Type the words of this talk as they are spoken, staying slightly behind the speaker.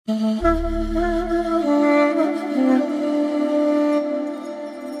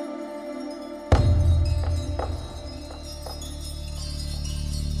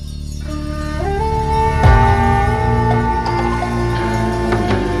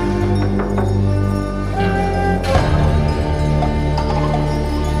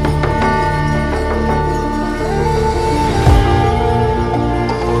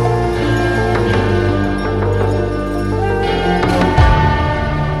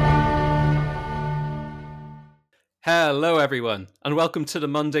Hello, everyone, and welcome to the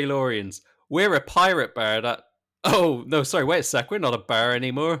Mondaylorians. We're a pirate bar that... Oh, no, sorry, wait a sec. We're not a bar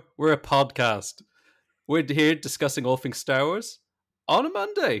anymore. We're a podcast. We're here discussing all things Star Wars on a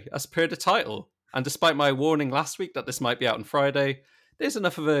Monday, as per the title. And despite my warning last week that this might be out on Friday, there's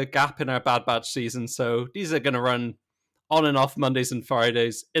enough of a gap in our Bad Batch season, so these are going to run on and off Mondays and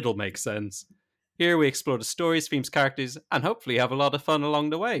Fridays. It'll make sense. Here we explore the stories, themes, characters, and hopefully have a lot of fun along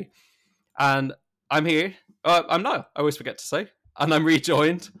the way. And I'm here. I'm not. I always forget to say. And I'm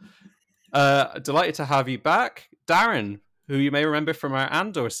rejoined. Delighted to have you back. Darren, who you may remember from our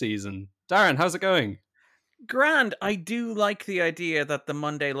Andor season. Darren, how's it going? Grand. I do like the idea that the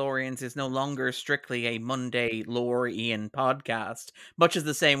Mondaylorians is no longer strictly a Mondaylorian podcast, much as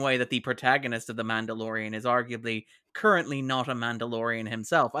the same way that the protagonist of The Mandalorian is arguably currently not a Mandalorian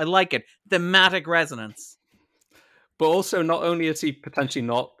himself. I like it. Thematic resonance. But also, not only is he potentially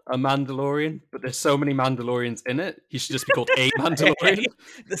not a Mandalorian, but there's so many Mandalorians in it, he should just be called a Mandalorian.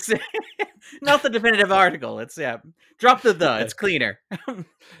 Not the definitive article. It's, drop the it's cleaner.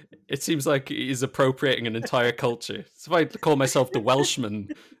 It seems like he's appropriating an entire culture. So if I call myself the Welshman...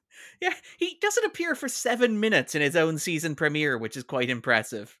 Yeah, he doesn't appear for 7 minutes in his own season premiere, which is quite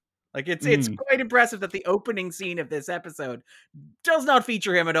impressive. Like, it's quite impressive that the opening scene of this episode does not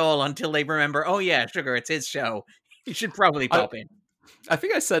feature him at all until they remember, oh yeah, sugar, it's his show. You should probably pop in. I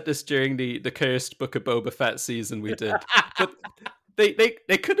think I said this during the cursed Book of Boba Fett season we did. But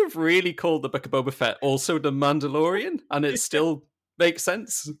they could have really called the Book of Boba Fett also the Mandalorian, and it still makes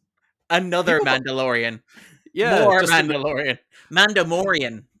sense. Another Mandalorian. Yeah. More Mandalorian.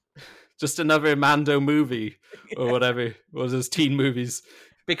 Mandalorian. Just another Mando movie or whatever. What was those teen movies?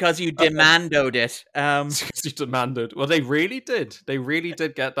 Because you demandoed it. Because you demanded. Well, they really did. They really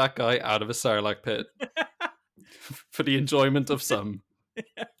did get that guy out of a Sarlacc pit. For the enjoyment of some.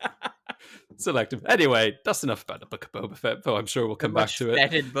 Selective. Anyway, that's enough about the Book of Boba Fett, though I'm sure we'll come back to it.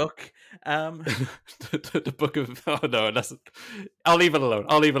 Vetted book. The Book of... Oh, no, I'll leave it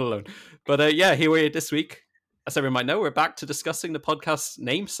alone. But here we are this week. As everyone might know, we're back to discussing the podcast's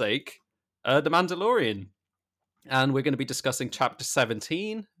namesake, The Mandalorian. And we're going to be discussing Chapter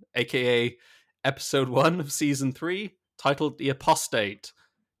 17, aka Episode 1 of Season 3, titled The Apostate.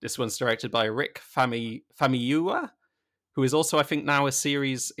 This one's directed by Rick Famuyiwa, who is also, I think, now a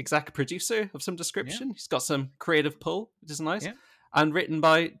series exec producer of some description. Yeah. He's got some creative pull, which is nice. Yeah. And written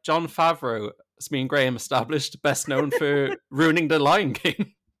by Jon Favreau, as me and Graham established, best known for ruining The Lion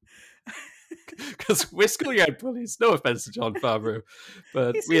King. Because we're schoolyard bullies. No offense to Jon Favreau,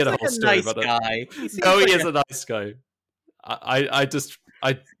 but we had a whole story about it. He is a nice guy. I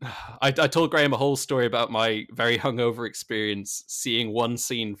told Graham a whole story about my very hungover experience seeing one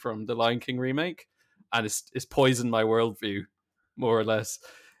scene from the Lion King remake, and it's poisoned my worldview, more or less.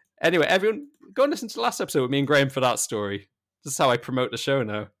 Anyway, everyone, go and listen to the last episode with me and Graham for that story. This is how I promote the show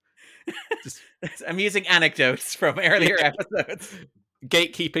now. I'm using anecdotes from earlier episodes.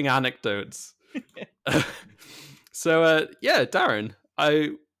 Gatekeeping anecdotes. So, Darren,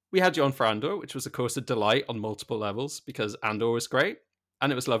 we had you on for Andor, which was, of course, a delight on multiple levels, because Andor was great.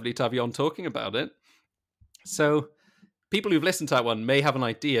 And it was lovely to have you on talking about it. So people who've listened to that one may have an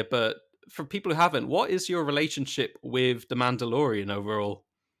idea, but for people who haven't, what is your relationship with The Mandalorian overall?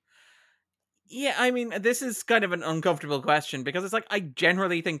 Yeah, I mean, this is kind of an uncomfortable question because it's like, I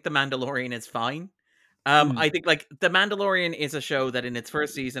generally think The Mandalorian is fine. I think like The Mandalorian is a show that in its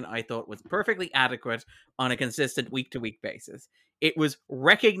first season I thought was perfectly adequate on a consistent week-to-week basis. It was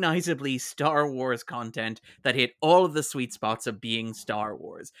recognizably Star Wars content that hit all of the sweet spots of being Star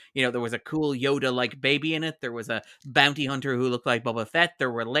Wars. You know, there was a cool Yoda-like baby in it. There was a bounty hunter who looked like Boba Fett.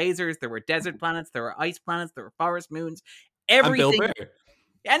 There were lasers. There were desert planets. There were ice planets. There were forest moons. Everything. And Bill Burr.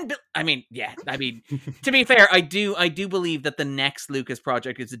 And to be fair, I do believe that the next Lucas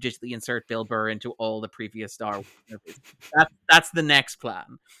project is to digitally insert Bill Burr into all the previous Star Wars movies. That's the next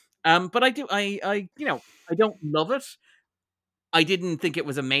plan. But I don't love it. I didn't think it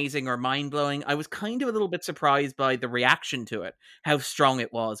was amazing or mind-blowing. I was kind of a little bit surprised by the reaction to it, how strong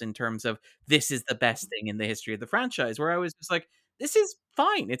it was in terms of this is the best thing in the history of the franchise, where I was just like, this is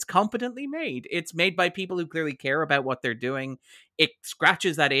fine. It's competently made. It's made by people who clearly care about what they're doing. It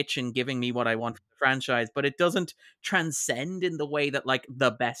scratches that itch in giving me what I want from the franchise, but it doesn't transcend in the way that like the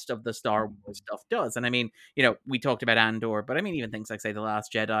best of the Star Wars stuff does. And I mean, we talked about Andor, but I mean, even things like, say, The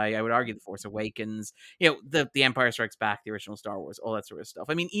Last Jedi, I would argue The Force Awakens, the Empire Strikes Back, the original Star Wars, all that sort of stuff.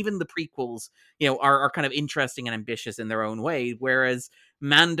 I mean, even the prequels, are kind of interesting and ambitious in their own way, whereas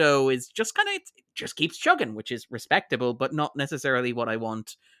Mando is just kind of, it just keeps chugging, which is respectable, but not necessarily what I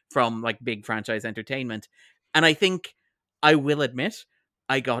want from like big franchise entertainment. And I think I will admit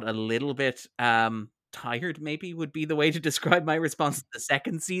I got a little bit tired, maybe would be the way to describe my response to the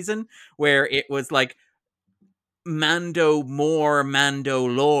second season, where it was like Mando more Mando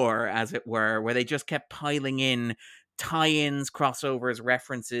lore, as it were, where they just kept piling in tie-ins, crossovers,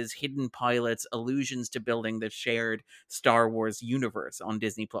 references, hidden pilots, allusions to building the shared Star Wars universe on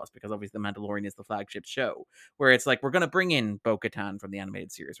Disney Plus, because obviously The Mandalorian is the flagship show, where it's like, we're going to bring in Bo-Katan from the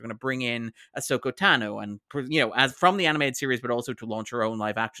animated series, we're going to bring in Ahsoka Tano, and as from the animated series, but also to launch her own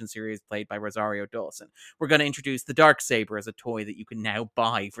live action series played by Rosario Dawson. We're going to introduce the Darksaber as a toy that you can now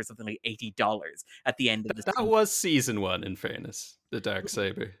buy for something like $80 at the end of the That season. was season 1, in fairness, the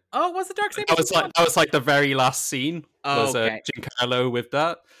Darksaber. Oh, was the Darksaber? That was like the very last scene. Was okay. Giancarlo with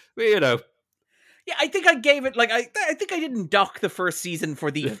that? Well, Yeah, I think I gave it, like, I think I didn't dock the first season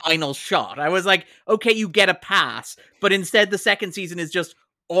for the final shot. I was like, okay, you get a pass, but instead the second season is just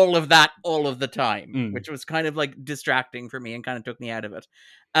all of that all of the time, which was kind of like distracting for me and kind of took me out of it.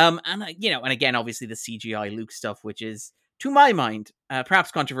 And again, obviously the CGI Luke stuff, which is, to my mind,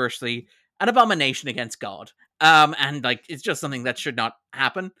 perhaps controversially, an abomination against God. And like, it's just something that should not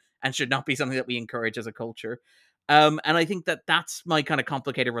happen and should not be something that we encourage as a culture. And I think that that's my kind of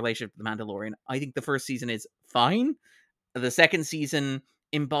complicated relationship with The Mandalorian. I think the first season is fine. The second season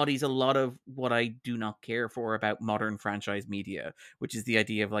embodies a lot of what I do not care for about modern franchise media, which is the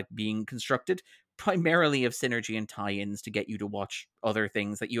idea of like being constructed primarily of synergy and tie-ins to get you to watch other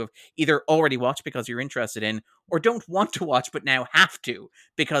things that you have either already watched because you're interested in, or don't want to watch but now have to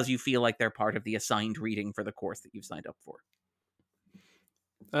because you feel like they're part of the assigned reading for the course that you've signed up for.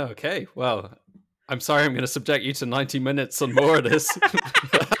 Okay, well, I'm sorry I'm going to subject you to 90 minutes on more of this.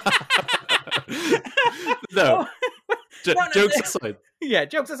 No. Jokes aside. Yeah,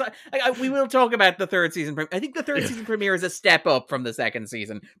 jokes aside. We will talk about the third season. I think the third season premiere is a step up from the second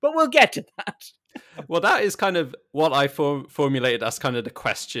season, but we'll get to that. Well, that is kind of what I formulated as kind of the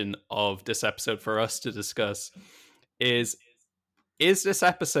question of this episode for us to discuss. Is this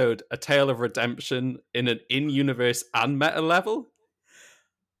episode a tale of redemption in an in-universe and meta level?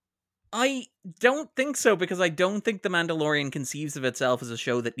 I don't think so, because I don't think The Mandalorian conceives of itself as a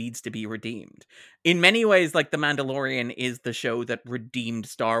show that needs to be redeemed. In many ways, like, The Mandalorian is the show that redeemed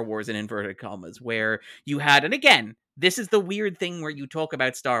Star Wars in inverted commas, where you had, and again, this is the weird thing where you talk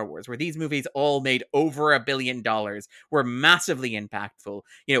about Star Wars, where these movies all made over $1 billion, were massively impactful.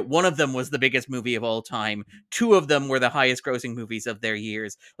 One of them was the biggest movie of all time. Two of them were the highest grossing movies of their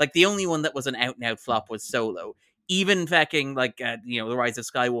years. Like, the only one that was an out-and-out flop was Solo. Even fecking, like, The Rise of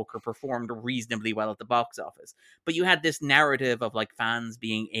Skywalker performed reasonably well at the box office. But you had this narrative of, like, fans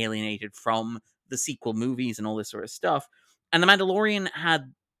being alienated from the sequel movies and all this sort of stuff. And The Mandalorian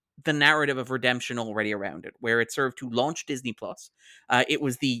had the narrative of redemption already around it, where it served to launch Disney Plus. It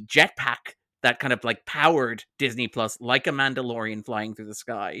was the jetpack that kind of like powered Disney Plus, like a Mandalorian flying through the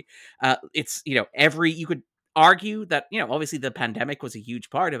sky. It's, you could argue that, obviously the pandemic was a huge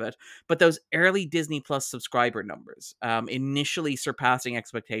part of it, but those early Disney Plus subscriber numbers, initially surpassing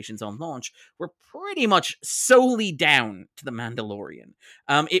expectations on launch, were pretty much solely down to The Mandalorian.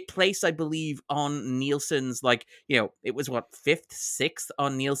 It placed, I believe, on Nielsen's, like, it was what, 5th, 6th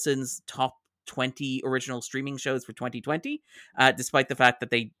on Nielsen's top 20 original streaming shows for 2020, despite the fact that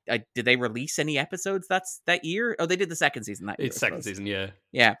did they release any episodes that year? Oh, they did the second season that year. It's second season, yeah.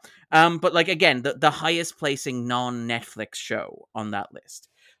 Yeah. But like, again, the highest placing non-Netflix show on that list.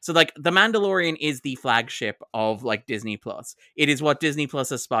 So like, The Mandalorian is the flagship of like Disney Plus. It is what Disney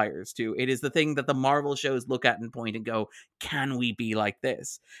Plus aspires to. It is the thing that the Marvel shows look at and point and go, can we be like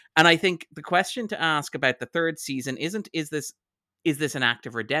this? And I think the question to ask about the third season isn't, is this an act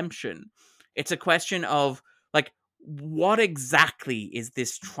of redemption? It's a question of, like, what exactly is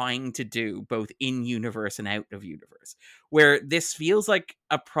this trying to do, both in universe and out of universe? Where this feels like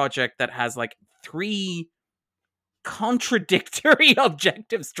a project that has like 3 contradictory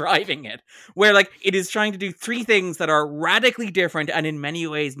objectives driving it, where like it is trying to do 3 things that are radically different and in many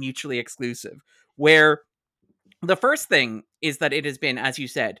ways mutually exclusive. Where the first thing is that it has been, as you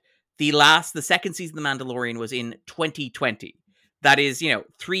said, the second season of The Mandalorian was in 2020. That is,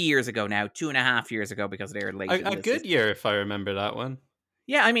 3 years ago now, 2.5 years ago, because it aired late. A good year, if I remember that one.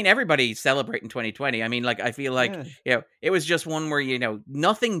 Yeah, I mean, everybody's celebrating 2020. I mean, like, I feel like, Yeah. it was just one where,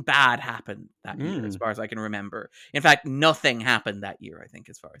 nothing bad happened that year, as far as I can remember. In fact, nothing happened that year, I think,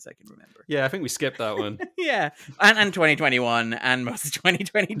 as far as I can remember. Yeah, I think we skipped that one. Yeah, and 2021 and most of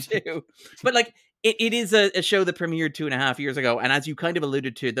 2022. But, like, it is a show that premiered 2.5 years ago. And as you kind of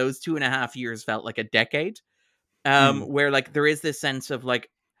alluded to, those 2.5 years felt like a decade, where, like, there is this sense of, like,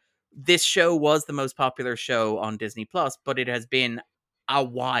 this show was the most popular show on Disney Plus, but it has been a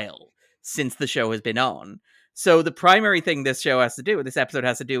while since the show has been on. So the primary thing this episode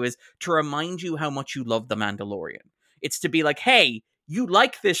has to do, is to remind you how much you love The Mandalorian. It's to be like, hey, you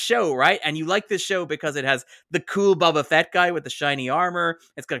like this show, right? And you like this show because it has the cool Boba Fett guy with the shiny armor.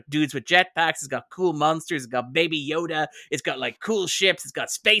 It's got dudes with jetpacks. It's got cool monsters. It's got Baby Yoda. It's got like cool ships. It's got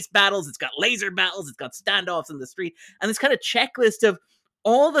space battles. It's got laser battles. It's got standoffs in the street. And this kind of checklist of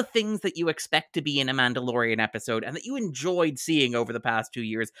all the things that you expect to be in a Mandalorian episode and that you enjoyed seeing over the past 2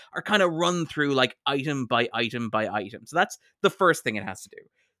 years are kind of run through like item by item by item. So that's the first thing it has to do.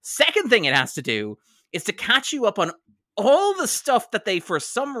 Second thing it has to do is to catch you up on all the stuff that they for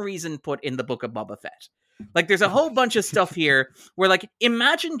some reason put in the Book of Boba Fett. Like there's a whole bunch of stuff here where like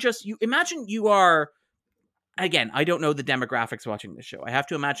imagine you are, again, I don't know the demographics watching this show. I have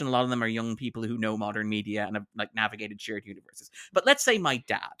to imagine a lot of them are young people who know modern media and have like navigated shared universes. But let's say my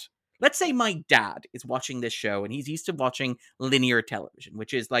dad is watching this show and he's used to watching linear television,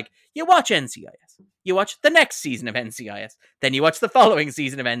 which is like you watch NCIS, you watch the next season of NCIS, then you watch the following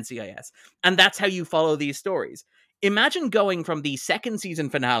season of NCIS, and that's how you follow these stories. Imagine going from the second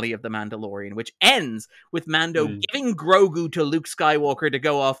season finale of The Mandalorian, which ends with Mando giving Grogu to Luke Skywalker to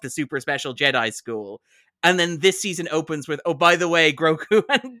go off to super special Jedi school. And then this season opens with, oh, by the way, Grogu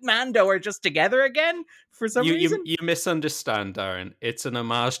and Mando are just together again for some reason. You misunderstand, Darren. It's an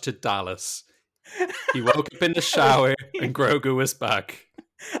homage to Dallas. He woke up in the shower and Grogu was back.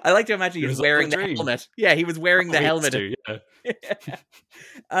 I like to imagine he was wearing the helmet. Yeah, he was wearing the helmet.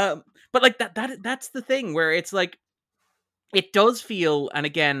 But like that's the thing where it's like, it does feel, and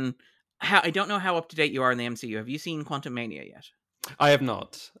again, I don't know how up to date you are in the MCU. Have you seen Quantumania yet? I have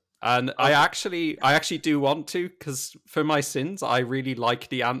not. And I actually do want to, because for my sins, I really like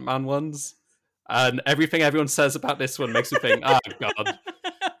the Ant-Man ones. And everything everyone says about this one makes me think, oh, God.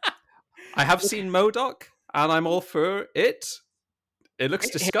 I have seen MODOK, and I'm all for it. It looks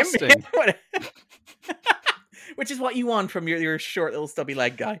disgusting. Which is what you want from your short little stubby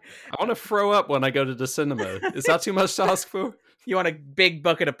leg guy. I want to throw up when I go to the cinema. Is that too much to ask for? You want a big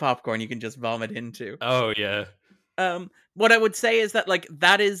bucket of popcorn you can just vomit into. Oh, yeah. What I would say is that, like,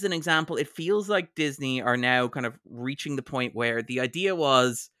 that is an example. It feels like Disney are now kind of reaching the point where the idea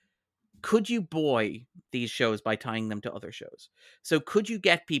was, could you buoy these shows by tying them to other shows? So could you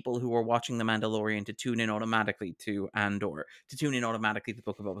get people who are watching The Mandalorian to tune in automatically to Andor, to tune in automatically to the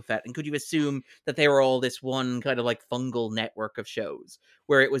Book of Boba Fett? And could you assume that they were all this one kind of like fungal network of shows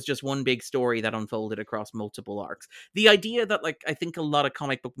where it was just one big story that unfolded across multiple arcs? The idea that, like, I think a lot of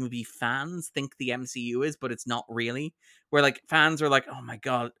comic book movie fans think the MCU is, but it's not really. Where like fans are like, oh my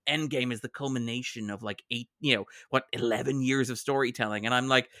God, Endgame is the culmination of like 11 years of storytelling. And I'm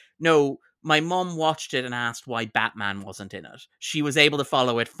like, no, my mom watched it and asked why Batman wasn't in it. She was able to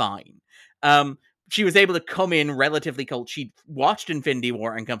follow it fine. She was able to come in relatively cold. She'd watched Infinity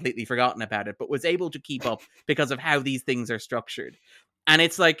War and completely forgotten about it, but was able to keep up because of how these things are structured. And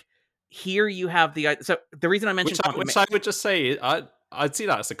it's like, here you have so the reason I mentioned which I would just say, I'd see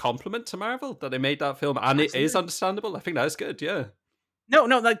that as a compliment to Marvel that they made that film, and Absolutely. It is understandable. I think that is good. Yeah. No,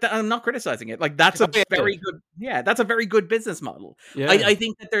 like I'm not criticizing it. Like that's a very good, that's a very good business model. Yeah. I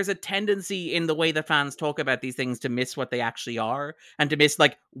think that there's a tendency in the way that fans talk about these things to miss what they actually are, and to miss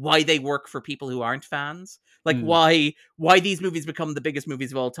like why they work for people who aren't fans. Like why these movies become the biggest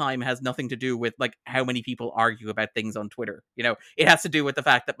movies of all time has nothing to do with like how many people argue about things on Twitter. You know, it has to do with the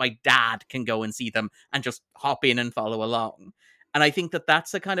fact that my dad can go and see them and just hop in and follow along. And I think that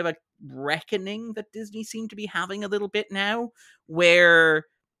that's a kind of a reckoning that Disney seem to be having a little bit now, where,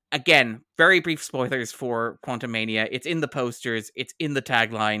 again, very brief spoilers for Quantumania. It's in the posters. It's in the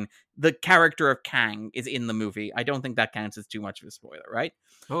tagline. The character of Kang is in the movie. I don't think that counts as too much of a spoiler, right?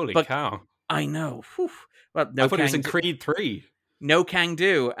 Holy cow. I know. Whew. Well, no, I thought it was in Creed 3. No Kang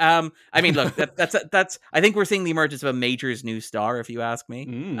do. I mean, look, that's. I think we're seeing the emergence of a Major's new star, if you ask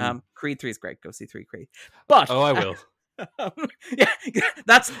me. Creed 3 is great. Go see 3 Creed. But I will. Yeah,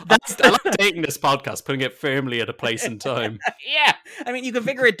 that's I like taking this podcast, putting it firmly at a place and time. Yeah, I mean, you can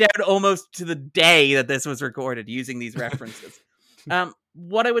figure it down almost to the day that this was recorded using these references.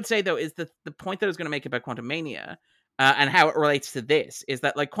 What I would say though is that the point that I was going to make about Quantumania and how it relates to this is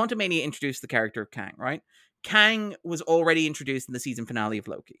that like Quantumania introduced the character of Kang, right? Kang was already introduced in the season finale of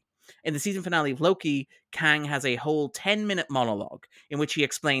Loki. In the season finale of Loki, Kang has a whole 10-minute monologue in which he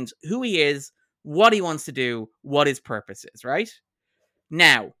explains who he is, what he wants to do, what his purpose is, right?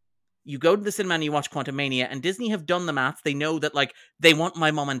 Now, you go to the cinema and you watch Quantumania, and Disney have done the math. They know that, like, they want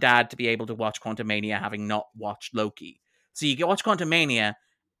my mom and dad to be able to watch Quantumania having not watched Loki. So you get watch Quantumania,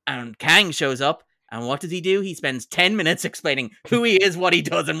 and Kang shows up, and what does he do? He spends 10 minutes explaining who he is, what he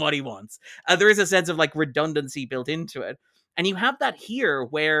does, and what he wants. There is a sense of, like, redundancy built into it. And you have that here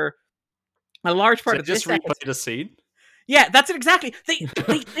where a large part of just this replay the scene. Yeah, that's it exactly.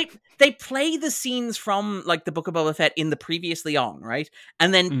 They play the scenes from like the Book of Boba Fett in the previously on, right?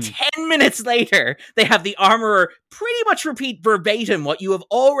 And then 10 minutes later, they have the armorer pretty much repeat verbatim what you have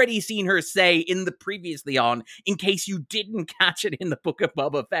already seen her say in the previously on, in case you didn't catch it in the Book of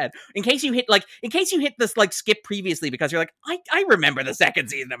Boba Fett. In case you hit this like skip previously because you're like, I remember the second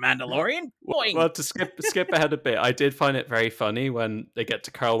season of Mandalorian. Boing. Well, to skip ahead a bit, I did find it very funny when they get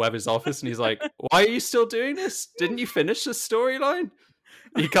to Carl Weathers' office and he's like, "Why are you still doing this? Didn't you finish the storyline?"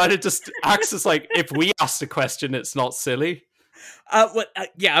 He kind of just acts as like, if we ask the question, it's not silly.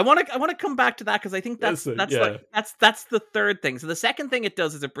 Yeah, I want to come back to that because I think that's the third thing. So the second thing it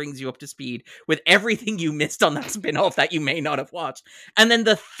does is it brings you up to speed with everything you missed on that spin-off that you may not have watched. And then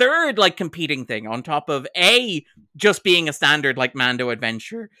the third like competing thing on top of A, just being a standard like Mando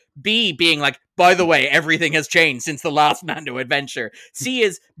adventure, B, being like, by the way, everything has changed since the last Mando adventure. C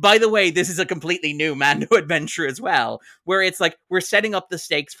is, by the way, this is a completely new Mando adventure as well, where it's like, we're setting up the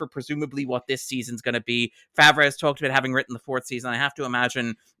stakes for presumably what this season's going to be. Favreau has talked about having written the fourth season. I have to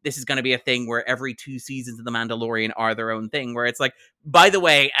imagine this is going to be a thing where every 2 seasons of The Mandalorian are their own thing, where it's like, by the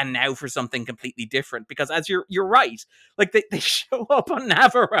way, and now for something completely different. Because as you're right, like they show up on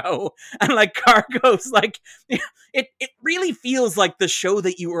Navarro and like Cargo's like, it really feels like the show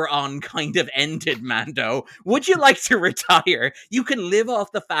that you were on kind of ended, Mando. Would you like to retire? You can live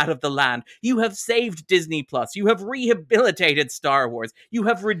off the fat of the land. You have saved Disney Plus. You have rehabilitated Star Wars. You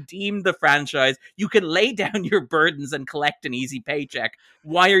have redeemed the franchise. You can lay down your burdens and collect an easy paycheck.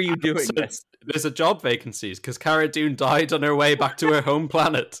 Why are you doing this? There's a job vacancies because Cara Dune died on her way back to her home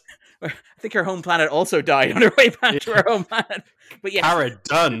planet. I think her home planet also died on her way back to her home planet. But yes. Cara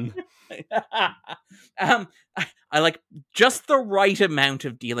Dune. I like just the right amount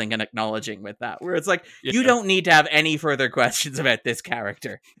of dealing and acknowledging with that, where it's like, you don't need to have any further questions about this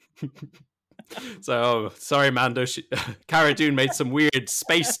character. So, sorry, Mando. Cara Dune made some weird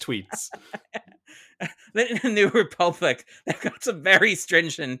space tweets. The New Republic, they've got some very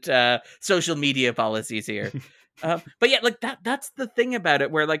stringent social media policies here. But yeah, like that's the thing about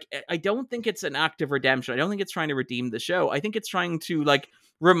it, where like, I don't think it's an act of redemption. I don't think it's trying to redeem the show. I think it's trying to like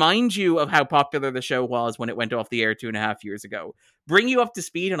remind you of how popular the show was when it went off the air 2.5 years ago. Bring you up to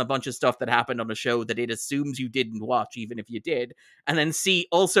speed on a bunch of stuff that happened on a show that it assumes you didn't watch, even if you did. And then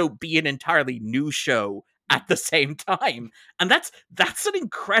also be an entirely new show at the same time. And that's an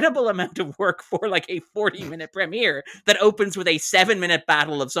incredible amount of work for like a 40-minute premiere that opens with a 7-minute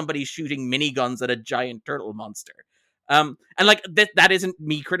battle of somebody shooting miniguns at a giant turtle monster. And like that isn't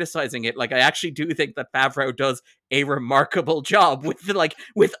me criticizing it. Like, I actually do think that Favreau does a remarkable job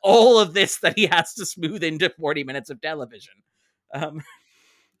with all of this that he has to smooth into 40 minutes of television.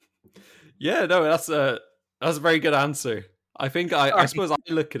 Yeah, no, that's a very good answer. I think I suppose I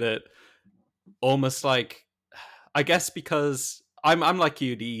look at it almost like, I guess because I'm like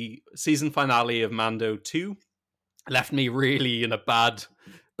you, the season finale of Mando 2 left me really in a bad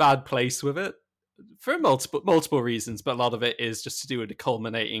place with it for multiple reasons, but a lot of it is just to do with the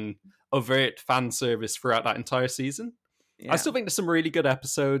culminating overt fan service throughout that entire season. Yeah. I still think there's some really good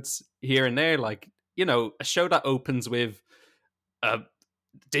episodes here and there, like, you know, a show that opens with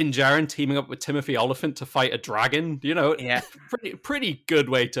Din Djarin teaming up with Timothy Oliphant to fight a dragon, you know, pretty good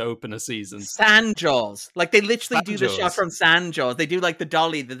way to open a season. Sandjaws, like they literally do the shot from Sandjaws. They do like the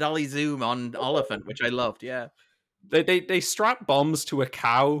dolly zoom on Oliphant, which I loved. Yeah, they strap bombs to a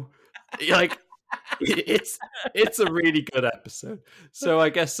cow, like it's a really good episode. So I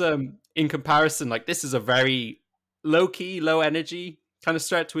guess in comparison, like this is a very low key, low energy kind of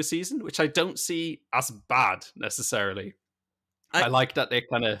start to a season, which I don't see as bad necessarily. I like that they're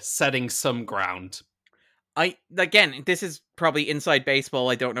kind of setting some ground. Again, this is probably inside baseball.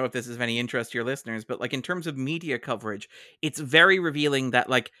 I don't know if this is of any interest to your listeners, but like in terms of media coverage, it's very revealing that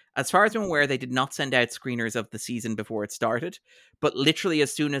like as far as I'm aware, they did not send out screeners of the season before it started. But literally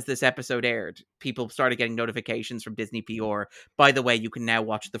as soon as this episode aired, people started getting notifications from Disney PR. By the way, you can now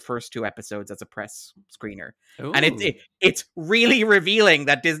watch the first 2 episodes as a press screener. Ooh. And it's really revealing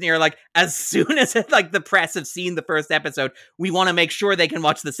that Disney are like, as soon as like the press have seen the first episode, we want to make sure they can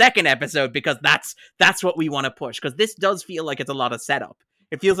watch the second episode because that's what we want to push. Because this does feel like it's a lot of setup.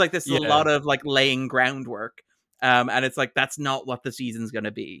 It feels like this is a lot of like laying groundwork. And it's like, that's not what the season's going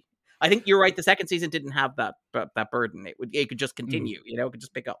to be. I think you're right. The second season didn't have that burden. It could just continue, you know, it could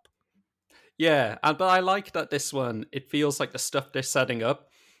just pick up. Yeah, but I like that this one, it feels like the stuff they're setting up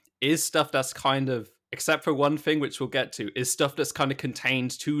is stuff that's kind of, except for one thing, which we'll get to, is stuff that's kind of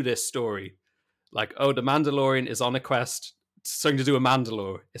contained to this story. Like, oh, the Mandalorian is on a quest, something to do with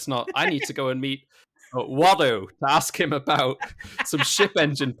Mandalore. It's not, I need to go and meet Watto to ask him about some ship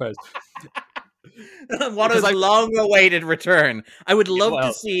engine parts. Watto's long-awaited return. I would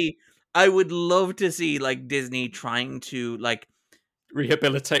love to see like Disney trying to like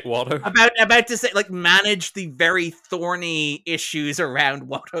rehabilitate Watto. About to say like manage the very thorny issues around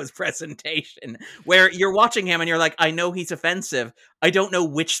Watto's presentation, where you're watching him and you're like, I know he's offensive. I don't know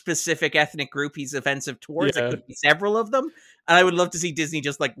which specific ethnic group he's offensive towards. It could be several of them. And I would love to see Disney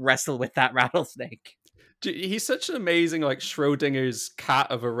just like wrestle with that rattlesnake. He's such an amazing like Schrodinger's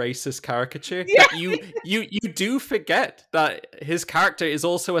cat of a racist caricature that you do forget that his character is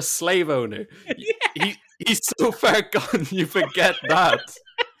also a slave owner. He's so far gone, you forget that.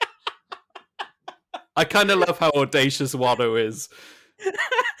 I kind of love how audacious Watto is.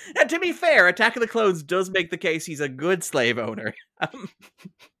 And to be fair, Attack of the Clones does make the case he's a good slave owner.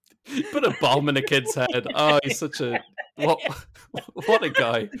 Put a bomb in a kid's head. Oh, he's such a what a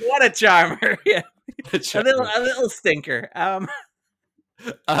guy. What a charmer. Yeah. A little stinker.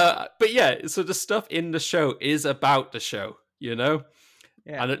 But yeah, so the stuff in the show is about the show, you know?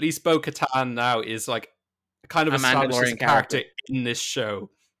 Yeah. And at least Bo-Katan now is like kind of a Mandalorian character in this show.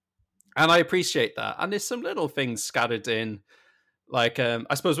 And I appreciate that. And there's some little things scattered in. Like,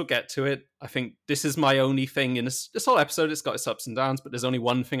 I suppose we'll get to it. I think this is my only thing in this whole episode. It's got its ups and downs, but there's only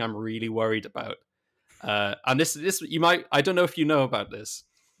one thing I'm really worried about. And this you might, I don't know if you know about this.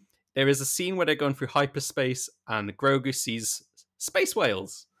 There is a scene where they're going through hyperspace and Grogu sees space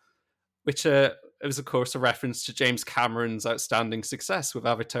whales, which was, of course, a reference to James Cameron's outstanding success with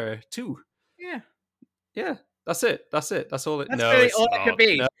Avatar 2. Yeah. That's it. That's all it. That's really all it could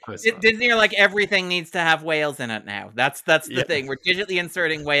be. No, Disney are like, everything needs to have whales in it now. That's the thing. We're digitally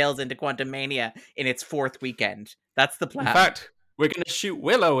inserting whales into Quantum Mania in its 4th weekend. That's the plan. In fact, we're going to shoot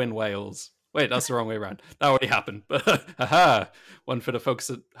Willow in Wales. Wait, that's the wrong way around. That already happened. But one for the folks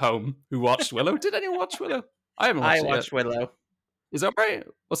at home who watched Willow. Did anyone watch Willow? I haven't watched it yet. I watched Willow. Is that right?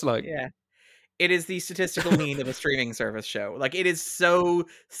 What's it like? Yeah. It is the statistical mean of a streaming service show. Like, it is so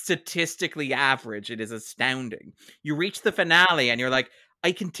statistically average. It is astounding. You reach the finale and you're like,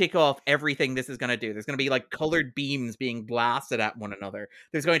 I can tick off everything this is going to do. There's going to be like colored beams being blasted at one another.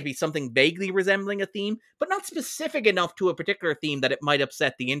 There's going to be something vaguely resembling a theme, but not specific enough to a particular theme that it might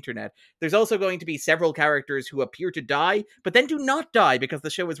upset the internet. There's also going to be several characters who appear to die, but then do not die because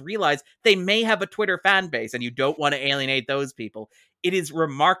the show has realized they may have a Twitter fan base and you don't want to alienate those people. It is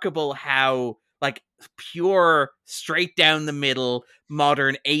remarkable how like pure, straight down the middle,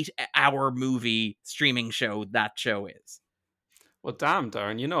 modern 8-hour movie streaming show that show is. Well, damn,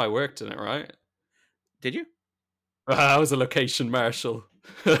 Darren, you know I worked in it, right? Did you? I was a location marshal.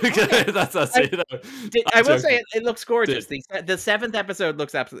 That's it. I will say it looks gorgeous. The 7th episode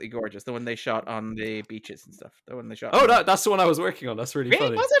looks absolutely gorgeous. The one they shot on the beaches and stuff. The one they shot. Oh, that's the one I was working on. That's really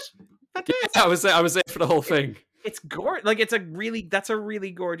funny. Was it? Fantastic. Yeah, I was there for the whole thing. It's gorgeous. Like that's a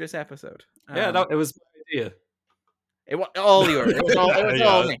really gorgeous episode. Yeah, it was my idea. It was all yours. It was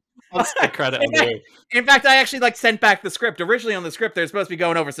all me. I'll take credit. In fact, I actually sent back the script. Originally on the script, they're supposed to be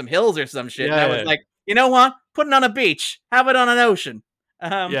going over some hills or some shit. Yeah, and I was like, you know what? Put it on a beach. Have it on an ocean.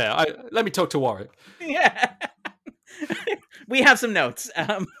 Let me talk to Warwick. Yeah. We have some notes.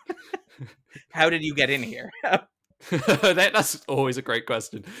 How did you get in here? That's always a great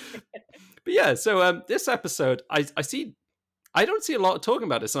question. But yeah, so this episode, I don't see a lot of talking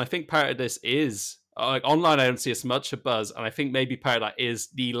about this, and I think part of this is online. I don't see as much a buzz, and I think maybe part of that is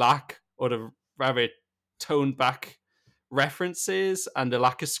the lack, or the rather toned back references and the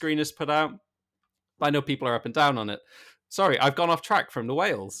lack of screeners put out. But I know people are up and down on it. Sorry, I've gone off track from the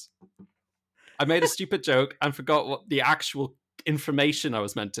whales. I made a stupid joke and forgot what the actual information I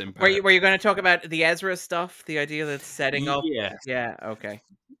was meant to impart. Were you going to talk about the Ezra stuff? The idea that's setting up? Yeah. Yeah, okay.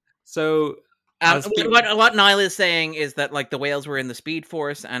 So What Niall is saying is that like the whales were in the Speed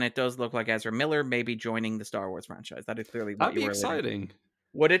Force, and it does look like Ezra Miller may be joining the Star Wars franchise. That is clearly what That'd you be were alluding to.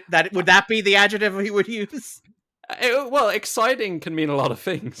 exciting. Would that be the adjective he would use? Well, exciting can mean a lot of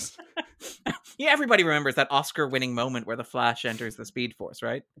things. Yeah, everybody remembers that Oscar-winning moment where the Flash enters the Speed Force,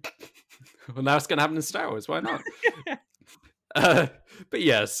 right? Well, now it's going to happen in Star Wars. Why not? But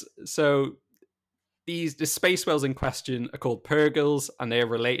yes, so the space whales in question are called Purgils, and they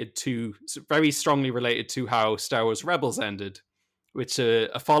are very strongly related to how Star Wars Rebels ended, which a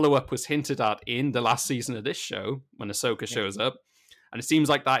follow-up was hinted at in the last season of this show when Ahsoka shows up, and it seems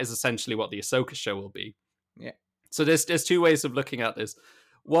like that is essentially what the Ahsoka show will be. Yeah. So there's two ways of looking at this.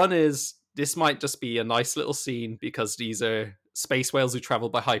 One is this might just be a nice little scene because these are space whales who travel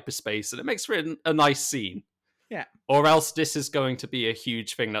by hyperspace, and it makes for a nice scene. Yeah. Or else this is going to be a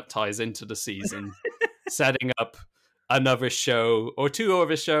huge thing that ties into the season, setting up another show or two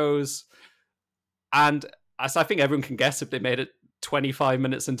other shows. And as I think everyone can guess, if they made it 25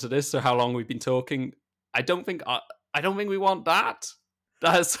 minutes into this or how long we've been talking, I don't think we want that.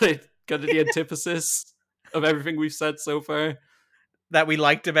 That's like kind of the antithesis of everything we've said so far. That we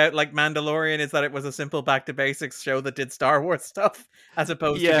liked about like Mandalorian is that it was a simple back to basics show that did Star Wars stuff, as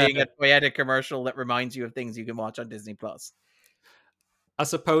opposed to being a toyetic commercial that reminds you of things you can watch on Disney Plus.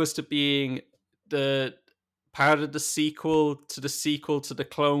 As opposed to being the part of the sequel to the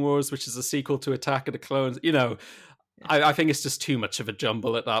Clone Wars, which is a sequel to Attack of the Clones. I think it's just too much of a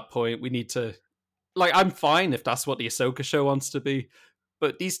jumble at that point. We need to, like, I'm fine if that's what the Ahsoka show wants to be,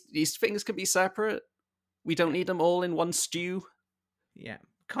 but these things can be separate. We don't need them all in one stew. Yeah.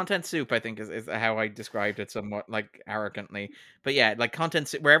 Content soup, I think, is how I described it somewhat, like, arrogantly. But yeah, like, content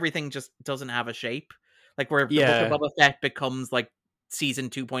soup, where everything just doesn't have a shape. Like, where the Book of Boba Fett becomes, like, season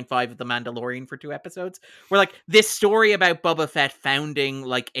 2.5 of The Mandalorian for 2 episodes. Where, like, this story about Boba Fett founding,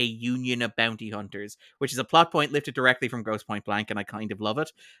 like, a union of bounty hunters, which is a plot point lifted directly from Grosse Point Blank, and I kind of love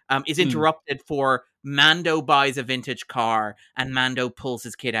it, is interrupted for Mando buys a vintage car, and Mando pulls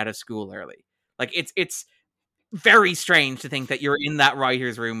his kid out of school early. Like, it's very strange to think that you're in that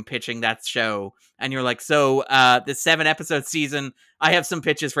writer's room pitching that show, and you're like, so, this 7-episode season, I have some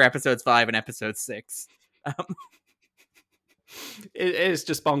pitches for episodes 5 and episode 6. It is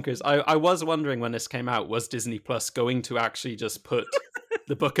just bonkers. I was wondering when this came out, was Disney Plus going to actually just put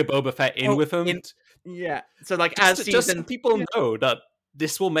the Book of Boba Fett in with them? Yeah. So, like, just people know that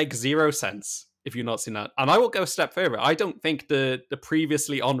this will make zero sense if you've not seen that. And I will go a step further. I don't think the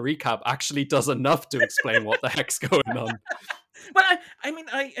previously on recap actually does enough to explain what the heck's going on. But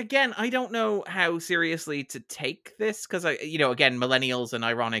I don't know how seriously to take this, because again, millennials and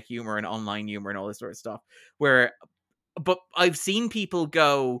ironic humor and online humor and all this sort of stuff. But I've seen people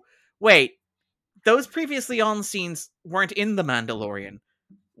go, wait, those previously on scenes weren't in The Mandalorian.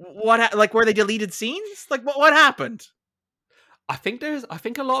 What, like, were they deleted scenes? Like, what happened? I think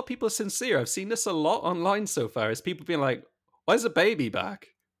a lot of people are sincere. I've seen this a lot online so far. Is people being like, "Why is the baby back?"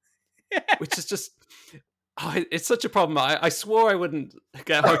 Which is just, it's such a problem. I swore I wouldn't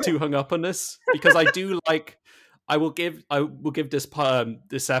get too hung up on this, because I do like. I will give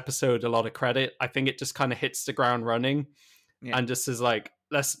this episode a lot of credit. I think it just kind of hits the ground running, and just is like,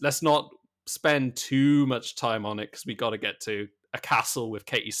 let's not spend too much time on it, because we got to get to a castle with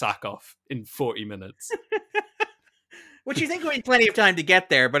Katie Sackhoff in 40 minutes. Which you think we need plenty of time to get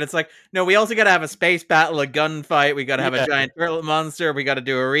there, but it's like, no, we also got to have a space battle, a gunfight. We got to have a giant turtle monster. We got to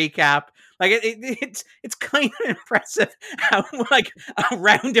do a recap. Like, it's kind of impressive how, like, a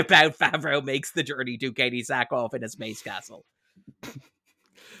roundabout Favreau makes the journey to Katie Sackhoff in a space castle.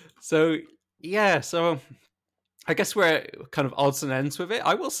 So I guess we're kind of odds and ends with it.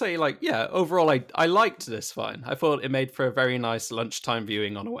 I will say, like, yeah, overall, I liked this fine. I thought it made for a very nice lunchtime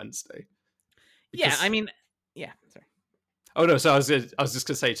viewing on a Wednesday. Yeah, I mean, yeah, sorry. Oh no! So I was just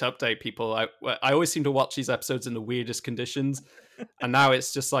gonna say, to update people, I always seem to watch these episodes in the weirdest conditions, and now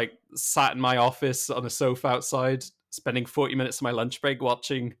it's just like sat in my office on a sofa outside, spending 40 minutes of my lunch break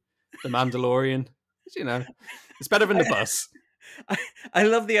watching The Mandalorian. It's better than the bus. I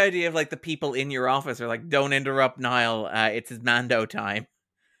love the idea of, like, the people in your office are like, "Don't interrupt Niall. It's his Mando time.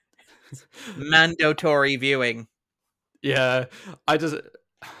 Mandatory viewing." Yeah,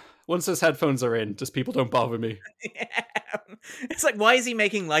 once those headphones are in, just people don't bother me. Yeah. It's like, why is he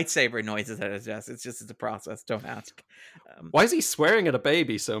making lightsaber noises at his chest? It's a process. Don't ask. Why is he swearing at a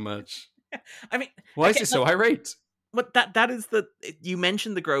baby so much? I mean, why is he so irate? But that is you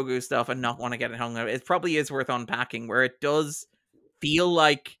mentioned the Grogu stuff and not want to get it hung up. It probably is worth unpacking, where it does feel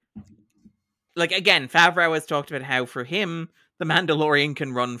like again, Favreau has talked about how for him the Mandalorian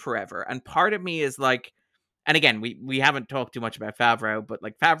can run forever, and part of me is like, and again, we haven't talked too much about Favreau, but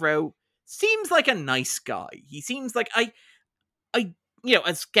like, Favreau seems like a nice guy. He seems like I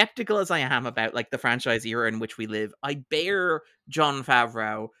as skeptical as I am about like the franchise era in which we live, I bear Jon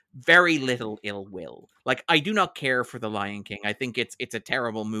Favreau very little ill will. Like, I do not care for The Lion King. I think it's a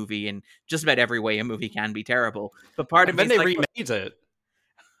terrible movie in just about every way a movie can be terrible. But part of And me then is they like, remade it.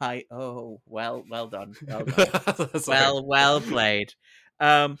 well done, well done, Sorry. well played.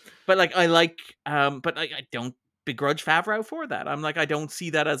 But like but I don't begrudge Favreau for that. I'm like, I don't see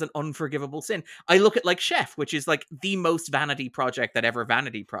that as an unforgivable sin. I look at like Chef, which is like the most vanity project that ever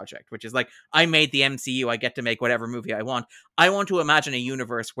vanity project, which is like, I made the MCU, I get to make whatever movie I want. I want to imagine a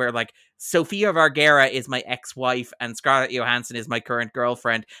universe where like Sofia Vergara is my ex-wife and Scarlett Johansson is my current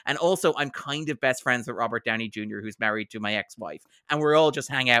girlfriend, and also I'm kind of best friends with Robert Downey Jr., who's married to my ex-wife, and we're all just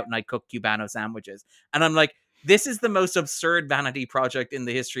hang out and I cook Cubano sandwiches. And I'm like, this is the most absurd vanity project in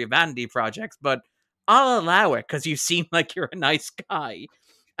the history of vanity projects, but I'll allow it because you seem like you're a nice guy.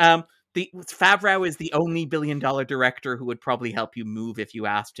 The Favreau is the only billion-dollar director who would probably help you move if you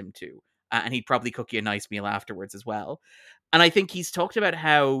asked him to, and he'd probably cook you a nice meal afterwards as well. And I think he's talked about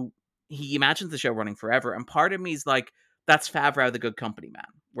how he imagines the show running forever, and part of me is like, that's Favreau, the good company man,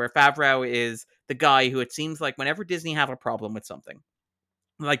 where Favreau is the guy who it seems like whenever Disney have a problem with something,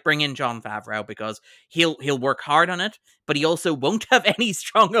 like, bring in Jon Favreau because he'll work hard on it, but he also won't have any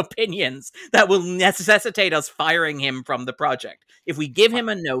strong opinions that will necessitate us firing him from the project. If we give him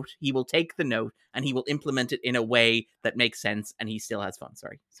a note, he will take the note and he will implement it in a way that makes sense, and he still has fun.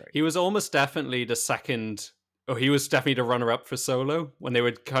 Sorry. He was almost definitely the second, or he was definitely the runner-up for Solo when they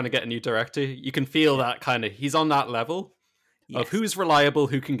would kind of get a new director. You can feel that kind of, he's on that level of who's reliable,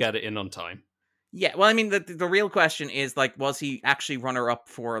 who can get it in on time. Yeah, well, I mean, the real question is, like, was he actually runner-up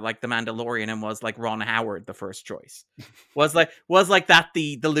for, like, The Mandalorian, and was, like, Ron Howard the first choice? was that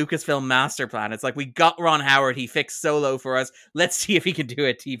the Lucasfilm master plan? It's like, we got Ron Howard, he fixed Solo for us, let's see if he can do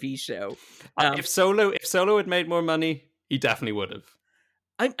a TV show. If Solo had made more money, he definitely would have.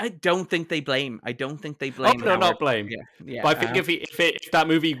 I don't think they blame. I don't think they Oh, blame. no, Howard. not blame. Yeah. But I think if that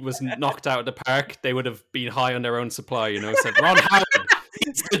movie was knocked out of the park, they would have been high on their own supply, you know? Said, Ron Howard,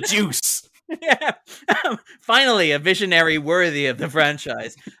 he's the juice. Yeah. Finally, a visionary worthy of the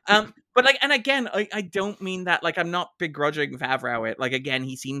franchise. But like, and again, I don't mean that, like, I'm not begrudging Favreau it. Like, again,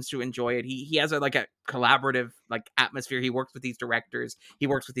 he seems to enjoy it. He has a collaborative like atmosphere. He works with these directors. He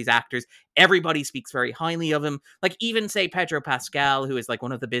works with these actors. Everybody speaks very highly of him. Like, even say Pedro Pascal, who is like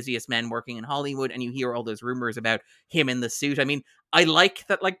one of the busiest men working in Hollywood, and you hear all those rumors about him in the suit. I mean, I like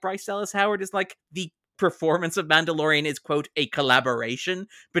that, like, Bryce Dallas Howard is like the performance of Mandalorian is, quote, a collaboration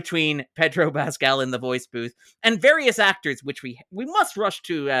between Pedro Pascal in the voice booth and various actors, which we must rush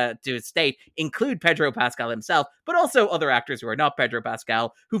to state include Pedro Pascal himself, but also other actors who are not Pedro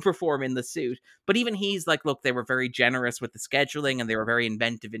Pascal who perform in the suit. But even he's like, look, they were very generous with the scheduling and they were very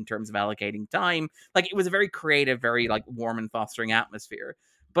inventive in terms of allocating time. Like, it was a very creative, very like warm and fostering atmosphere.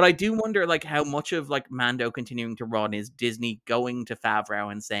 But I do wonder, like, how much of like Mando continuing to run is Disney going to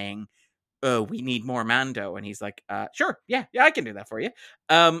Favreau and saying, oh, we need more Mando. And he's like, sure, yeah, I can do that for you.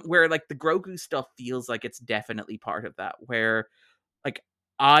 Where like the Grogu stuff feels like it's definitely part of that, where like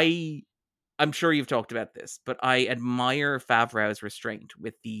I'm sure you've talked about this, but I admire Favreau's restraint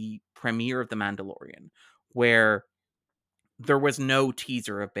with the premiere of The Mandalorian, where there was no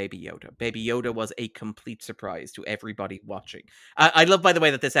teaser of Baby Yoda. Baby Yoda was a complete surprise to everybody watching. I love, by the way,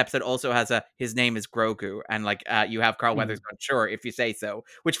 that this episode also has his name is Grogu, and like you have Carl Weathers going, sure, if you say so,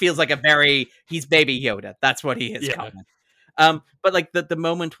 which feels like he's Baby Yoda. That's what he is. Yeah. Comment. But like the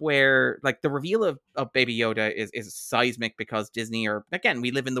moment where like the reveal of Baby Yoda is seismic because Disney again, we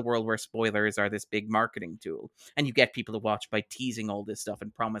live in the world where spoilers are this big marketing tool, and you get people to watch by teasing all this stuff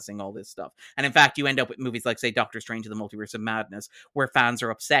and promising all this stuff. And in fact, you end up with movies like, say, Doctor Strange in the Multiverse of Madness, where fans are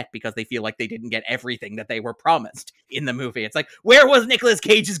upset because they feel like they didn't get everything that they were promised in the movie. It's like, where was Nicolas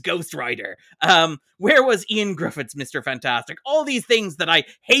Cage's Ghost Rider? Where was Ian Griffith's Mr. Fantastic? All these things that I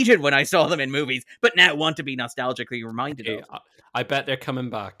hated when I saw them in movies, but now want to be nostalgically reminded of. I bet they're coming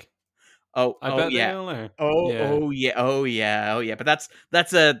back. I bet yeah. But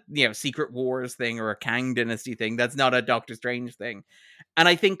that's a Secret Wars thing or a Kang Dynasty thing. That's not a Doctor Strange thing. And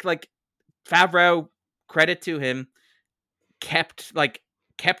I think like Favreau, credit to him, kept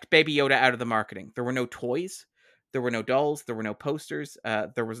Baby Yoda out of the marketing. There were no toys. There were no dolls. There were no posters.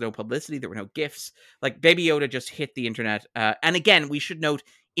 There was no publicity. There were no gifts. Like, Baby Yoda just hit the internet. And again, we should note,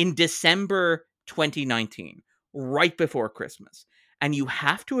 in December 2019, right before Christmas. And you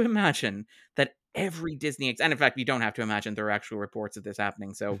have to imagine that every Disney, and in fact, you don't have to imagine, there are actual reports of this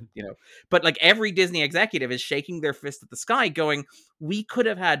happening. So, but like every Disney executive is shaking their fist at the sky going, we could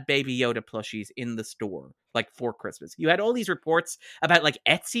have had Baby Yoda plushies in the store like for Christmas. You had all these reports about like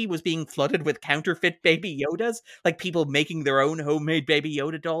Etsy was being flooded with counterfeit Baby Yodas, like people making their own homemade Baby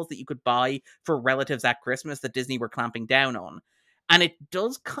Yoda dolls that you could buy for relatives at Christmas that Disney were clamping down on. And it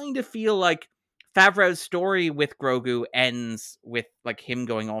does kind of feel like Favreau's story with Grogu ends with like him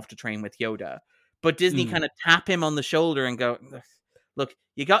going off to train with Yoda, but Disney kind of tap him on the shoulder and go, look,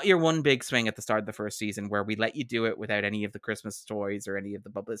 you got your one big swing at the start of the first season where we let you do it without any of the Christmas toys or any of the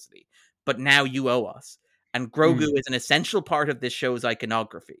publicity, but now you owe us. And Grogu is an essential part of this show's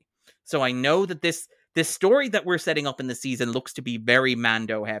iconography. So I know that this story that we're setting up in the season looks to be very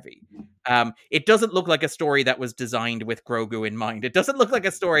Mando heavy. It doesn't look like a story that was designed with Grogu in mind. It doesn't look like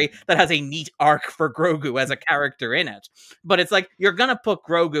a story that has a neat arc for Grogu as a character in it. But it's like, you're going to put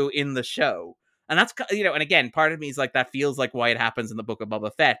Grogu in the show. And that's, you know, and again, part of me is like, that feels like why it happens in the Book of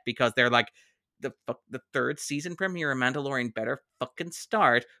Boba Fett, because they're like, the third season premiere of Mandalorian better fucking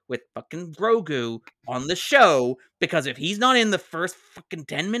start with fucking Grogu on the show, because if he's not in the first fucking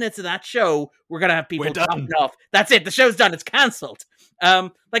 10 minutes of that show, we're gonna have people dropping off. That's it. The show's done. It's cancelled.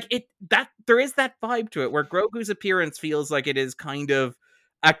 There is that vibe to it where Grogu's appearance feels like it is kind of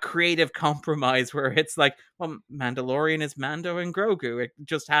a creative compromise where it's like, well, Mandalorian is Mando and Grogu. It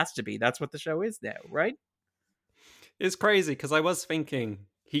just has to be. That's what the show is now, right? It's crazy because I was thinking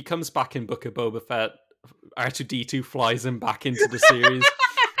he comes back in Book of Boba Fett, R2-D2 flies him back into the series,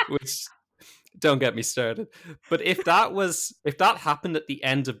 which, don't get me started. But if that happened at the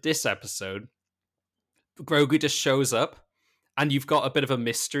end of this episode, Grogu just shows up, and you've got a bit of a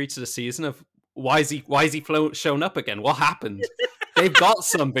mystery to the season of why is he shown up again? What happened? They've got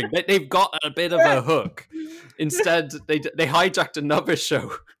something. They've got a bit of a hook. Instead, they hijacked another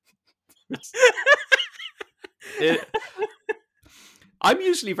show. I'm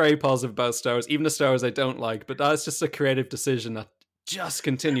usually very positive about Star Wars, even the Star Wars I don't like, but that's just a creative decision that just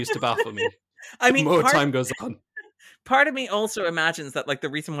continues to baffle me. I mean, the more time goes on. Part of me also imagines that, like, the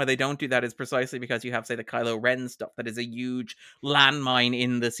reason why they don't do that is precisely because you have, say, the Kylo Ren stuff that is a huge landmine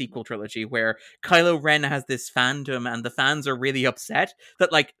in the sequel trilogy, where Kylo Ren has this fandom and the fans are really upset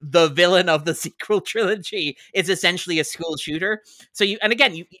that, like, the villain of the sequel trilogy is essentially a school shooter. So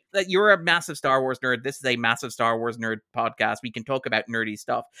you're a massive Star Wars nerd. This is a massive Star Wars nerd podcast. We can talk about nerdy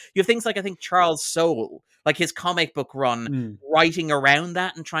stuff. You have things like, I think, Charles Soule, like his comic book run, writing around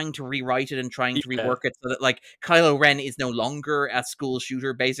that and trying to rewrite it and trying to rework it so that, like, Kylo Ren is no longer a school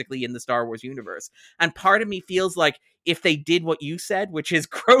shooter basically in the Star Wars universe. And part of me feels like if they did what you said, which is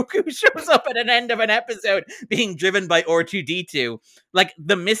Grogu shows up at an end of an episode being driven by R2-D2, like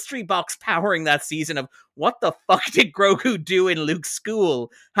the mystery box powering that season of what the fuck did Grogu do in Luke's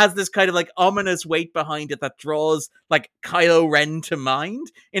school has this kind of like ominous weight behind it that draws like Kylo Ren to mind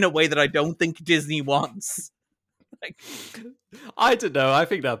in a way that I don't think Disney wants. Like, I don't know. I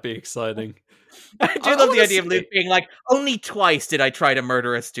think that'd be exciting. I do love the idea of Luke being like, only twice did I try to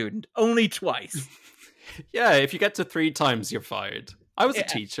murder a student. Only twice. Yeah, if you get to 3 times, you're fired. I was a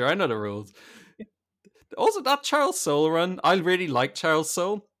teacher. I know the rules. Also, that Charles Soule run, I really like Charles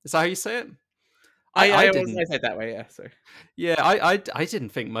Soule. Is that how you say it? I didn't say it that way, yeah. Sorry. Yeah, I didn't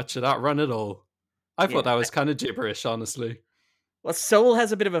think much of that run at all. I thought that was kind of gibberish, honestly. Well, Soule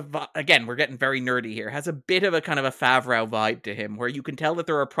has a bit of a, again, we're getting very nerdy here, has a bit of a kind of a Favreau vibe to him, where you can tell that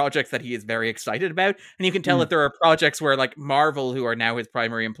there are projects that he is very excited about, and you can tell that there are projects where, like, Marvel, who are now his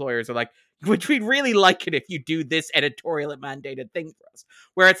primary employers, are like, which we'd really like it if you do this editorial and mandated thing for us.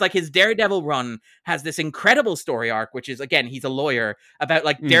 Where it's like his Daredevil run has this incredible story arc, which is, again, he's a lawyer, about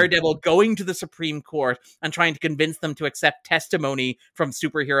like Daredevil going to the Supreme Court and trying to convince them to accept testimony from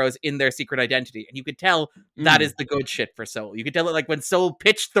superheroes in their secret identity. And you could tell that is the good shit for Soule. You could tell it, like, when Soule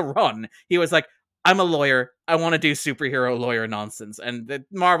pitched the run, he was like, I'm a lawyer. I want to do superhero lawyer nonsense. And the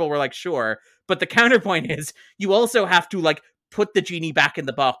Marvel were like, sure. But the counterpoint is you also have to, like, put the genie back in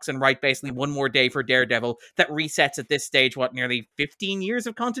the box and write basically one more day for Daredevil that resets at this stage, nearly 15 years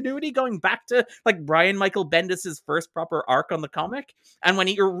of continuity, going back to like Brian Michael Bendis's first proper arc on the comic. And when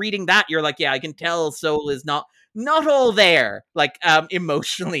you're reading that, you're like, yeah, I can tell Soule is not all there, like,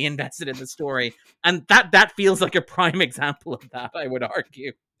 emotionally invested in the story. And that feels like a prime example of that, I would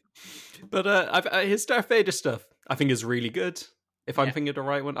argue. But his Darth Vader stuff, I think, is really good. If I'm thinking of the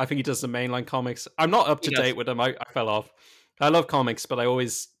right one, I think he does the mainline comics. I'm not up to date with them. I fell off. I love comics, but I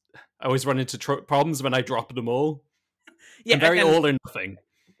always run into problems when I drop them all. Yeah, I'm very all or nothing.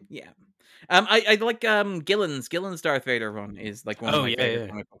 Yeah, I like Gillen's Darth Vader run is like one of my favorite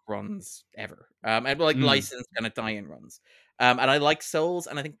comic book runs ever. And like licensed kind of tie-in runs. And I like Souls,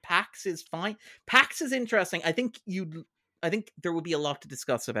 and I think Pax is fine. Pax is interesting. I think there will be a lot to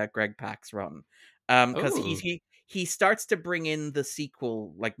discuss about Greg Pak's run, because he starts to bring in the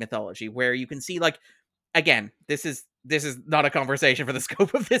sequel like mythology, where you can see like again, this is not a conversation for the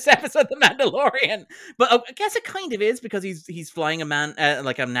scope of this episode, The Mandalorian. But I guess it kind of is, because he's flying a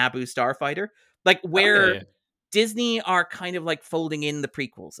like a Naboo starfighter, like where Yeah. Disney are kind of like folding in the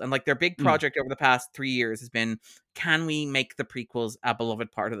prequels, and like their big project over the past 3 years has been, can we make the prequels a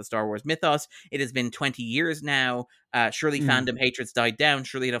beloved part of the Star Wars mythos? It has been 20 years now. Surely fandom hatreds died down.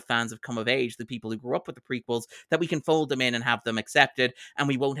 Surely enough fans have come of age, the people who grew up with the prequels, that we can fold them in and have them accepted, and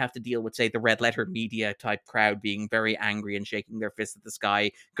we won't have to deal with, say, the red letter media type crowd being very angry and shaking their fists at the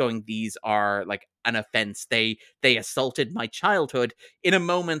sky, going, these are like an offense. They assaulted my childhood in a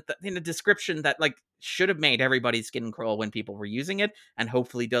moment that, in a description that like should have made everybody's skin crawl when people were using it, and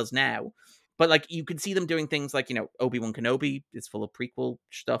hopefully does now. But like you can see them doing things like, Obi-Wan Kenobi is full of prequel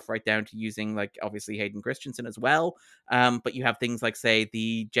stuff, right down to using like obviously Hayden Christensen as well. But you have things like, say,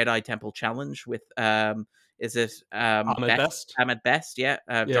 the Jedi Temple Challenge with is it Ahmed Best? Ahmed Best, yeah.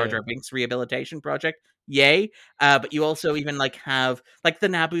 Jar Yeah. Jar Binks rehabilitation project. Yay. But you also even like have like the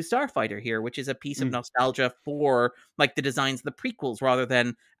Naboo starfighter here, which is a piece of nostalgia for like the designs of the prequels, rather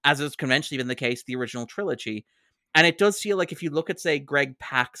than, as has conventionally been the case, the original trilogy. And it does feel like, if you look at, say, Greg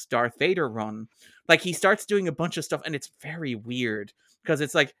Pak's Darth Vader run, like he starts doing a bunch of stuff, and it's very weird, because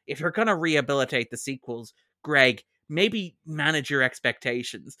it's like, if you're gonna rehabilitate the sequels, Greg, maybe manage your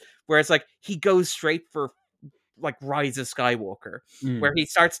expectations. Whereas like he goes straight for like Rise of Skywalker, where he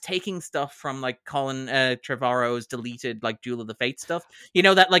starts taking stuff from like Colin Trevorrow's deleted like Duel of the Fates stuff.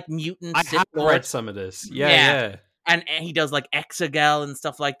 That like mutant I Sith have Lord. read some of this. Yeah. And he does like Exegel and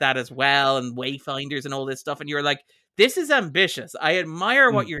stuff like that as well, and Wayfinders and all this stuff. And you're like, this is ambitious. I admire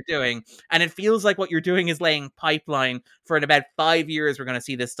what you're doing. And it feels like what you're doing is laying pipeline for, in about 5 years, we're going to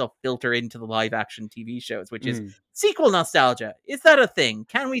see this stuff filter into the live action TV shows, which is sequel nostalgia. Is that a thing?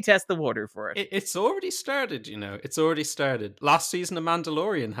 Can we test the water for it? It's already started, It's already started. Last season of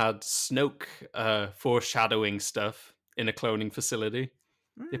Mandalorian had Snoke foreshadowing stuff in a cloning facility.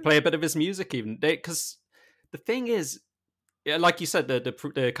 They play a bit of his music even. Because the thing is, like you said,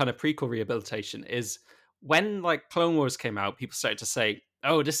 the kind of prequel rehabilitation is, when like Clone Wars came out, people started to say,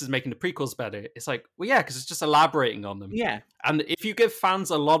 oh, this is making the prequels better. It's like, well, yeah, because it's just elaborating on them. Yeah. And if you give fans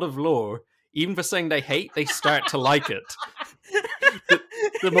a lot of lore, even for saying they hate, they start to like it.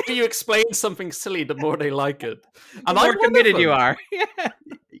 The more you explain something silly, the more they like it. And the more committed you are. Yeah.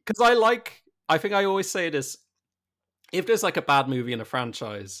 Because I think I always say this, if there's like a bad movie in a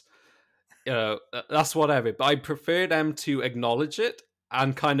franchise, that's whatever, but I prefer them to acknowledge it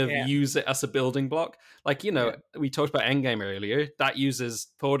and kind of use it as a building block. Like, we talked about Endgame earlier. That uses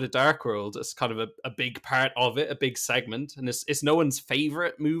Thor: The Dark World as kind of a big part of it, a big segment. And it's no one's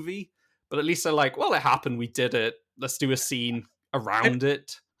favorite movie, but at least they're like, well, it happened. We did it. Let's do a scene around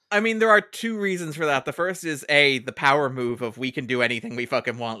it. I mean, there are two reasons for that. The first is the power move of, we can do anything we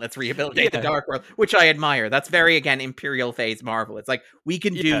fucking want. Let's rehabilitate the Dark World, which I admire. That's very, again, Imperial phase Marvel. It's like, we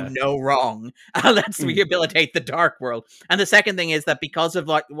can do no wrong. Let's rehabilitate the Dark World. And the second thing is that, because of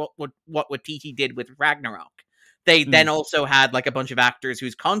like what Waititi did with Ragnarok, they then also had like a bunch of actors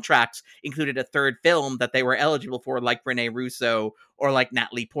whose contracts included a third film that they were eligible for, like Rene Russo or like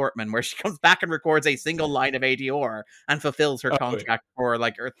Natalie Portman, where she comes back and records a single line of ADR and fulfills her contract for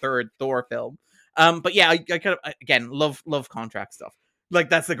like her third Thor film. But yeah, I kind of, again, love contract stuff.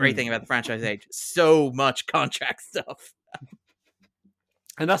 Like, that's the great thing about the franchise age. So much contract stuff.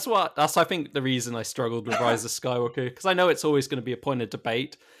 And that's I think the reason I struggled with Rise of Skywalker, because I know it's always going to be a point of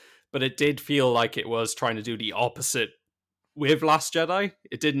debate, but it did feel like it was trying to do the opposite with Last Jedi.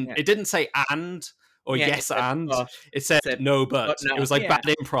 It didn't say and or yes and. It said no but. No. It was like bad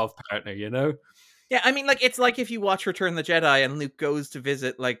improv partner, Yeah, I mean, like, it's like if you watch Return of the Jedi and Luke goes to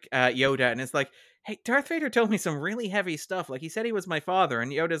visit like Yoda, and it's like, hey, Darth Vader told me some really heavy stuff. Like, he said he was my father, and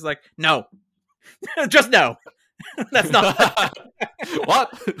Yoda's like, no. Just no. That's not what?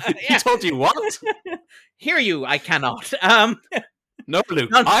 He told you what? Hear you, I cannot. No, Luke,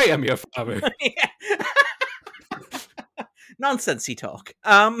 I am your father. Nonsensey talk.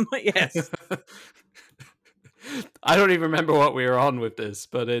 Yes. I don't even remember what we were on with this,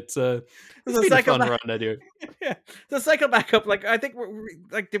 but it's been a fun run anyway. Yeah. So cycle back up. Like, I think we're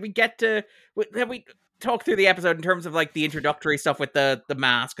like, did we get to? Have we talk through the episode in terms of like the introductory stuff with the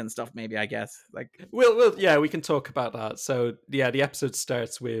mask and stuff? Maybe, I guess. Like, we'll yeah, we can talk about that. So yeah, the episode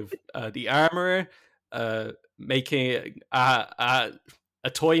starts with the armorer making a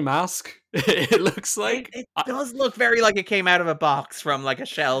toy mask. It looks like it does look very like it came out of a box from like a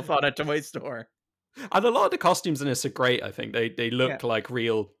shelf on a toy store. And a lot of the costumes in this are great. I think they look like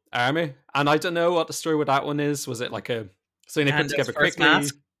real armor. And I don't know what the story with that one is. Was it like something they put together quickly?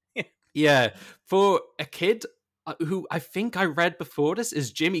 Mask? Yeah, for a kid who I think I read before this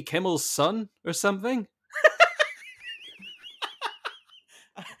is Jimmy Kimmel's son or something.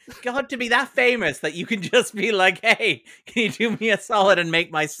 got to be that famous that you can just be like, hey, can you do me a solid and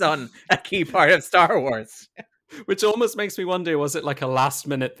make my son a key part of Star Wars? Which almost makes me wonder, was it like a last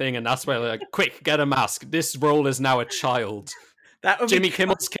minute thing? And that's where like, quick, get a mask. This role is now a child. That would Jimmy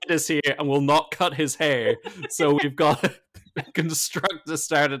Kimmel's kid is here and will not cut his hair. So we've got to construct the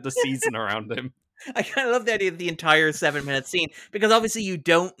start of the season around him. I kind of love the idea of the entire 7-minute scene, because obviously you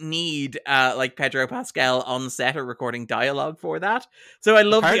don't need like Pedro Pascal on set or recording dialogue for that. So I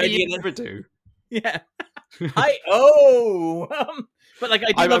love Apparently the idea. You never do. Yeah. But like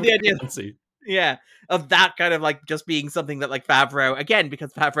I do love the idea. Yeah, of that kind of like just being something that like Favreau, again,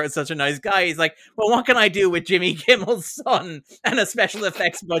 because Favreau is such a nice guy, he's like, well, what can I do with Jimmy Kimmel's son and a special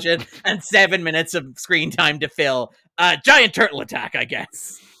effects budget and 7 minutes of screen time to fill? Giant turtle attack, I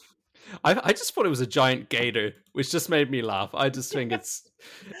guess. I just thought it was a giant gator, which just made me laugh. I just think it's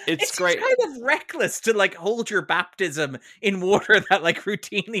great. It's kind of reckless to like hold your baptism in water that like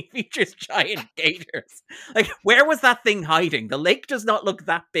routinely features giant gators. Like, where was that thing hiding? The lake does not look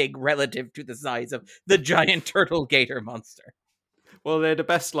that big relative to the size of the giant turtle gator monster. Well, they're the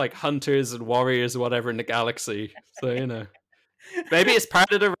best like hunters and warriors or whatever in the galaxy. So, maybe it's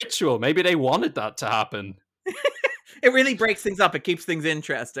part of the ritual. Maybe they wanted that to happen. It really breaks things up. It keeps things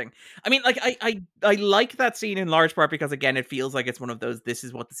interesting. I mean, like, I like that scene in large part because, again, it feels like it's one of those, this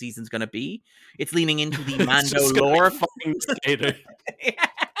is what the season's going to be. It's leaning into the Mando lore. Yeah.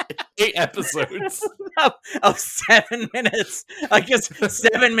 8 episodes. of 7 minutes. Like, just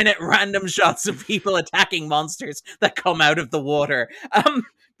 7-minute random shots of people attacking monsters that come out of the water.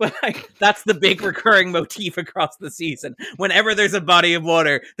 But like, that's the big recurring motif across the season. Whenever there's a body of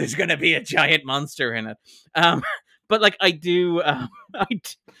water, there's going to be a giant monster in it. But like I do,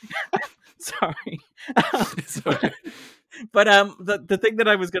 sorry. Sorry. But the thing that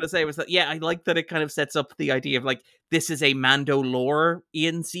I was going to say was that, yeah, I like that it kind of sets up the idea of like, this is a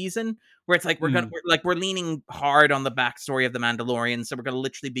Mandalorian season where it's like we're leaning hard on the backstory of the Mandalorian, so we're going to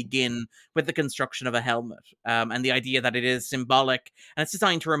literally begin with the construction of a helmet, and the idea that it is symbolic and it's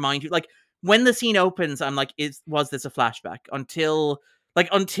designed to remind you, like when the scene opens, I'm like, was this a flashback? Until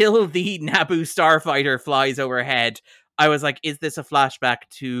the Naboo starfighter flies overhead, I was like, is this a flashback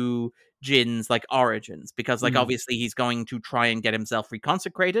to Jin's like origins? Because like obviously he's going to try and get himself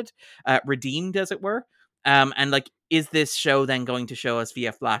reconsecrated, redeemed as it were. And like, is this show then going to show us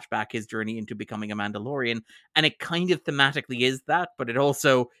via flashback his journey into becoming a Mandalorian? And it kind of thematically is that, but it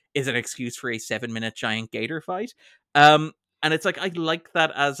also is an excuse for a 7-minute giant gator fight. And it's like, I like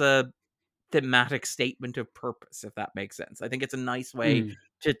that as a thematic statement of purpose, if that makes sense. I think it's a nice way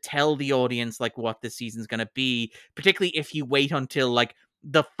to tell the audience like what this season's going to be, particularly if you wait until like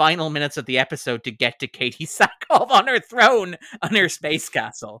the final minutes of the episode to get to Katie Sackhoff on her throne on her space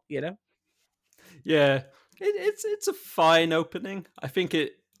castle, Yeah, it's a fine opening. I think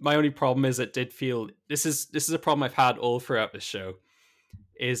my only problem is it did feel, this is a problem I've had all throughout the show,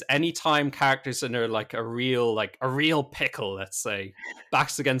 is anytime characters are like a real pickle, let's say,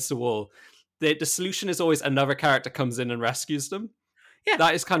 backs against the wall, the solution is always another character comes in and rescues them. Yeah,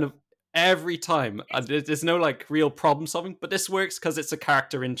 that is kind of every time. There's no like real problem solving, but this works because it's a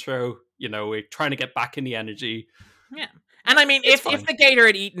character intro. We're trying to get back in the energy. Yeah, and I mean, if the gator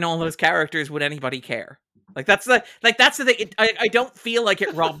had eaten all those characters, would anybody care? Like that's the thing. I don't feel like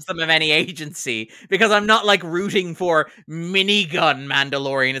it robs them of any agency, because I'm not like rooting for minigun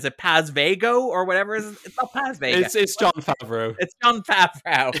Mandalorian. Is it Paz Vago or whatever? It's not Paz Vago. It's Jon Favreau. It's Jon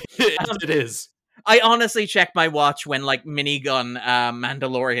Favreau. It is. I honestly checked my watch when like minigun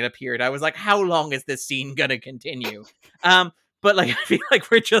Mandalorian appeared. I was like, how long is this scene gonna continue? But like, I feel like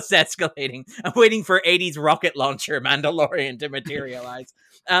we're just escalating. I'm waiting for 80s rocket launcher Mandalorian to materialize.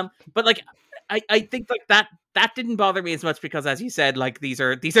 But like, I think like that didn't bother me as much because, as you said, like these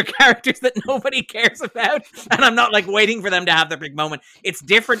are characters that nobody cares about, and I'm not like waiting for them to have their big moment. It's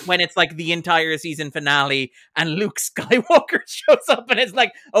different when it's like the entire season finale and Luke Skywalker shows up and it's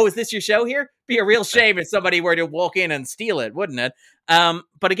like, oh, is this your show here? Be a real shame if somebody were to walk in and steal it, wouldn't it?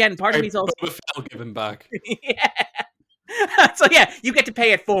 But again, part of me's also I'll give him back. Yeah. So yeah, you get to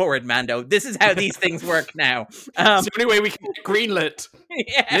pay it forward, Mando. This is how these things work now. It's the only way we can get greenlit.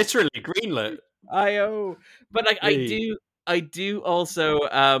 Yeah. Literally greenlit. But like, I do also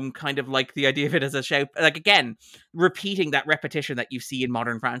kind of like the idea of it as a show. Like, again, repeating that repetition that you see in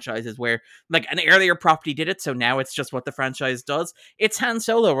modern franchises where like an earlier property did it, so now it's just what the franchise does. It's Han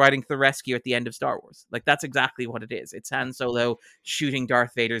Solo riding to the rescue at the end of Star Wars. Like, that's exactly what it is. It's Han Solo shooting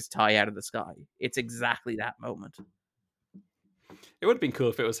Darth Vader's tie out of the sky. It's exactly that moment. It would have been cool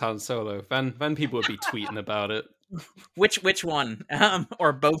if it was Han Solo. Then people would be tweeting about it. Which one?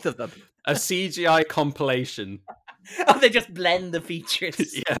 Or both of them? A CGI compilation Oh, they just blend the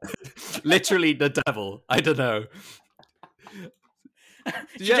features. Yeah, literally the devil. I don't know.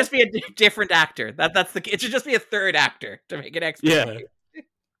 It should just be a different actor. It should just be a third actor to make it extra. Yeah.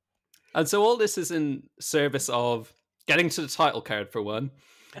 And so all this is in service of getting to the title card for one,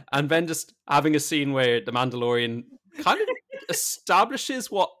 and then just having a scene where the Mandalorian kind of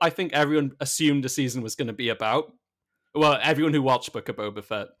establishes what I think everyone assumed the season was going to be about. Well, everyone who watched Book of Boba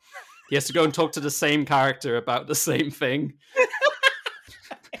Fett. He has to go and talk to the same character about the same thing.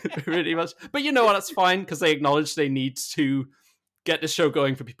 Really much. But you know what? That's fine, because they acknowledge they need to get the show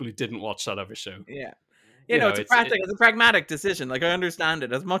going for people who didn't watch that other show. Yeah. It's a pragmatic decision. Like, I understand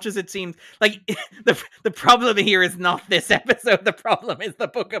it. As much as it seems like the problem here is not this episode. The problem is the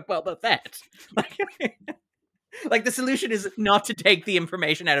Book of Boba Fett. Like the solution is not to take the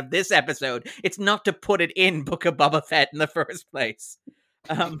information out of this episode. It's not to put it in Book of Boba Fett in the first place.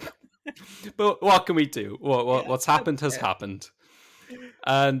 But what can we do? What's happened has happened.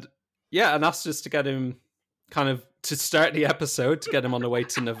 And that's just to get him kind of to start the episode, to get him on the way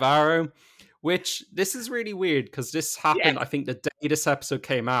to Navarro, which this is really weird because this happened, I think the day this episode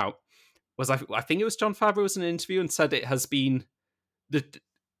came out, was I think it was Jon Favreau was in an interview and said it has been, the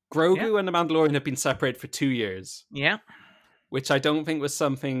Grogu and the Mandalorian have been separated for 2 years. Yeah. Which I don't think was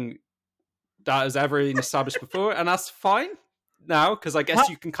something that has ever been established before, and that's fine now, because I guess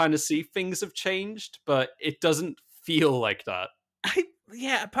you can kind of see things have changed, but it doesn't feel like that.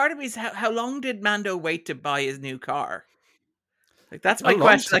 Part of me is how long did Mando wait to buy his new car? Like, that's my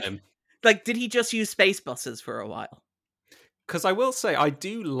question. Like, did he just use space buses for a while? Because I will say, I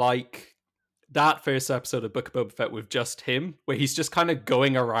do like that first episode of Book of Boba Fett with just him, where he's just kind of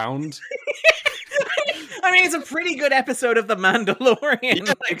going around. I mean, it's a pretty good episode of The Mandalorian.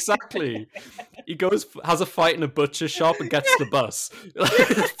 Yeah, exactly. He has a fight in a butcher shop and gets the bus.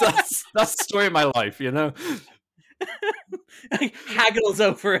 That's the story of my life, you know? haggles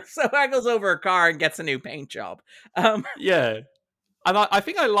over a car and gets a new paint job. Yeah. And I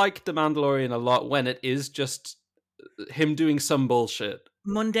think I like The Mandalorian a lot when it is just him doing some bullshit.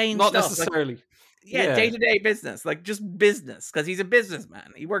 Mundane Not stuff. necessarily. Like, day-to-day business. Like, just business, because he's a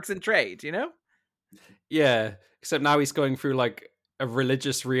businessman. He works in trade, you know? Yeah, except now he's going through, like, a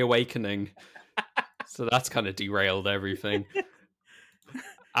religious reawakening. So that's kind of derailed everything.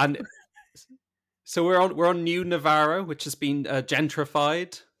 And so we're on New Navarro, which has been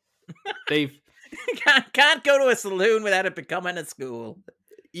gentrified. They've can't go to a saloon without it becoming a school.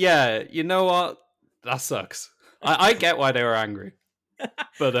 Yeah, you know what? That sucks. I get why they were angry,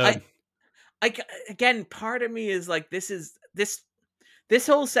 but again, part of me is like, this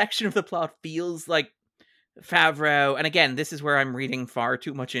whole section of the plot feels like Favreau, and again, this is where I'm reading far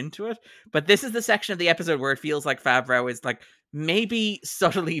too much into it, but this is the section of the episode where it feels like Favreau is like maybe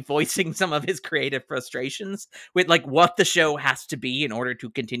subtly voicing some of his creative frustrations with like what the show has to be in order to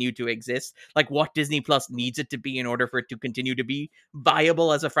continue to exist, like what Disney Plus needs it to be in order for it to continue to be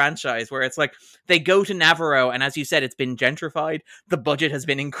viable as a franchise, where it's like they go to Navarro, and as you said, it's been gentrified, the budget has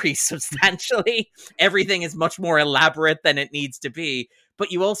been increased substantially, everything is much more elaborate than it needs to be.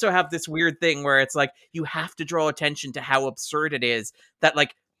 But you also have this weird thing where it's like you have to draw attention to how absurd it is that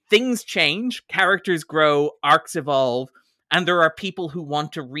like things change, characters grow, arcs evolve, and there are people who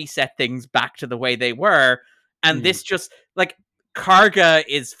want to reset things back to the way they were. And this just like Karga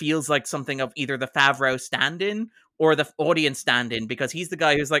feels like something of either the Favreau stand-in or the audience stand-in, because he's the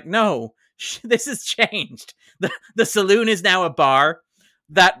guy who's like, no, this has changed. The saloon is now a bar.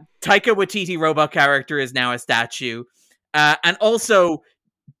 That Taika Waititi robot character is now a statue. And also,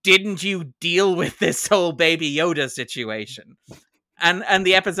 didn't you deal with this whole Baby Yoda situation? And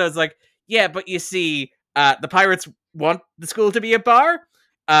the episode's like, yeah, but you see, the pirates want the school to be a bar.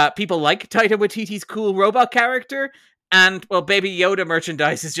 People like Taika Waititi's cool robot character. And, well, Baby Yoda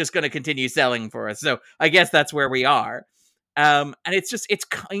merchandise is just going to continue selling for us. So I guess that's where we are. And it's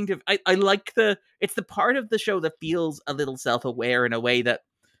kind of, I like it's the part of the show that feels a little self-aware in a way that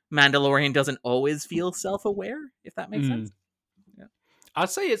Mandalorian doesn't always feel self-aware, if that makes sense. Yeah. I'd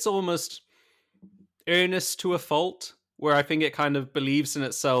say it's almost earnest to a fault, where I think it kind of believes in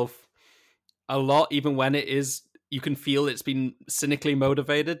itself a lot, even when it is, you can feel it's been cynically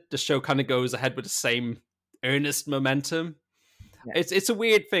motivated. The show kind of goes ahead with the same earnest momentum. Yeah. It's a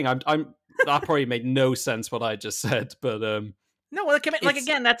weird thing. I'm that probably made no sense what I just said, but no, well, like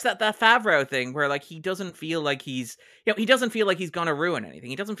again, that's that Favreau thing where like he doesn't feel like he's gonna ruin anything.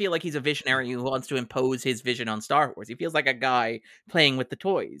 He doesn't feel like he's a visionary who wants to impose his vision on Star Wars. He feels like a guy playing with the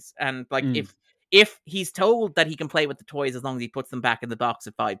toys, and like if he's told that he can play with the toys as long as he puts them back in the box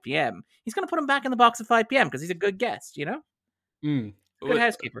at 5 p.m., he's gonna put them back in the box at 5 p.m. because he's a good guest, you know. Good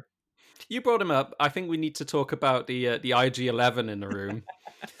housekeeper. You brought him up. I think we need to talk about the IG-11 in the room,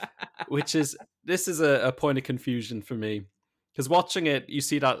 which is this is a point of confusion for me because watching it, you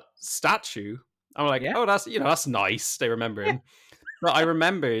see that statue. I'm like, Yeah, oh, that's nice. They remember yeah, him, but I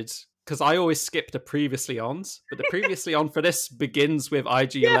remembered because I always skip the previously ons. But the previously on for this begins with yeah,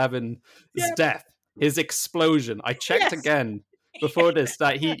 IG-11's yeah. death, his explosion. I checked Yes, again before this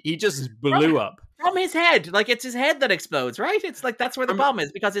that he just from, blew up. from his head. Like it's his head that explodes, right? It's like that's where the From bomb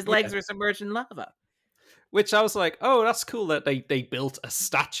is because his yeah, legs are submerged in lava. which I was like, oh, that's cool that they built a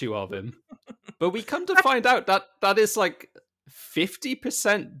statue of him. But we come to find out that that is like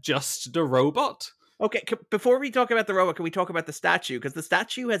 50% just the robot. Okay, before we talk about the robot, can we talk about the statue? Because the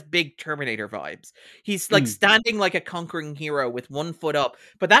statue has big Terminator vibes. He's like Mm, standing like a conquering hero with one foot up,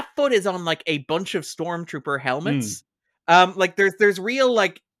 but that foot is on like a bunch of stormtrooper mm. helmets. Like there's real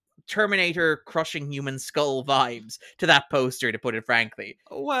like Terminator crushing human skull vibes to that poster, to put it frankly.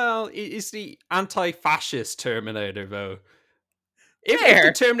 Well, it's the anti-fascist Terminator, though. If the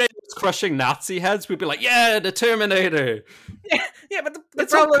Fair, Terminator was crushing Nazi heads, we'd be like, yeah, the Terminator. yeah, yeah, but the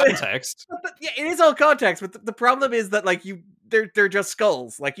It's all problem is, context. yeah, it is all context, but the problem is that like they're just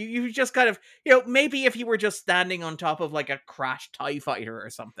skulls. Like you just kind of, maybe if you were just standing on top of like a crashed TIE fighter or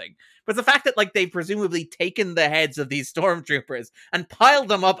something. But the fact that like they've presumably taken the heads of these stormtroopers and piled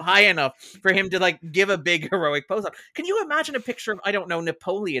them up high enough for him to like give a big heroic pose up. Can you imagine a picture of, I don't know,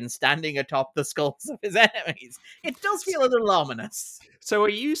 Napoleon standing atop the skulls of his enemies? It does feel a little ominous. So are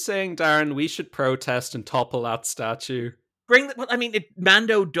you saying, Darren, we should protest and topple that statue? I mean,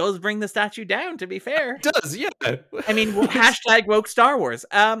 Mando does bring the statue down, to be fair. It does, yeah. I mean, hashtag woke Star Wars.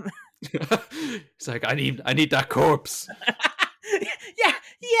 It's like, I need that corpse.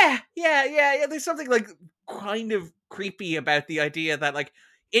 yeah. There's something like kind of creepy about the idea that like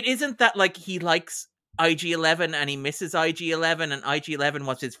it isn't that like he likes IG-11 and he misses IG-11 and IG-11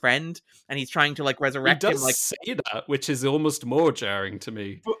 was his friend and he's trying to like He resurrect him. does Like, say that, which is almost more jarring to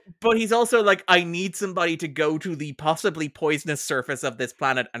me. but he's also like, I need somebody to go to the possibly poisonous surface of this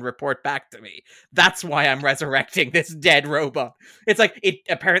planet and report back to me. That's why I'm resurrecting this dead robot. It's like, it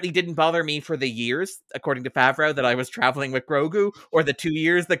apparently didn't bother me for the years, according to Favreau, that I was traveling with Grogu, or the 2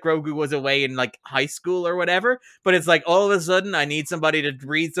 years that Grogu was away in like high school or whatever. But it's like, all of a sudden, I need somebody to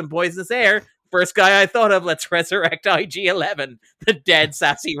breathe some poisonous air. First guy I thought of, let's resurrect IG-11, the dead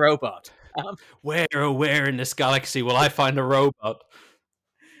sassy robot. Where in this galaxy will I find a robot?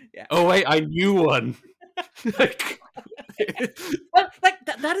 Yeah. Oh wait, I knew one. Like, Well, like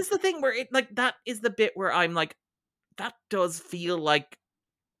that is the thing where it like that is the bit where I'm like, that does feel like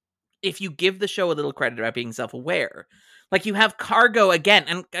if you give the show a little credit about being self-aware, like you have Karga again,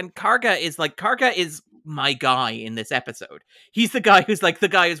 and Karga is my guy in this episode. He's the guy who's like the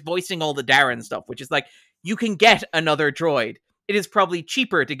guy who's voicing all the Darren stuff, which is like, you can get another droid. It is probably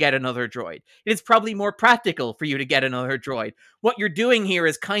cheaper to get another droid. It is probably more practical for you to get another droid. What you're doing here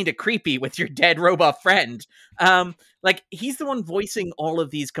is kind of creepy with your dead robot friend. Like he's the one voicing all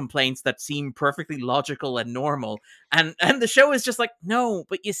of these complaints that seem perfectly logical and normal. And the show is just like, no,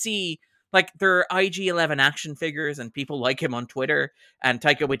 but you see, like there are IG-11 action figures and people like him on Twitter, and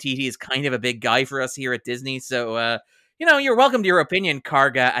Taika Waititi is kind of a big guy for us here at Disney. So, you're welcome to your opinion,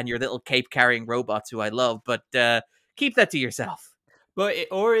 Karga, and your little cape-carrying robots who I love, but keep that to yourself.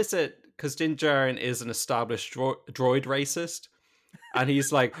 or is it because Din Djarin is an established droid racist, and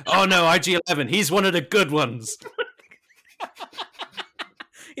he's like, oh no, IG-11, he's one of the good ones.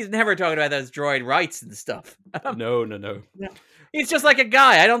 He's never talking about those droid rights and stuff. No. He's just like a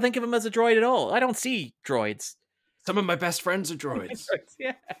guy. I don't think of him as a droid at all. I don't see droids. Some of my best friends are droids.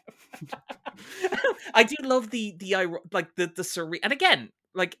 Yeah. I do love the serene, and again,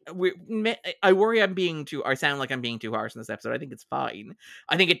 like I worry I sound like I'm being too harsh in this episode. I think it's fine.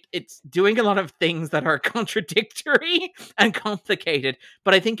 I think it's doing a lot of things that are contradictory and complicated,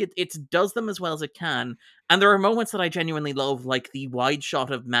 but I think it does them as well as it can. And there are moments that I genuinely love, like the wide shot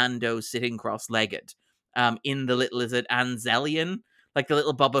of Mando sitting cross-legged in the little, is it Anzelian? Like the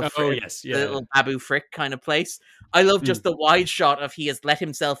little Bubba Frick, Yes, yeah. the little Babu Frick kind of place. I love just the wide shot of he has let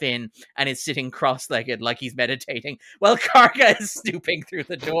himself in and is sitting cross-legged like he's meditating while Karga is snooping through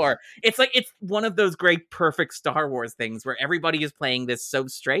the door. It's like, it's one of those great perfect Star Wars things where everybody is playing this so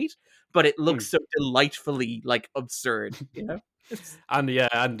straight, but it looks so delightfully like absurd, you know?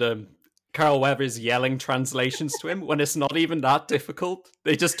 And Carl Weathers yelling translations to him when it's not even that difficult.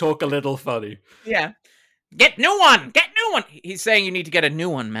 They just talk a little funny. Yeah. Get new one! He's saying you need to get a new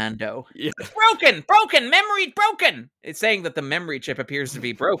one, Mando. Yeah. It's broken, memory broken. It's saying that the memory chip appears to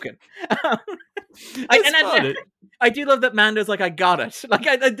be broken. I do love that Mando's like, I got it. Like,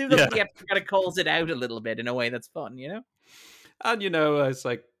 I do love that the episode kind of calls it out a little bit in a way that's fun, you know? And, it's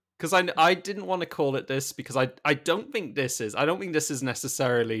like, because I didn't want to call it this because I don't think this is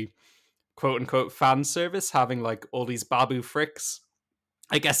necessarily quote unquote fan service having like all these Babu fricks.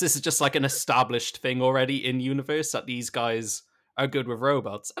 I guess this is just like an established thing already in universe that these guys are good with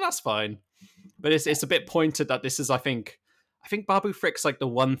robots, and that's fine. But it's a bit pointed that this is I think Babu Frick's like the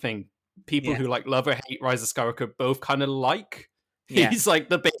one thing people who like love or hate Rise of Skywalker both kind of like. Yeah. He's like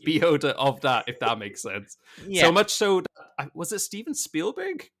the baby Yoda of that, if that makes sense. Yeah. So much so that, was it Steven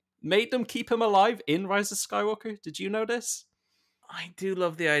Spielberg made them keep him alive in Rise of Skywalker? Did you know this? I do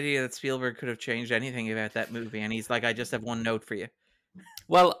love the idea that Spielberg could have changed anything about that movie, and he's like, I just have one note for you.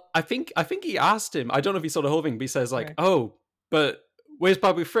 Well, I think he asked him. I don't know if he saw the whole thing, but he says like, "Oh, but where's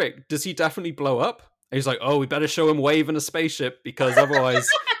Babu Frick? Does he definitely blow up?" And he's like, "Oh, we better show him waving a spaceship because otherwise,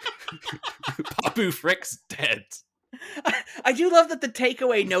 Babu Frick's dead." I do love that the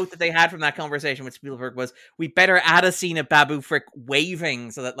takeaway note that they had from that conversation with Spielberg was, we better add a scene of Babu Frick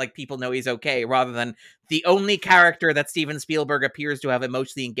waving so that like people know he's okay, rather than the only character that Steven Spielberg appears to have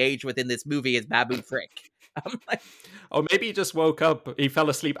emotionally engaged with in this movie is Babu Frick. I'm like, or maybe he just woke up. He fell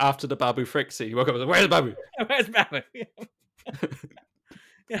asleep after the Babu Frick scene. He woke up and was like, "Where's Babu? Where's Babu?"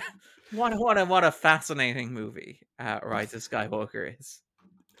 Yeah. What a fascinating movie Rise of Skywalker is.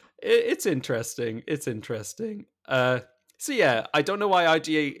 It's interesting. It's interesting. So yeah, I don't know why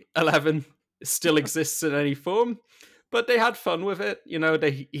IG-11 still exists in any form, but they had fun with it. You know,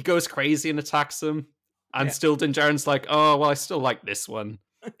 he goes crazy and attacks them, and still Din Djarin's like, "Oh, well, I still like this one."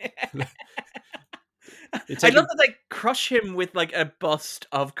 I love that they crush him with like a bust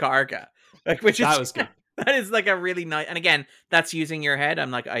of Karga, like, which that was good. That is like a really nice, and again, that's using your head.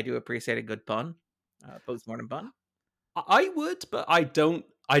 I'm like, I do appreciate a good pun, post-mortem pun. I would, but I don't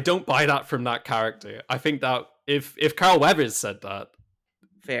buy that from that character. I think that if Carl Weathers said that,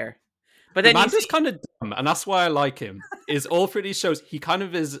 fair, but then Mando's kind of dumb, and that's why I like him. Is all through these shows, he kind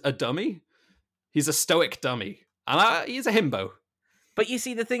of is a dummy. He's a stoic dummy, and he's a himbo. But you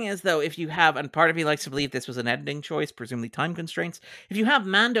see, the thing is, though, if you have, and part of me likes to believe this was an editing choice, presumably time constraints, if you have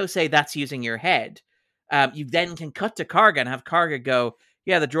Mando say that's using your head, you then can cut to Karga and have Karga go,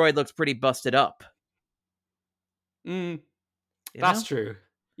 "Yeah, the droid looks pretty busted up." That's true.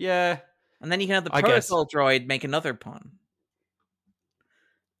 Yeah. And then you can have the protocol droid make another pun.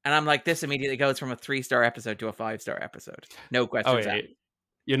 And I'm like, this immediately goes from a 3-star episode to a 5-star episode. No questions asked.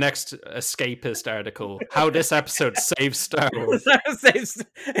 Your next escapist article: how this episode saves Star Wars.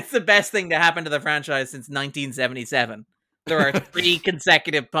 It's the best thing to happen to the franchise since 1977. There are 3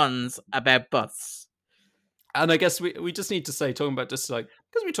 consecutive puns about bus. And I guess we just need to say, talking about just like,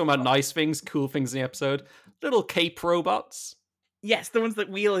 because we're talking about nice things, cool things in the episode, little cape robots. Yes, the ones that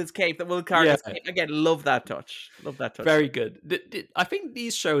wheel his cape, that will carry his cape. Again, love that touch. Love that touch. Very good. I think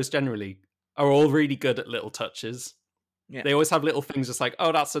these shows generally are all really good at little touches. Yeah. They always have little things just like,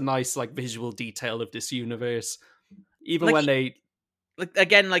 oh, that's a nice like visual detail of this universe. Even like, when they... Like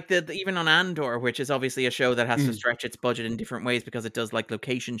again, like the even on Andor, which is obviously a show that has to stretch its budget in different ways because it does like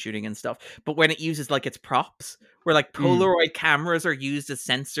location shooting and stuff. But when it uses like its props, where like Polaroid cameras are used as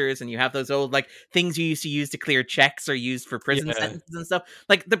sensors, and you have those old like things you used to use to clear checks are used for prison sentences and stuff.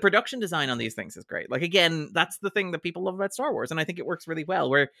 Like the production design on these things is great. Like again, that's the thing that people love about Star Wars, and I think it works really well.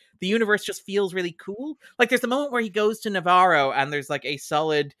 Where the universe just feels really cool. Like there's the moment where he goes to Navarro, and there's like a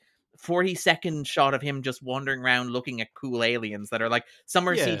solid 40-second shot of him just wandering around looking at cool aliens that are like, some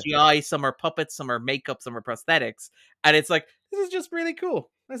are CGI, some are puppets, some are makeup, some are prosthetics, and it's like, this is just really cool.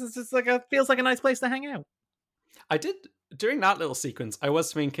 This is just like feels like a nice place to hang out. I did, during that little sequence, I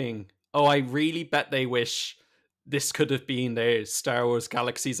was thinking, oh, I really bet they wish this could have been their Star Wars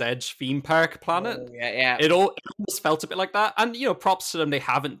Galaxy's Edge theme park planet. It almost felt a bit like that, and you know, props to them, they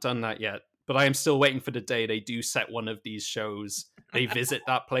haven't done that yet. But I am still waiting for the day they do set one of these shows. They visit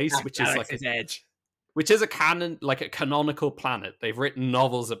that place, which is like Edge, which is a canon, like a canonical planet. They've written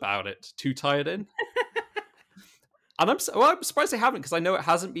novels about it to tie it in. And I'm surprised they haven't, because I know it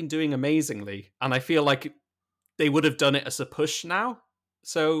hasn't been doing amazingly, and I feel like they would have done it as a push now.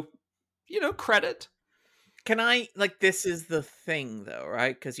 So, you know, credit. Can I, like, this is the thing, though,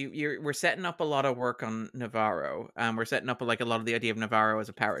 right? Because we're setting up a lot of work on Navarro, and we're setting up, like, a lot of the idea of Navarro as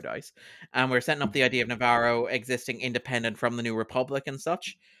a paradise, and we're setting up the idea of Navarro existing independent from the New Republic and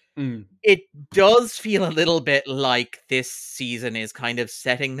such. It does feel a little bit like this season is kind of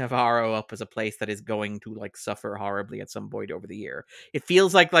setting Navarro up as a place that is going to, like, suffer horribly at some point over the year. It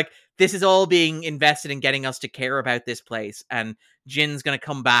feels like this is all being invested in getting us to care about this place, and Jin's going to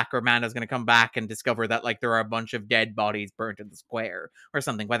come back, or Mando's going to come back and discover that like there are a bunch of dead bodies burnt in the square or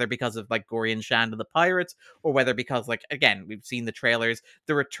something, whether because of like Gory and Shand and the pirates, or whether because like, again, we've seen the trailers,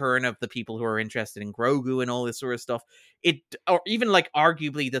 the return of the people who are interested in Grogu and all this sort of stuff. Or even like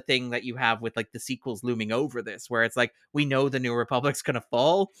arguably the thing that you have with like the sequels looming over this, where it's like, we know the New Republic's going to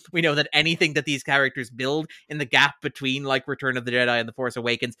fall. We know that anything that these characters build in the gap between like Return of the Jedi and The Force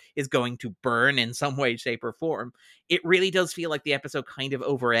Awakens is going to burn in some way, shape, or form. It really does feel like the episode kind of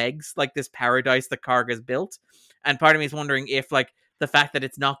over eggs like this paradise that Karga's built. And part of me is wondering if like the fact that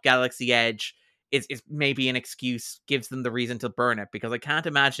it's not Galaxy Edge is maybe an excuse, gives them the reason to burn it, because I can't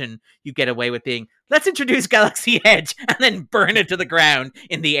imagine you get away with being, let's introduce Galaxy Edge and then burn it to the ground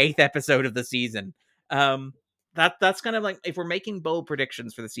in the 8th episode of the season. That's kind of like, if we're making bold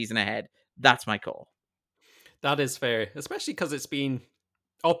predictions for the season ahead, that's my call. That is fair, especially because it's been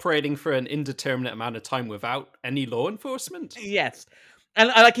operating for an indeterminate amount of time without any law enforcement. Yes. And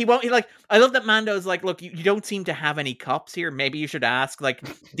like I love that Mando's like, look, you don't seem to have any cops here. Maybe you should ask like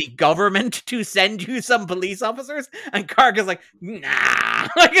the government to send you some police officers. And Karga's like, nah,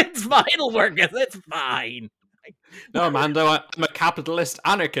 like it's fine, it'll work. It's fine. No, Mando, I'm a capitalist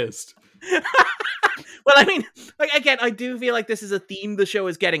anarchist. Well, I mean, like, again, I do feel like this is a theme the show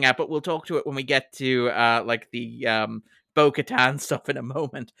is getting at, but we'll talk to it when we get to like the Bo-Katan stuff in a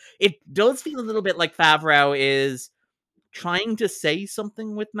moment. It does feel a little bit like Favreau is trying to say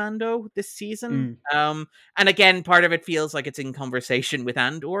something with Mando this season. And again, part of it feels like it's in conversation with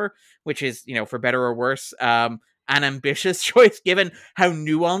Andor, which is, you know, for better or worse, an ambitious choice given how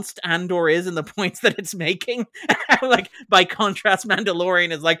nuanced Andor is in the points that it's making. Like, by contrast,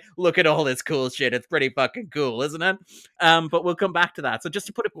 Mandalorian is like, look at all this cool shit. It's pretty fucking cool, isn't it? But we'll come back to that. So just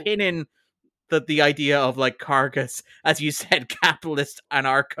to put a pin in the idea of like Kargas, as you said, capitalist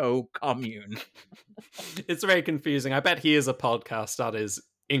anarcho commune. It's very confusing. I bet he is a podcast that is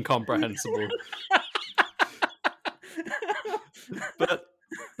incomprehensible. But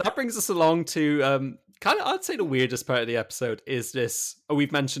that brings us along to kind of, I'd say the weirdest part of the episode is this,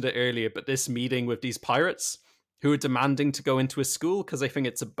 we've mentioned it earlier, but this meeting with these pirates who are demanding to go into a school because they think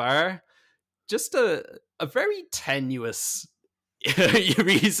it's a bar. Just a very tenuous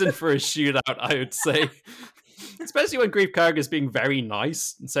reason for a shootout, I would say. Especially when Grief Karga is being very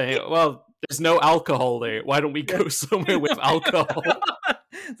nice and saying, well, there's no alcohol there. Why don't we go somewhere with alcohol?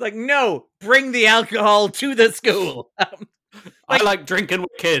 It's like, no, bring the alcohol to the school. I like drinking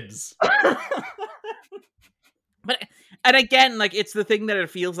with kids. But, and again, like, it's the thing that it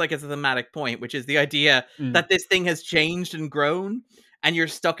feels like is a thematic point, which is the idea that this thing has changed and grown, and you're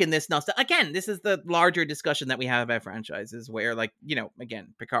stuck in this nostalgia. Again, this is the larger discussion that we have about franchises, where, like, you know,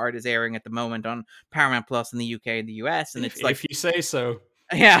 again, Picard is airing at the moment on Paramount Plus in the UK and the US, and it's like, if you say so.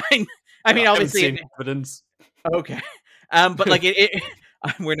 Yeah, I mean, obviously, I haven't seen evidence. Okay, but like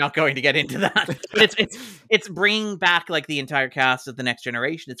we're not going to get into that. But it's bringing back like the entire cast of The Next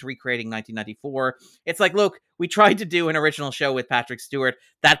Generation. It's recreating 1994. It's like, look, we tried to do an original show with Patrick Stewart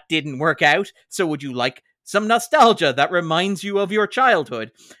that didn't work out. So would you like some nostalgia that reminds you of your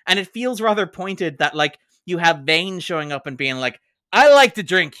childhood? And it feels rather pointed that like you have Vane showing up and being like, I like to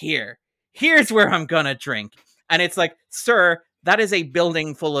drink here. Here's where I'm gonna drink. And it's like, sir, that is a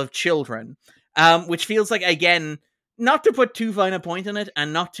building full of children. Which feels like, again, not to put too fine a point on it,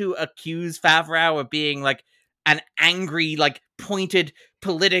 and not to accuse Favreau of being like an angry, like pointed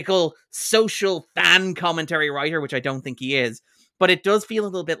political, social fan commentary writer, which I don't think he is. But it does feel a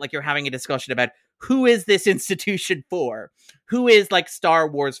little bit like you're having a discussion about who is this institution for? Who is like Star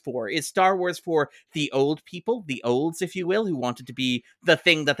Wars for? Is Star Wars for the old people, the olds, if you will, who wanted to be the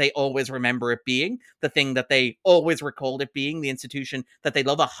thing that they always remember it being, the thing that they always recalled it being, the institution that they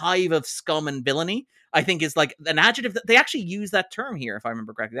love, a hive of scum and villainy? I think is like an adjective that they actually use that term here, if I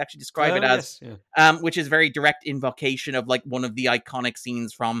remember correctly. They actually describe it as, which is very direct invocation of like one of the iconic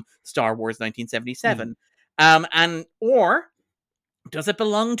scenes from Star Wars 1977. Or does it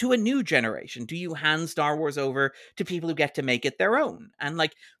belong to a new generation? Do you hand Star Wars over to people who get to make it their own? And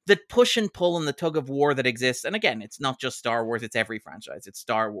like the push and pull and the tug of war that exists. And again, it's not just Star Wars, it's every franchise. It's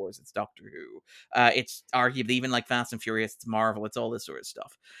Star Wars, it's Doctor Who. It's arguably even like Fast and Furious, it's Marvel, it's all this sort of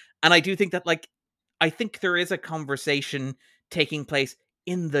stuff. And I do think that like, I think there is a conversation taking place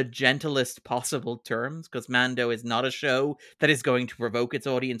in the gentlest possible terms, because Mando is not a show that is going to provoke its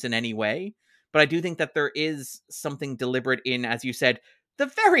audience in any way. But I do think that there is something deliberate in, as you said, the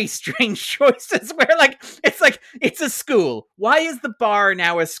very strange choices where, like, it's a school. Why is the bar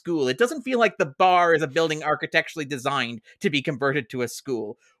now a school? It doesn't feel like the bar is a building architecturally designed to be converted to a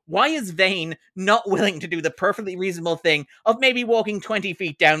school. why is Vane not willing to do the perfectly reasonable thing of maybe walking 20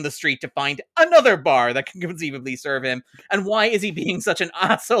 feet down the street to find another bar that can conceivably serve him? And why is he being such an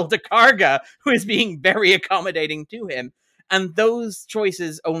asshole to Karga, who is being very accommodating to him? And those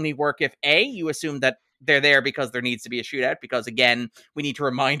choices only work if A, you assume that they're there because there needs to be a shootout, because again, we need to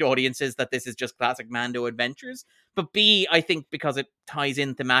remind audiences that this is just classic Mando adventures. But B, I think because it ties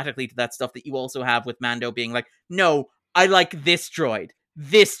in thematically to that stuff that you also have with Mando being like, no, I like this droid,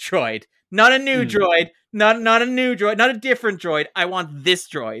 not a new droid, not a new droid, not a different droid. I want this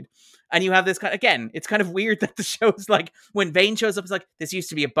droid. And you have this kind again, it's kind of weird that the show's like, when Vane shows up, it's like, this used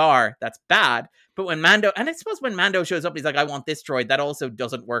to be a bar, that's bad. But when Mando, and I suppose when Mando shows up, he's like, I want this droid, that also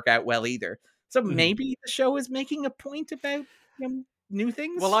doesn't work out well either. So maybe the show is making a point about new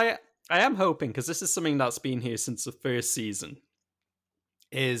things. Well, I am hoping, because this is something that's been here since the first season,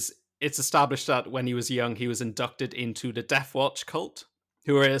 is it's established that when he was young, he was inducted into the Death Watch cult,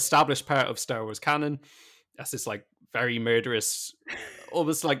 who are an established part of Star Wars canon. That's this like very murderous,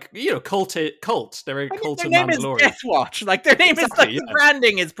 almost like, cult. They're a cult of Mandalorian. Their name is Death Watch. Like their name is like, the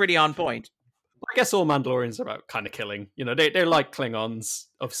branding is pretty on point. I guess all Mandalorians are about kind of killing. They're like Klingons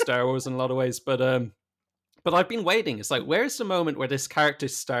of Star Wars in a lot of ways. But I've been waiting. It's like, where's the moment where this character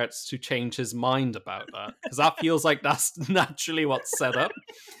starts to change his mind about that? Because that feels like that's naturally what's set up.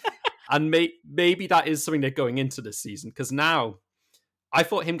 And maybe that is something they're going into this season. Because now, I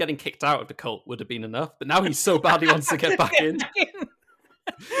thought him getting kicked out of the cult would have been enough. But now he so badly wants to get back in.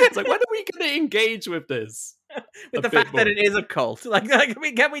 It's like, when are we going to engage with this? With the fact that it is a cult. Like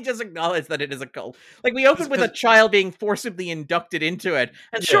can we just acknowledge that it is a cult? Like, we opened with a child being forcibly inducted into it.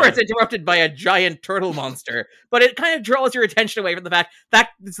 And sure, it's interrupted by a giant turtle monster. But it kind of draws your attention away from the fact that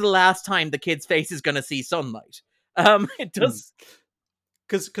it's the last time the kid's face is going to see sunlight. It does.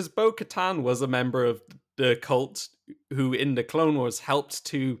 Because Bo-Katan was a member of the cult who, in the Clone Wars,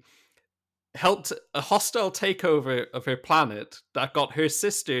 helped a hostile takeover of her planet that got her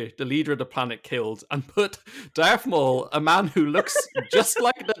sister, the leader of the planet, killed, and put Darth Maul, a man who looks just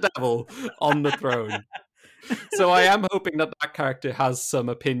like the devil, on the throne. So I am hoping that character has some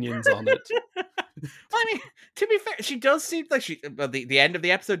opinions on it. I mean, to be fair, she does seem like the end of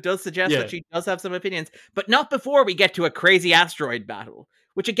the episode does suggest that she does have some opinions, but not before we get to a crazy asteroid battle,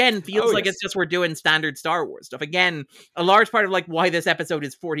 which again feels like it's just we're doing standard Star Wars stuff. Again, a large part of like why this episode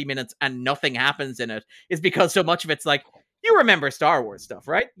is 40 minutes and nothing happens in it is because so much of it's like, you remember Star Wars stuff,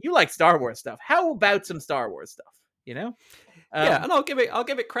 right? You like Star Wars stuff. How about some Star Wars stuff? And I'll give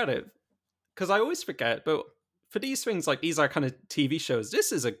it credit, because I always forget, but for these things, like, these are kind of TV shows,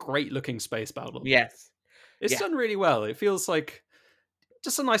 this is a great looking space battle. Yes. It's done really well. It feels like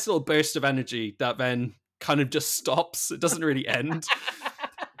just a nice little burst of energy that then kind of just stops. It doesn't really end.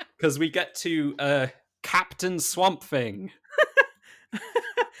 Because we get to Captain Swamp Thing.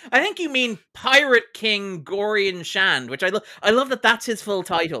 I think you mean Pirate King Gorian Shand, which I love that that's his full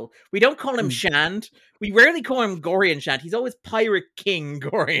title. We don't call him Shand. We rarely call him Gorian Shand. He's always Pirate King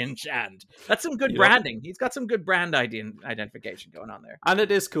Gorian Shand. That's some good branding. He's got some good brand identification going on there. And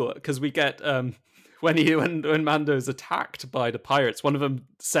it is cool, because we get, when Mando's attacked by the pirates, one of them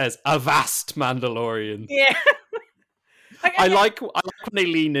says, "Avast, Mandalorian." Yeah. I like when they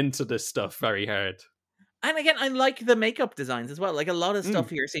lean into this stuff very hard. And again, I like the makeup designs as well. Like, a lot of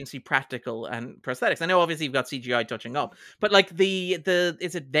stuff here seems to be practical and prosthetics. I know obviously you've got CGI touching up, but like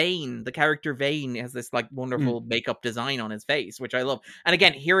is it Vane? The character Vane has this like wonderful makeup design on his face, which I love. And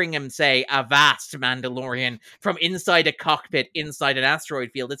again, hearing him say "Avast, Mandalorian" from inside a cockpit, inside an asteroid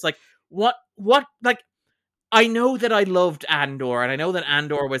field, it's like, what like, I know that I loved Andor, and I know that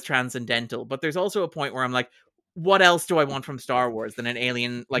Andor was transcendental, but there's also a point where I'm like, what else do I want from Star Wars than an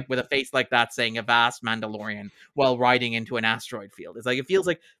alien like with a face like that saying "Avast, Mandalorian" while riding into an asteroid field? It's like, it feels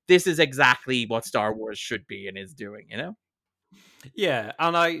like this is exactly what Star Wars should be and is doing, Yeah,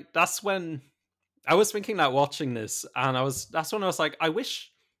 and that's when I was thinking that watching this, and that's when I was like, I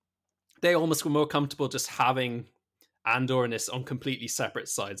wish they almost were more comfortable just having Andor and this on completely separate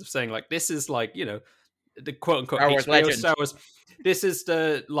sides, of saying like, this is like, the quote unquote HBO Star Wars. This is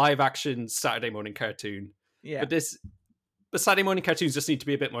the live action Saturday morning cartoon. Yeah. But Saturday morning cartoons just need to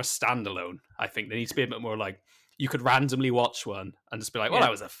be a bit more standalone. I think they need to be a bit more like, you could randomly watch one and just be like, well,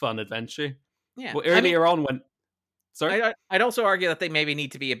 that was a fun adventure. Yeah. Well, earlier on when... Sorry? I'd also argue that they maybe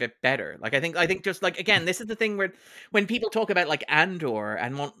need to be a bit better. Like, I think just like, again, this is the thing where when people talk about like Andor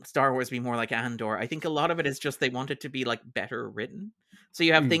and want Star Wars to be more like Andor, I think a lot of it is just they want it to be like better written. So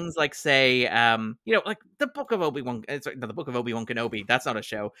you have things like, say, like the Book of Obi-Wan, the Book of Obi-Wan Kenobi. That's not a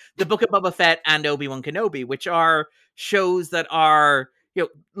show. The Book of Boba Fett and Obi-Wan Kenobi, which are shows that are,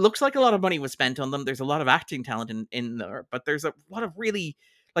 looks like a lot of money was spent on them. There's a lot of acting talent in there, but there's a lot of really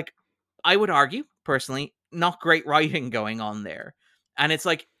like, I would argue, personally, not great writing going on there. And it's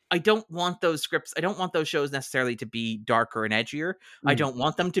like, I don't want those scripts, I don't want those shows necessarily to be darker and edgier. I don't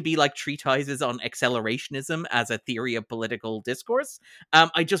want them to be like treatises on accelerationism as a theory of political discourse.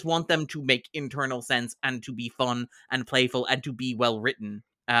 I just want them to make internal sense and to be fun and playful and to be well written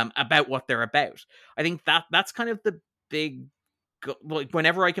about what they're about. I think that's kind of the big like,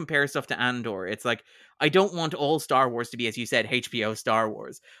 whenever I compare stuff to Andor, it's like, I don't want all Star Wars to be, as you said, HBO Star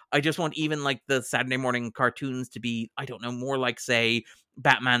Wars. I just want even like the Saturday morning cartoons to be, I don't know, more like, say,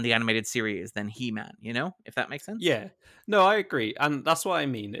 Batman the Animated Series than He-Man, you know, if that makes sense. Yeah. No, I agree. And that's what I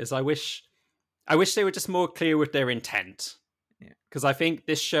mean is I wish they were just more clear with their intent. Yeah. Because I think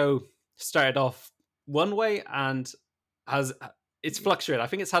this show started off one way and it's fluctuated. I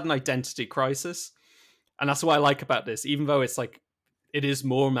think it's had an identity crisis. And that's what I like about this. Even though it's like it is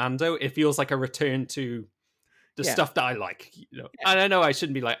more Mando, it feels like a return to the stuff that I like. You know, and I know I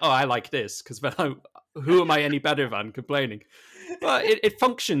shouldn't be like, oh, I like this, because who am I any better than complaining? But it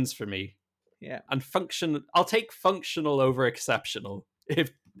functions for me. Yeah. And I'll take functional over exceptional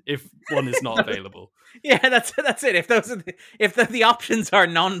if one is not available. Yeah, that's it. If the options are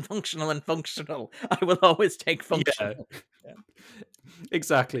non-functional and functional, I will always take functional. Yeah.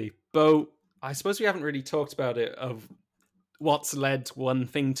 Exactly. But I suppose we haven't really talked about it, of what's led one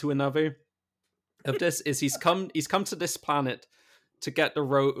thing to another. Of this is he's come to this planet to get the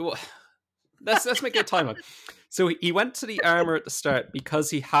road. Let's make it a timeline. So he went to the armor at the start because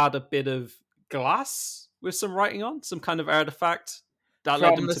he had a bit of glass with some writing on, some kind of artifact that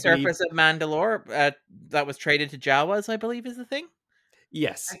led him From the to surface of Mandalore, that was traded to Jawas, I believe, is the thing.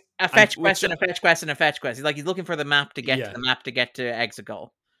 Yes, A fetch quest and a fetch quest and a fetch quest. He's looking for the map to get to the map to get to Exegol.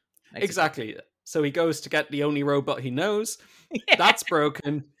 Exactly. So he goes to get the only robot he knows. That's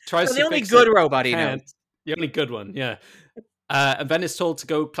broken. Tries to the only fix good it, robot he knows. The only good one, yeah. And then is told to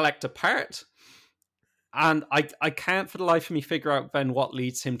go collect a part. And I can't for the life of me figure out then what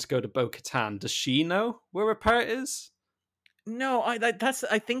leads him to go to Bo-Katan. Does she know where a part is? No, I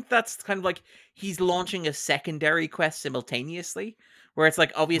think that's kind of like he's launching a secondary quest simultaneously, where it's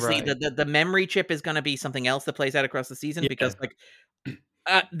like, obviously the memory chip is going to be something else that plays out across the season, because like,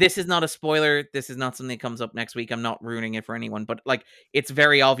 this is not a spoiler. This is not something that comes up next week. I'm not ruining it for anyone, but like, it's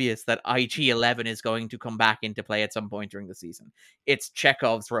very obvious that IG-11 is going to come back into play at some point during the season. It's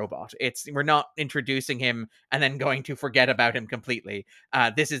Chekhov's robot. We're not introducing him and then going to forget about him completely.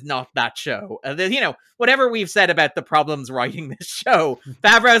 This is not that show. Whatever we've said about the problems writing this show,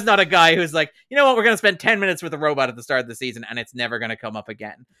 Favreau's not a guy who's like, you know what, we're going to spend 10 minutes with a robot at the start of the season and it's never going to come up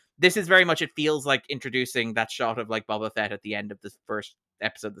again. This is very much, it feels like introducing that shot of like Boba Fett at the end of the first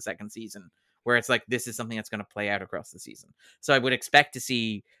episode of the second season, where it's like, this is something that's going to play out across the season. So I would expect to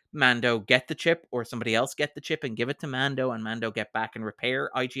see Mando get the chip, or somebody else get the chip and give it to Mando, and Mando get back and repair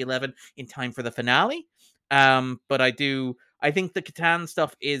IG-11 in time for the finale. But I think the Katan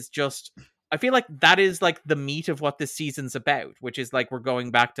stuff is just, I feel like that is like the meat of what this season's about, which is like, we're going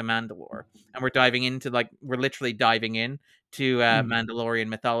back to Mandalore and we're literally diving in to Mandalorian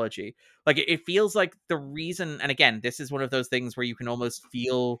mythology. Like, it feels like the reason, and again, this is one of those things where you can almost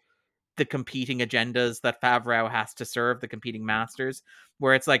feel the competing agendas that Favreau has to serve, the competing masters,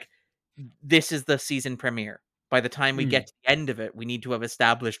 where it's like, this is the season premiere. By the time we get to the end of it, we need to have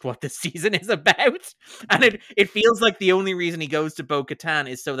established what the season is about. And it feels like the only reason he goes to Bo-Katan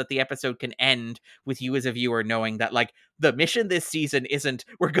is so that the episode can end with you as a viewer knowing that, like, the mission this season isn't,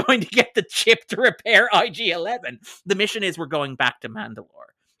 we're going to get the chip to repair IG-11. The mission is, we're going back to Mandalore.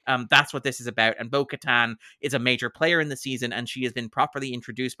 That's what this is about. And Bo-Katan is a major player in the season, and she has been properly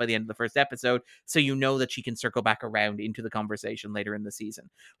introduced by the end of the first episode, so you know that she can circle back around into the conversation later in the season.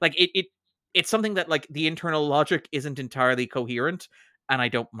 Like, it's something that, like, the internal logic isn't entirely coherent, and I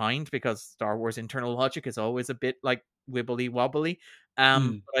don't mind, because Star Wars internal logic is always a bit like wibbly wobbly.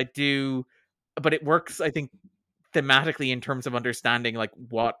 But it works, I think, thematically in terms of understanding like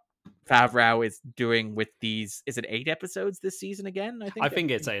what Favreau is doing with these. Is it 8 episodes this season again? I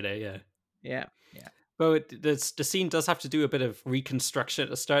think it's 8, yeah. But the scene does have to do a bit of reconstruction at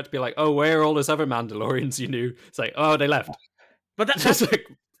the start to be like, oh, where are all those other Mandalorians you knew? It's like, oh, they left. But that's like,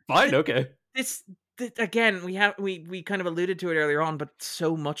 fine, okay. This again, we kind of alluded to it earlier on, but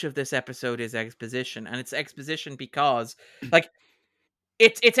so much of this episode is exposition, and it's exposition because, like,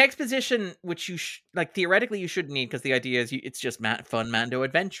 it's exposition which you like, theoretically you shouldn't need, because the idea is it's just fun Mando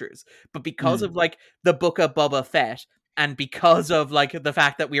adventures. But because of like the book of Boba Fett, and because of like the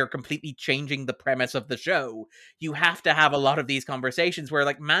fact that we are completely changing the premise of the show, you have to have a lot of these conversations where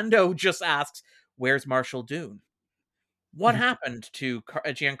like Mando just asks, "Where's Marshal Dune? What happened to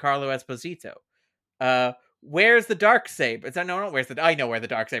Giancarlo Esposito? where's the dark saber? Is that no? Where's the? I know where the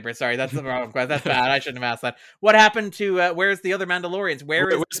dark saber is. Sorry, that's the wrong question. That's bad. I shouldn't have asked that. What happened to? Where's the other Mandalorians? Where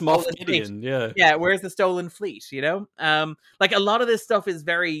is Where's the Moff stolen fleet? Gideon? Yeah. Yeah, where's the stolen fleet? You know, like a lot of this stuff is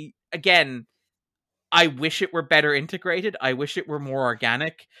very again. I wish it were better integrated. I wish it were more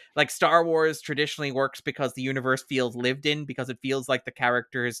organic. Like Star Wars traditionally works because the universe feels lived in, because it feels like the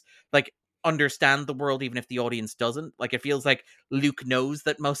characters like understand the world even if the audience doesn't. Like it feels like Luke knows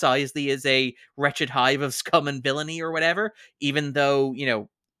that Mos Eisley is a wretched hive of scum and villainy or whatever, even though, you know,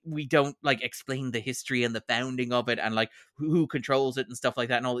 we don't like explain the history and the founding of it and like who controls it and stuff like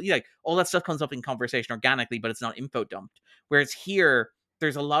that and all, like all that stuff comes up in conversation organically, but it's not info dumped. Whereas here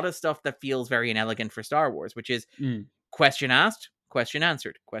there's a lot of stuff that feels very inelegant for Star Wars, which is question asked, question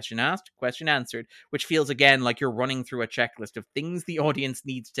answered, question asked, question answered, which feels again like you're running through a checklist of things the audience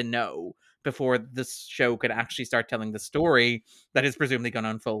needs to know before this show could actually start telling the story that is presumably going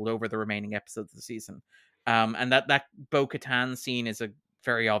to unfold over the remaining episodes of the season. And that Bo-Katan scene is a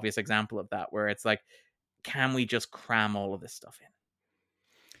very obvious example of that, where it's like, can we just cram all of this stuff in?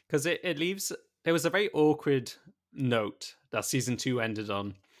 Because it leaves, there was a very awkward note that season 2 ended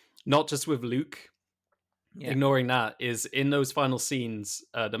on, not just with Luke. Ignoring that, is in those final scenes,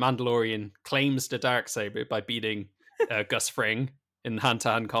 the Mandalorian claims the Darksaber by beating Gus Fring in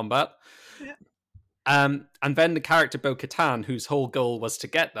hand-to-hand combat. And then the character Bo-Katan, whose whole goal was to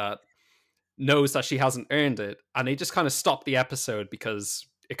get that, knows that she hasn't earned it, and they just kind of stop the episode because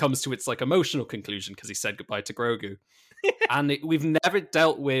it comes to its like emotional conclusion because he said goodbye to Grogu. And we've never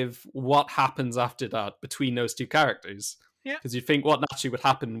dealt with what happens after that between those two characters. Because you'd think what naturally would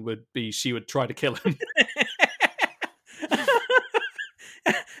happen would be she would try to kill him.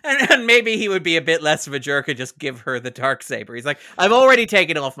 And maybe he would be a bit less of a jerk and just give her the Darksaber. He's like, I've already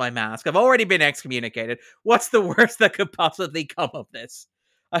taken off my mask. I've already been excommunicated. What's the worst that could possibly come of this?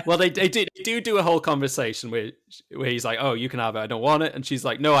 Well, they do a whole conversation where he's like, oh, you can have it. I don't want it. And she's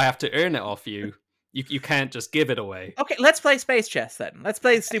like, no, I have to earn it off you. You can't just give it away. Okay, let's play space chess then. Let's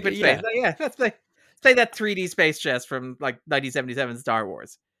play stupid space. Yeah, let's play that 3D space chess from like 1977 Star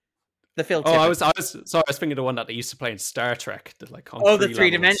Wars. The Phil. I was thinking the one that they used to play in Star Trek. The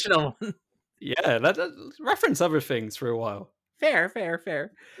 3-dimensional one. Yeah, let reference other things for a while. Fair.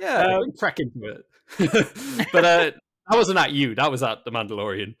 Yeah, crack into it. But that wasn't at you. That was at the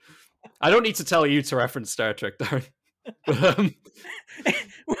Mandalorian. I don't need to tell you to reference Star Trek, Darren.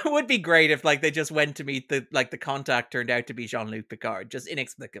 It would be great if like they just went to meet the contact turned out to be Jean-Luc Picard, just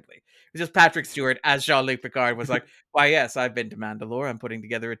inexplicably. It was just Patrick Stewart as Jean-Luc Picard was like, why yes, I've been to Mandalore, I'm putting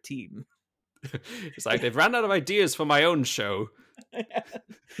together a team. It's like, they've ran out of ideas for my own show.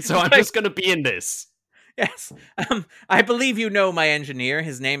 So I'm just going to be in this. Yes. I believe you know my engineer.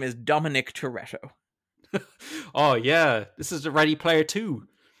 His name is Dominic Toretto. Oh yeah, this is a Ready Player 2.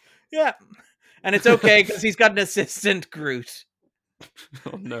 Yeah. And it's okay because he's got an assistant Groot.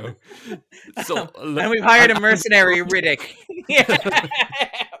 Oh no! And we've hired a mercenary, Riddick. Yeah.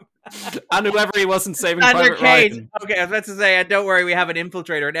 And whoever he was in Saving Xander Private Cage. Ryan. Okay, I was about to say, don't worry, we have an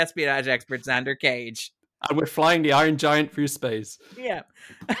infiltrator, an espionage expert, Xander Cage. And we're flying the Iron Giant through space. Yeah.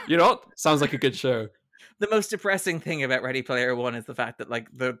 You know what? Sounds like a good show. The most depressing thing about Ready Player One is the fact that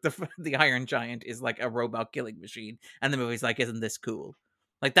like the Iron Giant is like a robot killing machine, and the movie's like, isn't this cool?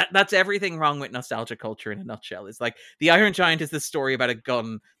 Like that's everything wrong with nostalgia culture in a nutshell. It's like the Iron Giant is this story about a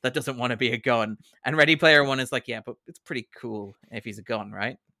gun that doesn't want to be a gun. And Ready Player One is like, yeah, but it's pretty cool if he's a gun,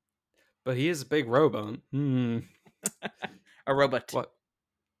 right? But he is a big robot. A robot. What?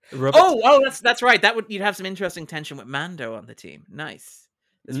 A robot? Oh, that's right. You'd have some interesting tension with Mando on the team. Nice.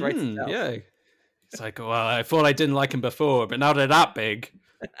 This writes itself. Yeah. It's like, well, I thought I didn't like him before, but now they're that big.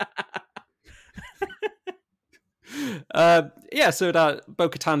 So that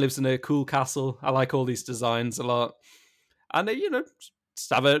Bo-Katan lives in a cool castle. I like all these designs a lot. And they, just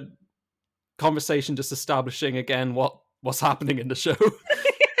have a conversation just establishing again what's happening in the show.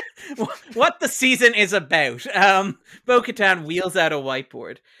 What the season is about. Bo-Katan wheels out a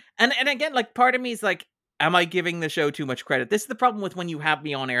whiteboard. And again, like part of me is like, am I giving the show too much credit? This is the problem with when you have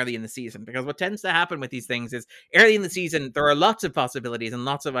me on early in the season, because what tends to happen with these things is early in the season, there are lots of possibilities and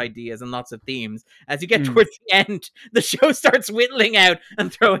lots of ideas and lots of themes. As you get towards the end, the show starts whittling out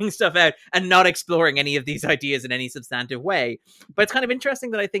and throwing stuff out and not exploring any of these ideas in any substantive way. But it's kind of interesting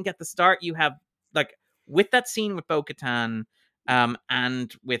that I think at the start you have, like, with that scene with Bo-Katan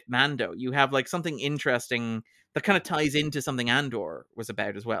and with Mando, you have like something interesting that kind of ties into something Andor was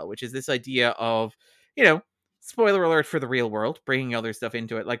about as well, which is this idea of, spoiler alert for the real world, bringing other stuff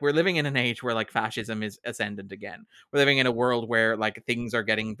into it. Like, we're living in an age where like fascism is ascendant again. We're living in a world where like things are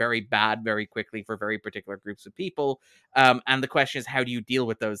getting very bad very quickly for very particular groups of people. And the question is, how do you deal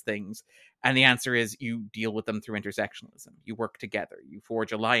with those things? And the answer is you deal with them through intersectionalism. You work together. You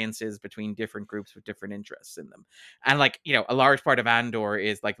forge alliances between different groups with different interests in them. And like, you know, a large part of Andor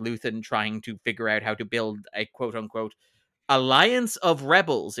is like Luthen trying to figure out how to build a quote unquote alliance of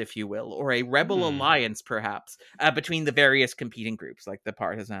rebels, if you will, or a rebel alliance, perhaps, between the various competing groups, like the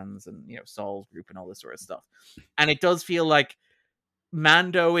partisans and, you know, Saul's group and all this sort of stuff. And it does feel like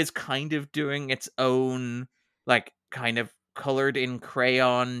Mando is kind of doing its own, like, kind of colored in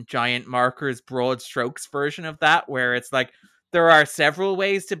crayon, giant markers, broad strokes version of that, where it's like, there are several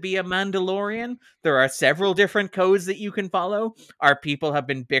ways to be a Mandalorian. There are several different codes that you can follow. Our people have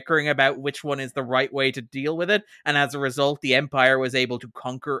been bickering about which one is the right way to deal with it. And as a result, the Empire was able to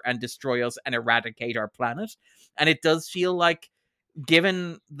conquer and destroy us and eradicate our planet. And it does feel like,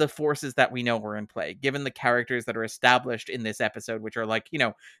 given the forces that we know are in play, given the characters that are established in this episode, which are like, you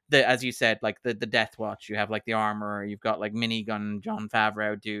know, the, as you said, like the Death Watch, you have like the armor, you've got like minigun John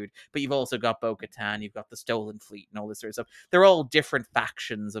Favreau dude, but you've also got Bo-Katan, you've got the Stolen Fleet and all this sort of stuff. They're all different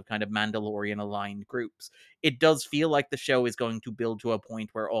factions of kind of Mandalorian aligned groups. It does feel like the show is going to build to a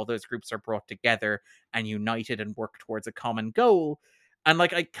point where all those groups are brought together and united and work towards a common goal. And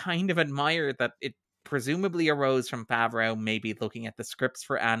like, I kind of admire that it presumably arose from Favreau maybe looking at the scripts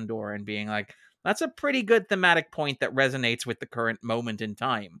for Andor and being like, that's a pretty good thematic point that resonates with the current moment in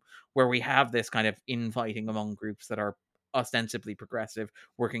time, where we have this kind of infighting among groups that are ostensibly progressive,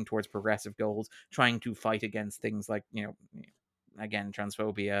 working towards progressive goals, trying to fight against things like, you know, again,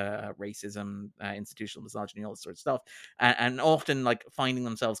 transphobia, racism, institutional misogyny, all this sort of stuff, and often like finding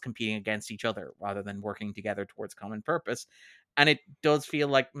themselves competing against each other rather than working together towards common purpose. And it does feel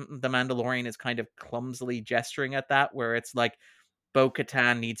like the Mandalorian is kind of clumsily gesturing at that, where it's like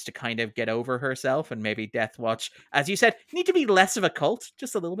Bo-Katan needs to kind of get over herself, and maybe Death Watch, as you said, need to be less of a cult,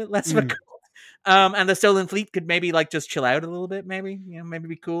 just a little bit less of a cult. And the Stolen Fleet could maybe like just chill out a little bit, maybe, you know, maybe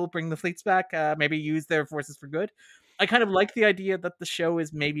be cool, bring the fleets back, maybe use their forces for good. I kind of like the idea that the show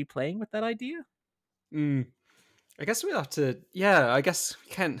is maybe playing with that idea. I guess we have to, yeah, I guess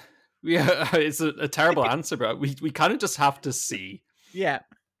we can't. Yeah, it's a terrible answer, but we kind of just have to see. Yeah.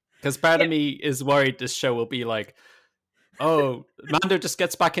 Because part of me is worried this show will be like, oh, Mando just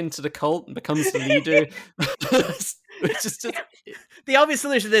gets back into the cult and becomes the leader. It's just the obvious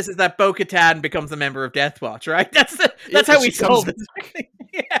solution to this is that Bo-Katan becomes a member of Death Watch, right? That's how we solve it.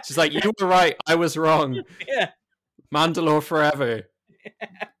 Yeah. She's like, you were right, I was wrong. Yeah. Mandalore forever.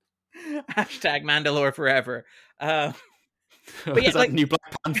 Yeah. Hashtag Mandalore forever. But yeah, is that like, new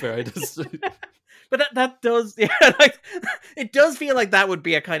Black Panther? I just... But that does, yeah, like, it does feel like that would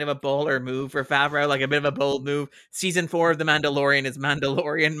be a kind of a baller move for Favreau, like a bit of a bold move. Season 4 of The Mandalorian is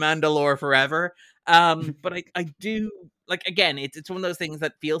Mandalorian, Mandalore forever. But I do, like, again, it's one of those things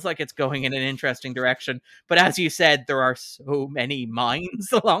that feels like it's going in an interesting direction. But as you said, there are so many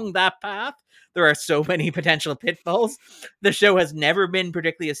mines along that path. There are so many potential pitfalls. The show has never been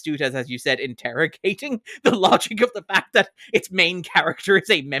particularly astute as you said, interrogating the logic of the fact that its main character is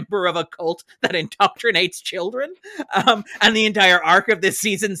a member of a cult that indoctrinates children. And the entire arc of this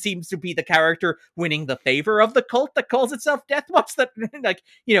season seems to be the character winning the favor of the cult that calls itself Death Watch, that, like,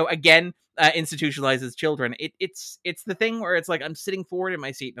 you know, again, institutionalizes children. It's the thing where it's like, I'm sitting forward in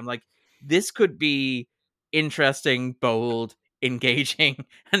my seat and I'm like, this could be interesting, bold, engaging,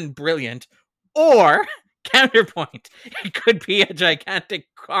 and brilliant. Or, counterpoint, it could be a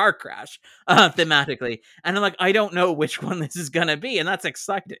gigantic car crash thematically. And I'm like, I don't know which one this is going to be. And that's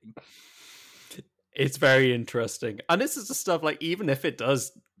exciting. It's very interesting. And this is the stuff, like, even if it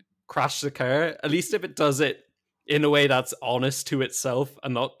does crash the car, at least if it does it in a way that's honest to itself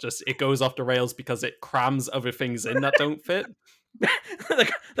and not just it goes off the rails because it crams other things in that don't fit.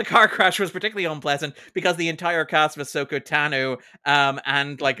 The car crash was particularly unpleasant because the entire cast of Ahsoka Tano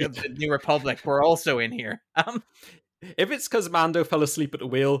and like the New Republic were also in here. If it's because Mando fell asleep at the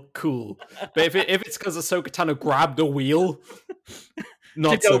wheel, cool. But if it's because Ahsoka Tano grabbed the wheel,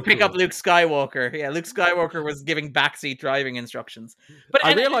 not to go so pick cool. up Luke Skywalker. Yeah, Luke Skywalker was giving backseat driving instructions. But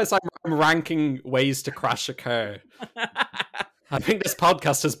I realize I'm ranking ways to crash a car. I think this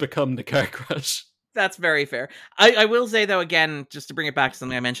podcast has become the car crash. That's very fair. I will say, though, again, just to bring it back to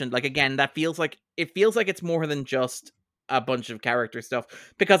something I mentioned, like, again, that feels like it's more than just a bunch of character stuff,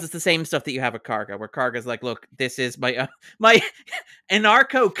 because it's the same stuff that you have at Karga, where Karga's like, look, this is my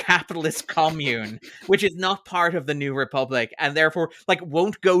anarcho-capitalist commune, which is not part of the New Republic, and therefore like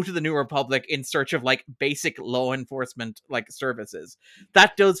won't go to the New Republic in search of like basic law enforcement like services.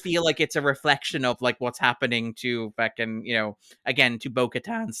 That does feel like it's a reflection of like what's happening to fucking, again, to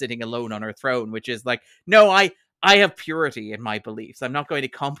Bo-Katan sitting alone on her throne, which is like, no, I have purity in my beliefs. I'm not going to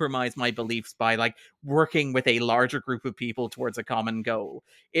compromise my beliefs by like working with a larger group of people towards a common goal.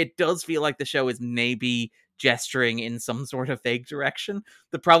 It does feel like the show is maybe gesturing in some sort of vague direction.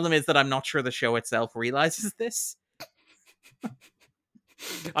 The problem is that I'm not sure the show itself realizes this.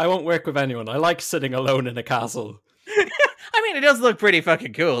 I won't work with anyone. I like sitting alone in a castle. I mean, it does look pretty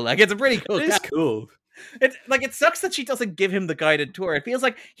fucking cool. Like, it's a pretty cool It is cool. It sucks that she doesn't give him the guided tour. It feels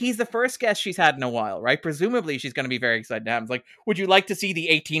like he's the first guest she's had in a while, right? Presumably she's going to be very excited to have him. It's like, would you like to see the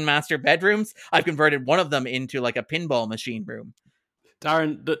 18 master bedrooms? I've converted one of them into like a pinball machine room.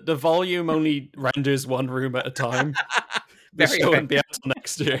 Darren, the volume only renders one room at a time. The Very show won't be out till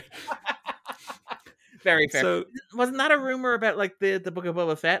next year. Very fair. So, wasn't that a rumor about like the Book of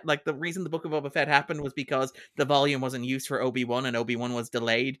Boba Fett? Like the reason the Book of Boba Fett happened was because the volume wasn't used for Obi-Wan, and Obi-Wan was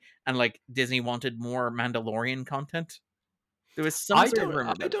delayed, and like Disney wanted more Mandalorian content. There was some sort of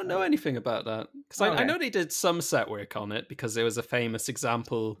rumor. I don't know anything about that, because I know they did some set work on it, because there was a famous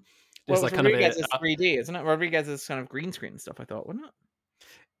example. There's like Rodriguez's 3D, isn't it? Rodriguez's kind of green screen stuff, I thought, wasn't it?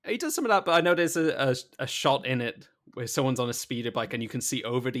 He does some of that, but I know there's a shot in it where someone's on a speeder bike and you can see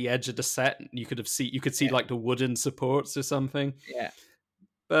over the edge of the set. And you could see like the wooden supports or something. Yeah.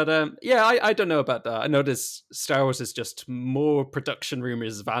 But I don't know about that. I know this Star Wars is just more production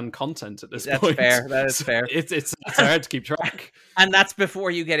rumors than content at this point. Fair. That is fair. It's hard to keep track. And that's before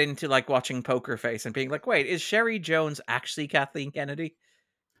you get into like watching Poker Face and being like, wait, is Sherry Jones actually Kathleen Kennedy?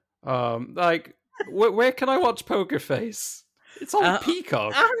 Like where can I watch Poker Face? It's on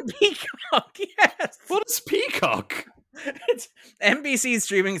Peacock. On Peacock, yes. What is Peacock? It's NBC's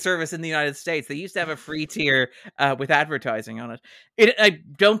streaming service in the United States. They used to have a free tier with advertising on it. I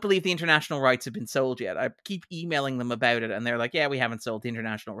don't believe the international rights have been sold yet. I keep emailing them about it, and they're like, yeah, we haven't sold the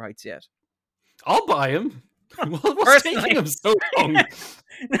international rights yet. I'll buy them. What's taking them so long?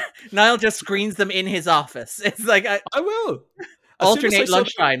 Niall just screens them in his office. It's like, I will. Alternate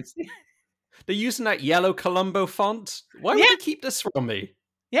lunchtimes. They're using that yellow Columbo font. Why would they keep this from me?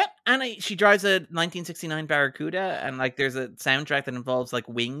 Yep, and she drives a 1969 Barracuda, and like there's a soundtrack that involves like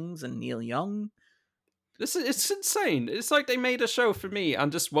Wings and Neil Young. It's insane. It's like they made a show for me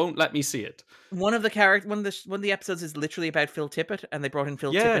and just won't let me see it. One of the episodes is literally about Phil Tippett, and they brought in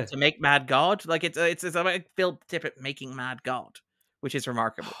Phil Tippett to make Mad God. Like it's about Phil Tippett making Mad God, which is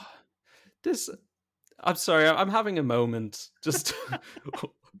remarkable. I'm sorry, I'm having a moment. Just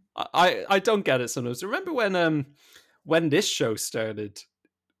I don't get it sometimes. Remember when this show started?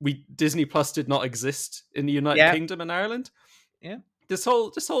 Disney Plus did not exist in the United Kingdom and Ireland. Yeah, this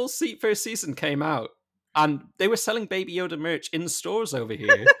whole first season came out, and they were selling Baby Yoda merch in stores over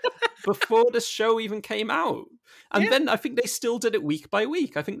here before the show even came out. And then I think they still did it week by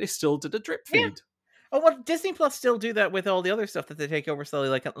week. I think they still did a drip feed. Yeah. Oh, well, Disney Plus still do that with all the other stuff that they take over slowly,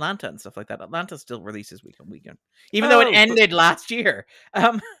 like Atlanta and stuff like that. Atlanta still releases week on weekend, even though it ended last year.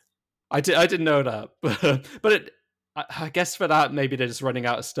 I didn't know that, but I guess for that maybe they're just running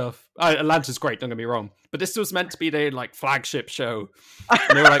out of stuff. Atlanta's great, don't get me wrong, but this was meant to be their like flagship show.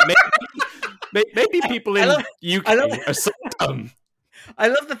 And they were like, maybe people in UK are so dumb. I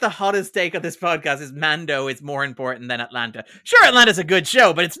love that the hottest take on this podcast is Mando is more important than Atlanta. Sure, Atlanta's a good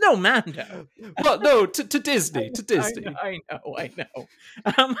show, but it's no Mando. Well, no, to Disney. I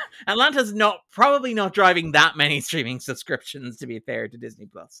know. Atlanta's probably not driving that many streaming subscriptions, to be fair to Disney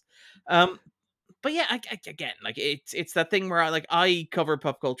Plus. But yeah, again, like it's that thing where I cover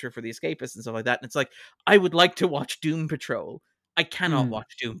pop culture for the Escapists and stuff like that, and it's like I would like to watch Doom Patrol. I cannot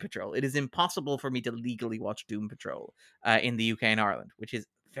watch Doom Patrol. It is impossible for me to legally watch Doom Patrol in the UK and Ireland, which is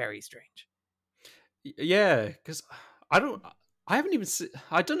very strange. Yeah, because I don't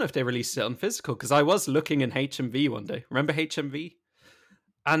know if they released it on physical, because I was looking in HMV one day. Remember HMV?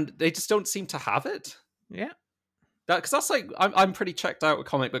 And they just don't seem to have it. Yeah. Because that's like, I'm pretty checked out with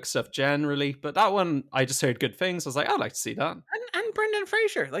comic book stuff generally, but that one, I just heard good things. I was like, I'd like to see that. And Brendan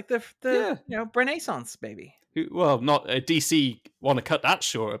Fraser, like the Renaissance baby. Well, not DC want to cut that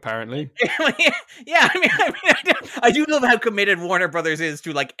short, apparently. Yeah, I do love how committed Warner Brothers is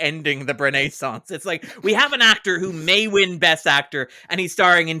to like ending the Renaissance. It's like, we have an actor who may win Best Actor, and he's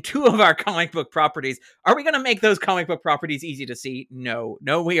starring in 2 of our comic book properties. Are we going to make those comic book properties easy to see? No,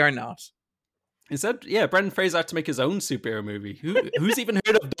 we are not. Instead, Brendan Fraser had to make his own superhero movie. Who's even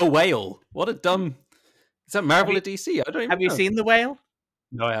heard of The Whale? What a dumb... Is that Marvel or DC? I don't even Have you know. seen The Whale?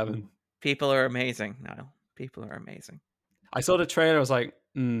 No, I haven't. People are amazing, Niall. People are amazing. I saw the trailer. I was like,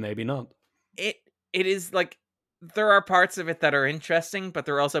 maybe not. It is like there are parts of it that are interesting, but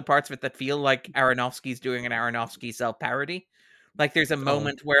there are also parts of it that feel like Aronofsky's doing an Aronofsky self-parody. Like there's a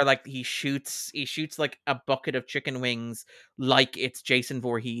moment where like he shoots like a bucket of chicken wings like it's Jason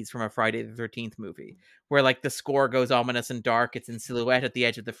Voorhees from a Friday the 13th movie, where like the score goes ominous and dark, it's in silhouette at the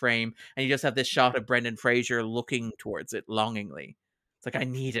edge of the frame, and you just have this shot of Brendan Fraser looking towards it longingly. It's like, I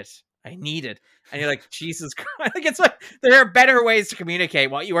need it. And you're like, Jesus Christ. Like, it's like there are better ways to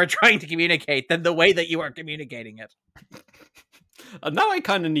communicate what you are trying to communicate than the way that you are communicating it. And now I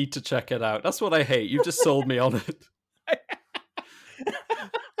kind of need to check it out. That's what I hate. You've just sold me on it.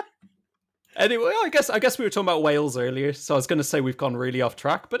 Anyway, I guess we were talking about whales earlier, so I was going to say we've gone really off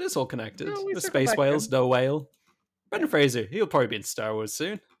track, but it's all connected. No, the space whales, no whale. Brendan Fraser, he'll probably be in Star Wars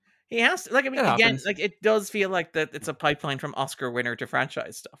soon. He has to, like, I mean, again, like, it does feel like that it's a pipeline from Oscar winner to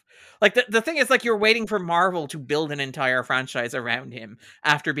franchise stuff. Like, the thing is, like, you're waiting for Marvel to build an entire franchise around him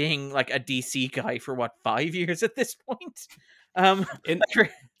after being, like, a DC guy for, 5 years at this point? Sorry.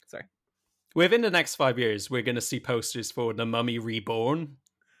 Within the next 5 years, we're going to see posters for The Mummy Reborn.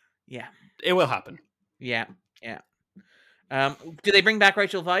 Yeah. It will happen. Yeah. Do they bring back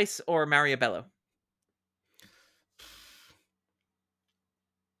Rachel Weisz or Maria Bello?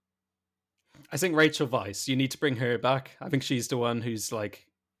 I think Rachel Weisz, you need to bring her back. I think she's the one who's like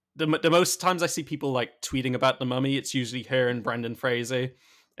the most times I see people like tweeting about The Mummy, it's usually her and Brendan Fraser.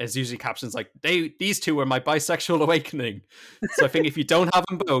 There's usually captions like these two were my bisexual awakening. So I think if you don't have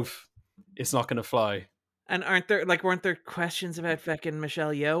them both, it's not going to fly. And weren't there questions about fucking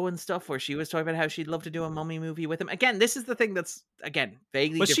Michelle Yeoh and stuff where she was talking about how she'd love to do a mummy movie with him? Again, this is the thing that's, again,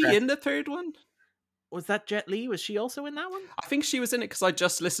 vaguely Was she in the third one? Was that Jet Li? Was she also in that one? I think she was in it because I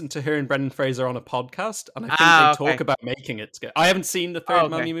just listened to her and Brendan Fraser on a podcast, and I think they talk about making it together. I haven't seen the third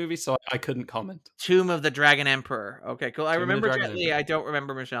Mummy movie, so I couldn't comment. Tomb of the Dragon Emperor. Okay, cool. I remember Jet Li. I don't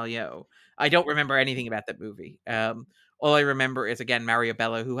remember Michelle Yeoh. I don't remember anything about that movie. All I remember is, again, Maria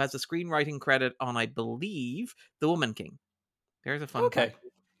Bello, who has a screenwriting credit on, I believe, The Woman King. There's a fun fact.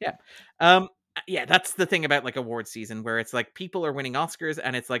 Yeah. Yeah, that's the thing about like award season where it's like people are winning Oscars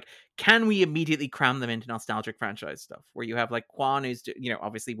and it's like, can we immediately cram them into nostalgic franchise stuff where you have like Kwan who's,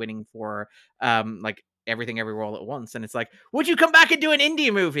 obviously winning for like Everything Everywhere All at Once. And it's like, would you come back and do an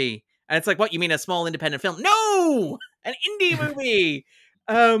indie movie? And it's like, what, you mean a small independent film? No, an indie movie.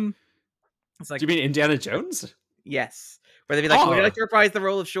 It's like, do you mean Indiana Jones? Yes. Where they'd be like, would you like to reprise the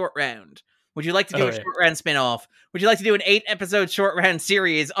role of Short Round? Would you like to do a Short Round spin-off? Would you like to do an 8-episode Short Round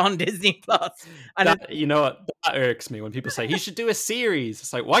series on Disney Plus? And you know what? That irks me when people say he should do a series.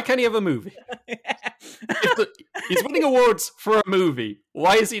 It's like, why can't he have a movie? He's winning awards for a movie.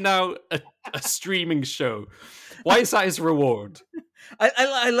 Why is he now a streaming show? Why is that his reward?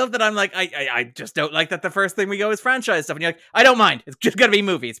 I love that I'm like, I just don't like that the first thing we go is franchise stuff. And you're like, I don't mind. It's just going to be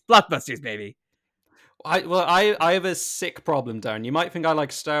movies. Blockbusters, baby. I have a sick problem, Darren. You might think I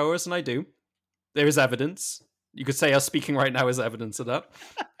like Star Wars, and I do. There is evidence. You could say us speaking right now is evidence of that.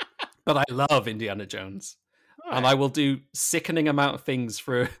 But I love Indiana Jones. Right. And I will do sickening amount of things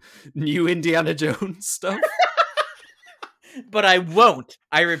for new Indiana Jones stuff. But I won't,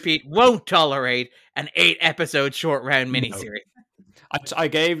 I repeat, won't tolerate an 8-episode Short Round miniseries. No. I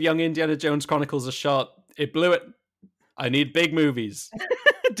gave Young Indiana Jones Chronicles a shot. It blew it. I need big movies.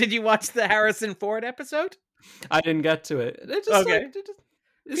 Did you watch the Harrison Ford episode? I didn't get to it. It just, okay.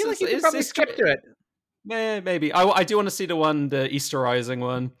 I feel like you could probably skip to it. Maybe. I do want to see the Easter Rising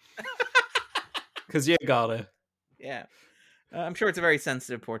one. Because you gotta. Yeah. I'm sure it's a very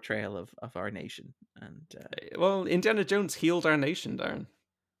sensitive portrayal of our nation. And well, Indiana Jones healed our nation, Darren.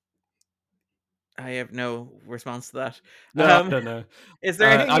 I have no response to that. No. Is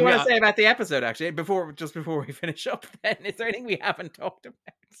there anything you want to say about the episode, actually? Before we finish up, then, is there anything we haven't talked about?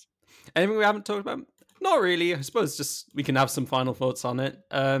 Anything we haven't talked about? Not really. I suppose just we can have some final thoughts on it.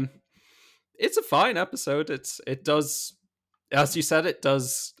 It's a fine episode. It does, as you said, it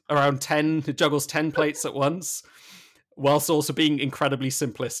does around 10. It juggles 10 plates at once, whilst also being incredibly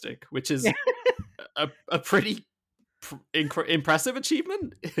simplistic, which is a pretty impressive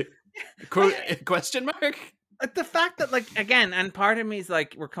achievement. Question mark. The fact that, like, again, and part of me is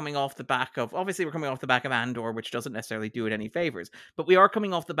like, we're coming off the back of Andor, which doesn't necessarily do it any favors, but we are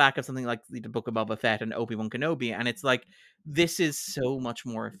coming off the back of something like the Book of Boba Fett and Obi-Wan Kenobi, and it's like, this is so much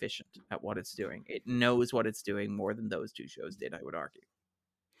more efficient at what it's doing. It knows what it's doing more than those two shows did, I would argue.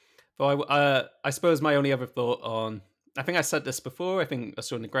 Well, I suppose my only other thought on, I think I said this before, I think I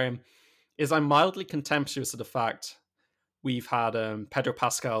saw it in Graham, is I'm mildly contemptuous of the fact We've had Pedro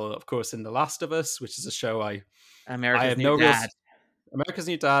Pascal, of course, in The Last of Us, which is a show I America's have New no real. Dad. America's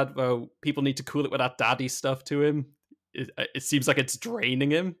New Dad. Well, people need to cool it with that daddy stuff to him. It seems like it's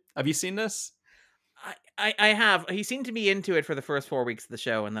draining him. Have you seen this? I have. He seemed to be into it for the first 4 weeks of the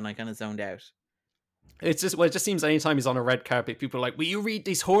show, and then I kind of zoned out. It's just, well, it just seems anytime he's on a red carpet, people are like, will you read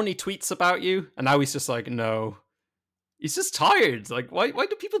these horny tweets about you? And now he's just like, no. He's just tired. Like, why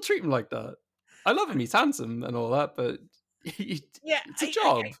do people treat him like that? I love him. He's handsome and all that, but it's a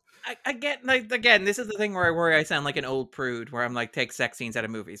job. I get, like, again, this is the thing where I sound like an old prude, where I'm like, take sex scenes out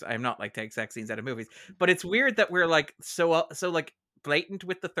of movies. I'm not like, take sex scenes out of movies. But it's weird that we're like so like blatant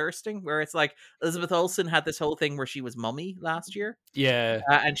with the thirsting, where it's like Elizabeth Olsen had this whole thing where she was Mummy last year. Yeah.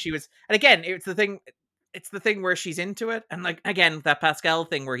 And she was, and again, it's the thing where she's into it, and like, again, that Pascal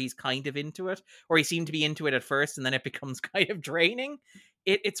thing where he's kind of into it, or he seemed to be into it at first, and then it becomes kind of draining.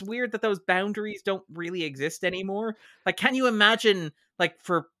 It's weird that those boundaries don't really exist anymore. Like, can you imagine, like,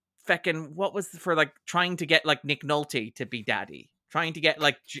 for feckin' what was for like trying to get like Nick Nolte to be daddy, trying to get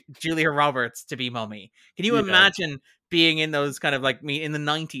like Julia Roberts to be Mummy? Can you imagine being in those kind of like me in the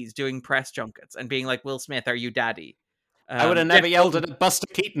 90s doing press junkets and being like, Will Smith, are you daddy? I would have never yelled at Buster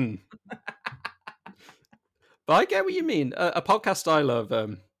Keaton. But I get what you mean. A podcast I love,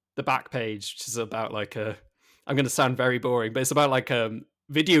 The Back Page, which is about like I'm going to sound very boring, but it's about like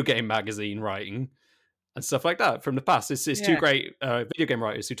video game magazine writing and stuff like that from the past. It's two great video game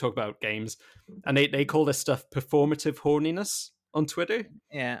writers who talk about games, and they call this stuff performative horniness on Twitter.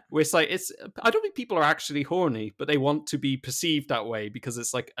 Yeah. Where it's like, I don't think people are actually horny, but they want to be perceived that way because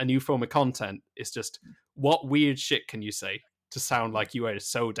it's like a new form of content. It's just, what weird shit can you say to sound like you are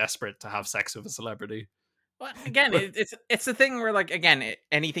so desperate to have sex with a celebrity? Well, again, it's the thing where, like, again,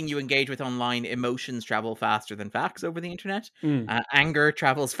 anything you engage with online, emotions travel faster than facts over the internet. Anger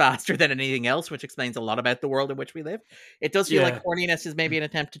travels faster than anything else, which explains a lot about the world in which we live. It does feel like horniness is maybe an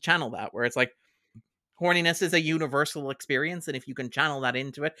attempt to channel that, where it's like, horniness is a universal experience, and if you can channel that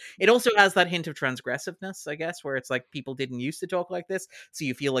into it, it also has that hint of transgressiveness, I guess, where it's like, people didn't used to talk like this, so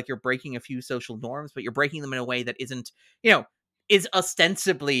you feel like you're breaking a few social norms, but you're breaking them in a way that isn't, is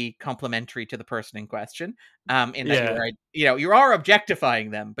ostensibly complimentary to the person in question, in that you are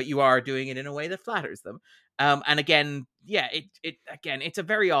objectifying them, but you are doing it in a way that flatters them. And again, it's a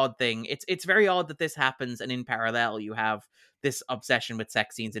very odd thing. It's very odd that this happens, and in parallel, you have this obsession with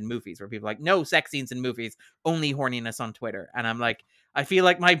sex scenes in movies, where people are like, no sex scenes in movies, only horniness on Twitter. And I'm like, I feel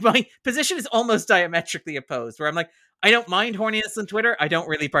like my position is almost diametrically opposed, where I'm like, I don't mind horniness on Twitter. I don't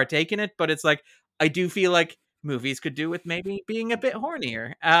really partake in it, but it's like, I do feel like movies could do with maybe being a bit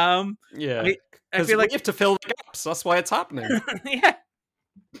hornier. I feel like we have to fill the gaps. That's why it's happening. Yeah.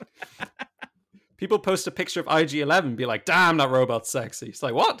 People post a picture of IG-11 and be like, damn, that robot's sexy. It's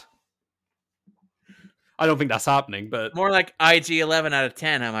like, what? I don't think that's happening, but more like IG-11 out of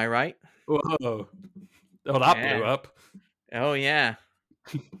 10, am I right? Whoa. Oh, that blew up. Oh, yeah.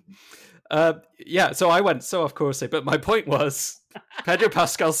 So I went, so of course, but my point was, Pedro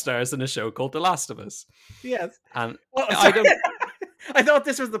Pascal stars in a show called The Last of Us. Yes. And I thought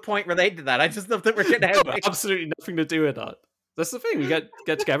this was the point related to that. I just thought that we're getting out. Absolutely nothing to do with that. That's the thing. We get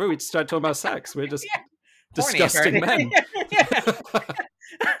together, we start talking about sex. We're just disgusting men.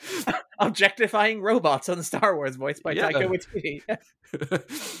 Objectifying robots on Star Wars, voiced by Taika Waititi.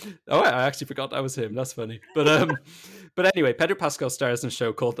 Oh, I actually forgot that was him. That's funny. But anyway, Pedro Pascal stars in a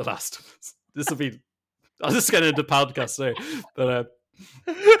show called The Last of Us. This will be. I'll just get into the podcast there. But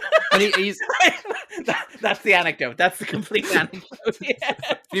and he's that's the anecdote. That's the complete anecdote. Yeah.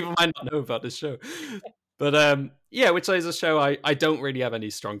 People might not know about this show. But which is a show I don't really have any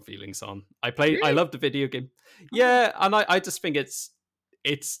strong feelings on. Really? I love the video game. Yeah, and I just think it's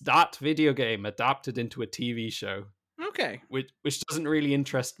that video game adapted into a TV show. Okay. Which doesn't really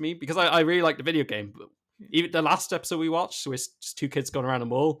interest me, because I really like the video game. But even the last episode we watched, so it's just two kids going around a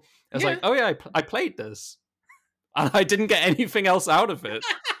mall. I was like, oh yeah, I played this. And I didn't get anything else out of it.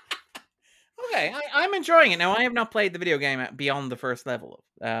 Okay, I'm enjoying it. Now, I have not played the video game beyond the first level.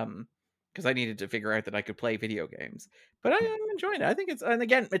 Because I needed to figure out that I could play video games. But I'm enjoying it. I think it's, and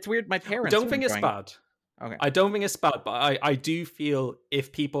again, it's weird. My parents don't think it's bad. Okay. I don't think it's bad, but I do feel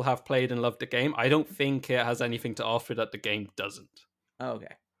if people have played and loved the game, I don't think it has anything to offer that the game doesn't.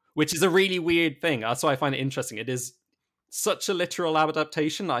 Okay. Which is a really weird thing. That's why I find it interesting. It is such a literal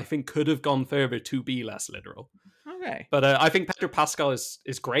adaptation that I think could have gone further to be less literal. Okay. But I think Pedro Pascal is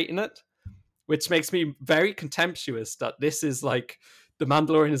great in it, which makes me very contemptuous that this is like, The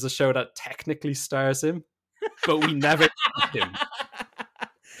Mandalorian is a show that technically stars him, but we never see him.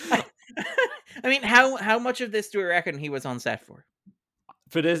 I mean, how much of this do we reckon he was on set for?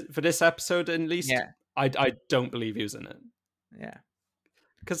 For this episode, at least, yeah. I don't believe he was in it. Yeah.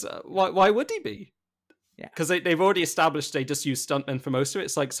 Because why would he be? Yeah. Because they've already established they just use stuntmen for most of it.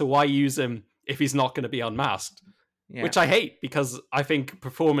 It's like, so why use him if he's not going to be unmasked? Yeah. Which I hate, because I think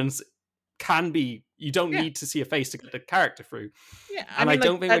performance can be, you don't need to see a face to get the character through. Yeah, And I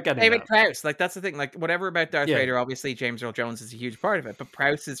don't think we're getting David that. Prowse, like that's the thing. Like whatever about Darth Vader, obviously James Earl Jones is a huge part of it, but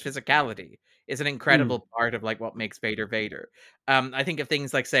Prowse's physicality is an incredible part of like what makes Vader Vader. I think of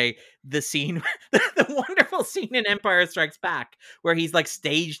things like, say, the scene, the wonderful scene in Empire Strikes Back where he's like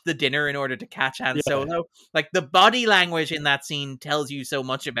staged the dinner in order to catch Han Solo. Like the body language in that scene tells you so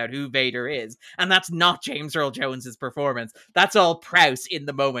much about who Vader is, and that's not James Earl Jones's performance. That's all Prowse in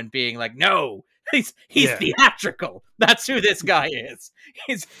the moment being like, no. He's theatrical. That's who this guy is.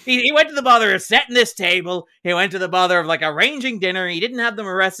 He went to the bother of setting this table. He went to the bother of like arranging dinner. He didn't have them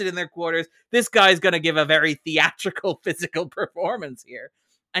arrested in their quarters. This guy's going to give a very theatrical, physical performance here.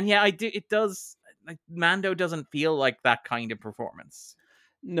 And yeah, it does. Like Mando doesn't feel like that kind of performance.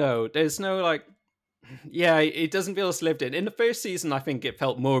 No, there's no like. Yeah, it doesn't feel as lived in. In the first season, I think it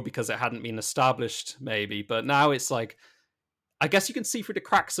felt more because it hadn't been established, maybe. But now it's like, I guess you can see through the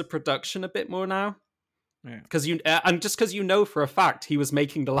cracks of production a bit more now. Because and just because you know for a fact he was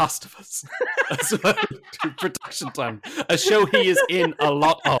making The Last of Us as well, production time, a show he is in a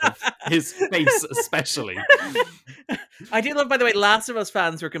lot of, his face especially. I do love, by the way, Last of Us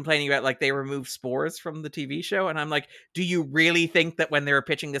fans were complaining about like they removed spores from the TV show, and I'm like, do you really think that when they were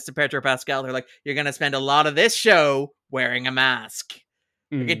pitching this to Pedro Pascal, they're like, you're going to spend a lot of this show wearing a mask?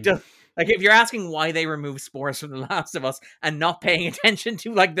 Like, it does. Like, if you're asking why they remove spores from The Last of Us and not paying attention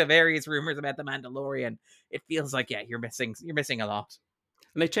to like the various rumors about the Mandalorian, it feels like, yeah, you're missing a lot.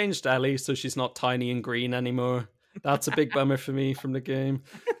 And they changed Ellie, so she's not tiny and green anymore. That's a big bummer for me from the game.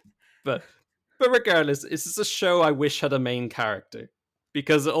 But regardless, this is a show I wish had a main character.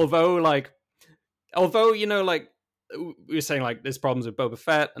 Because although, you know, like, we were saying, like, there's problems with Boba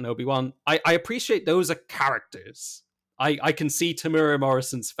Fett and Obi-Wan, I appreciate those are characters. I can see Tamura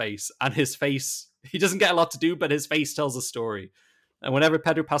Morrison's face, and his face, he doesn't get a lot to do, but his face tells a story. And whenever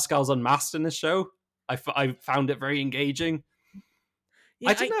Pedro Pascal's unmasked in this show, I found it very engaging.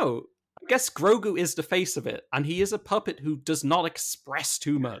 Yeah, I don't know. I guess Grogu is the face of it, and he is a puppet who does not express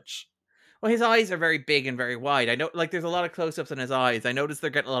too much. Well, his eyes are very big and very wide. I know, like, there's a lot of close-ups on his eyes. I noticed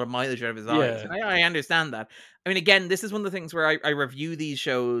they're getting a lot of mileage out of his eyes. And I understand that. I mean, again, this is one of the things where I review these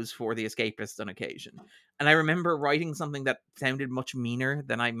shows for The Escapists on occasion. And I remember writing something that sounded much meaner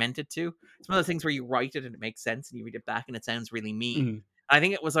than I meant it to. It's one of the things where you write it and it makes sense, and you read it back and it sounds really mean. I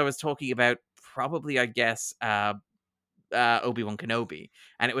think it was, I was talking about probably, I guess, Obi-Wan Kenobi.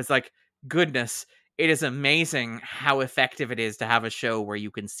 And it was like, goodness, it is amazing how effective it is to have a show where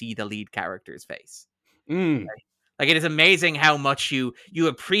you can see the lead character's face. Like, it is amazing how much you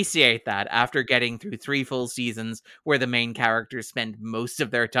appreciate that after getting through 3 full seasons where the main characters spend most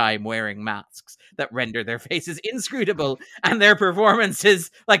of their time wearing masks that render their faces inscrutable and their performances,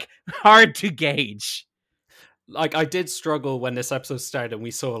 like, hard to gauge. Like, I did struggle when this episode started and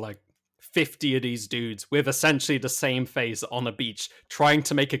we saw, like, 50 of these dudes with essentially the same face on a beach trying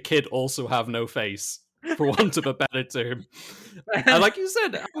to make a kid also have no face, for want of a better term. And like you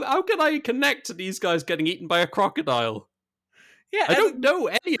said, how can I connect to these guys getting eaten by a crocodile? Yeah, I don't know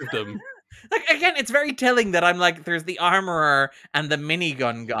any of them. Like, again, it's very telling that I'm like, there's the armorer and the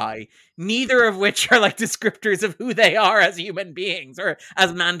minigun guy, neither of which are like descriptors of who they are as human beings or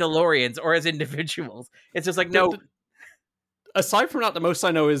as Mandalorians or as individuals. It's just like, no. Aside from that, the most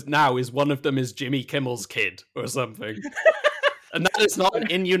I know is one of them is Jimmy Kimmel's kid or something. And that is not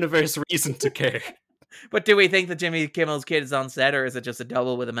an in-universe reason to care. But do we think that Jimmy Kimmel's kid is on set, or is it just a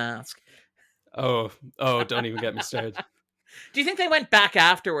double with a mask? Oh, don't even get me started. Do you think they went back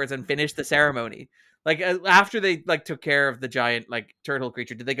afterwards and finished the ceremony? Like, after they like took care of the giant like turtle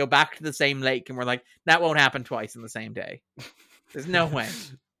creature, did they go back to the same lake and were like, that won't happen twice in the same day? There's no way.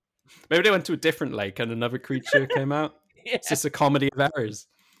 Maybe they went to a different lake and another creature came out. Yeah. It's just a comedy of errors.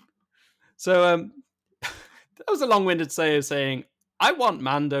 So that was a long-winded way of saying, I want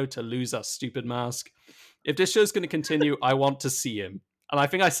Mando to lose that stupid mask. If this show's going to continue, I want to see him. And I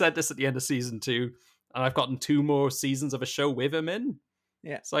think I said this at the end of season 2, and I've gotten 2 more seasons of a show with him in.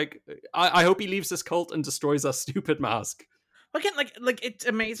 Yeah. It's like, I hope he leaves this cult and destroys that stupid mask. Again, like it's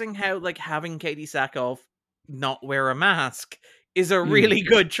amazing how like having Katie Sackhoff not wear a mask is a really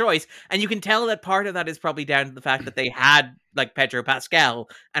good choice. And you can tell that part of that is probably down to the fact that they had like Pedro Pascal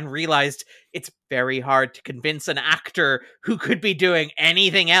and realized it's very hard to convince an actor who could be doing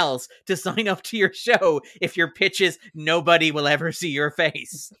anything else to sign up to your show if your pitch is nobody will ever see your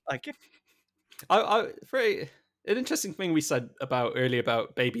face. Like, an interesting thing we said about earlier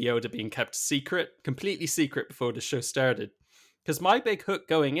about Baby Yoda being kept secret, completely secret before the show started. Because my big hook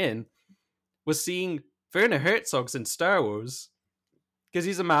going in was seeing Werner Herzog's in Star Wars. Because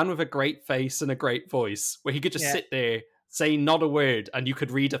he's a man with a great face and a great voice, where he could just sit there, say not a word, and you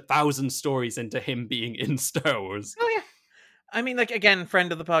could read 1,000 stories into him being in Star Wars. Oh, yeah. I mean, like, again,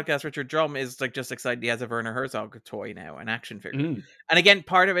 friend of the podcast, Richard Drum, is like just excited he has a Werner Herzog toy now, an action figure. And again,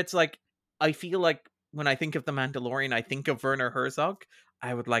 part of it's like, I feel like when I think of the Mandalorian, I think of Werner Herzog.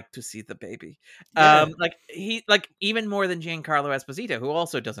 I would like to see the baby. Yeah. Like he, like, even more than Giancarlo Esposito, who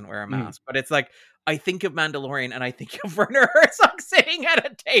also doesn't wear a mask. But it's like, I think of Mandalorian and I think of Werner Herzog sitting at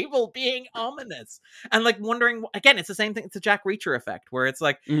a table being ominous and like wondering, again, it's the same thing. It's a Jack Reacher effect where it's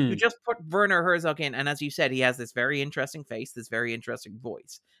like, you just put Werner Herzog in. And as you said, he has this very interesting face, this very interesting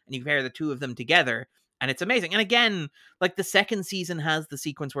voice, and you pair the two of them together and it's amazing. And again, like the second season has the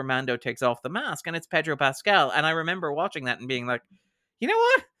sequence where Mando takes off the mask and it's Pedro Pascal. And I remember watching that and being like, you know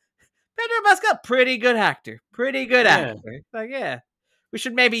what? Pedro Pascal, pretty good actor. Pretty good actor. Like, yeah, we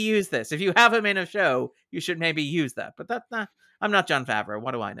should maybe use this. If you have him in a show, you should maybe use that. But that's not, I'm not Jon Favreau.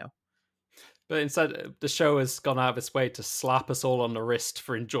 What do I know? But instead, the show has gone out of its way to slap us all on the wrist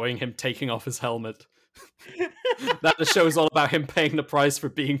for enjoying him taking off his helmet. That the show is all about him paying the price for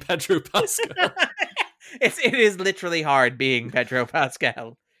being Pedro Pascal. It is literally hard being Pedro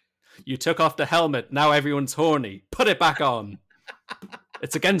Pascal. You took off the helmet, now everyone's horny. Put it back on.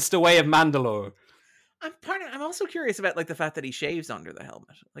 It's against the way of Mandalore. I'm also curious about like the fact that he shaves under the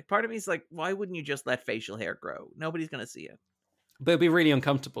helmet. Like part of me is like, why wouldn't you just let facial hair grow? Nobody's gonna see it. But it'd be really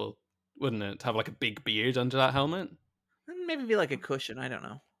uncomfortable, wouldn't it, to have like a big beard under that helmet? Maybe be like a cushion. I don't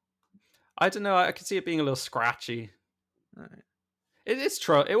know. I don't know. I could see it being a little scratchy. All right. It is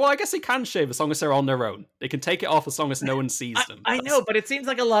true. Well, I guess they can shave as long as they're on their own. They can take it off as long as no one sees them. I know, but it seems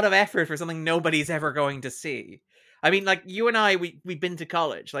like a lot of effort for something nobody's ever going to see. I mean, like, you and I, we've been to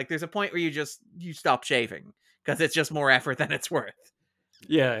college. Like, there's a point where you stop shaving because it's just more effort than it's worth.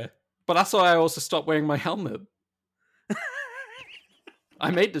 Yeah, but that's why I also stopped wearing my helmet.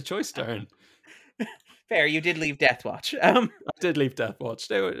 I made the choice, Darren. Fair, you did leave Death Watch. I did leave Death Watch.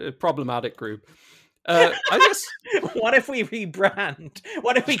 They were a problematic group. I guess. What if we rebrand?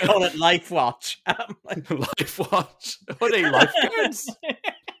 What if we call it Life Watch? Life Watch? What are they, lifeguards?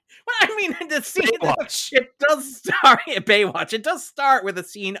 Well, I mean, the scene, Baywatch. It does start at Baywatch. It does start with a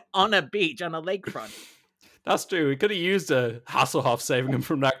scene on a beach, on a lakefront. That's true. We could have used Hasselhoff saving him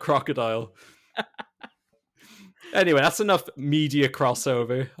from that crocodile. Anyway, that's enough media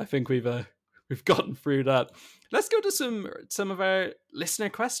crossover. I think we've gotten through that. Let's go to some of our listener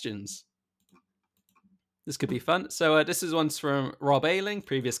questions. This could be fun. So this is one's from Rob Ailing,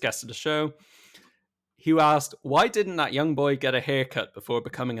 previous guest of the show. He asked, why didn't that young boy get a haircut before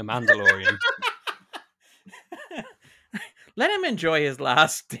becoming a Mandalorian? Let him enjoy his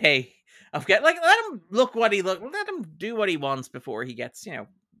last day of let him look what he look. Let him do what he wants before he gets,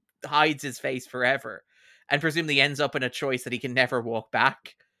 hides his face forever, and presumably ends up in a choice that he can never walk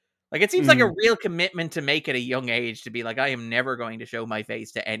back. Like, it seems like a real commitment to make at a young age to be like, I am never going to show my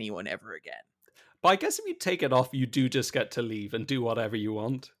face to anyone ever again. But I guess if you take it off, you do just get to leave and do whatever you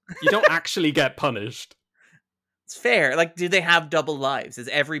want. You don't actually get punished. It's fair. Like, do they have double lives? Is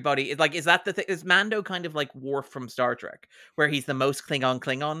everybody like? Is that the thing? Is Mando kind of like Worf from Star Trek, where he's the most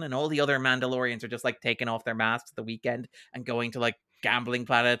Klingon, and all the other Mandalorians are just like taking off their masks at the weekend and going to like gambling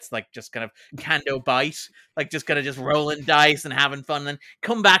planets, like just kind of Kando bite, like just kind of just rolling dice and having fun, and then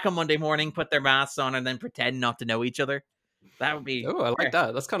come back on Monday morning, put their masks on, and then pretend not to know each other. That would be. Oh, I like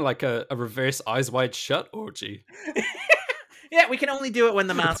that. That's kind of like a reverse Eyes Wide Shut orgy. Yeah, we can only do it when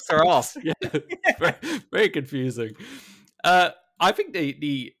the masks are off. Yeah, very, very confusing. I think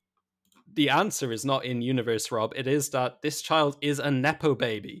the answer is not in universe, Rob. It is that this child is a nepo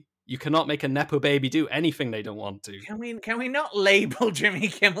baby. You cannot make a nepo baby do anything they don't want to. Can we not label Jimmy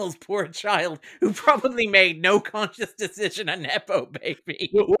Kimmel's poor child, who probably made no conscious decision, a nepo baby?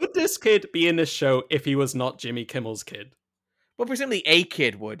 Would this kid be in this show if he was not Jimmy Kimmel's kid? Well, presumably a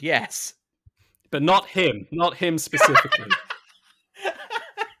kid would, yes. But not him specifically.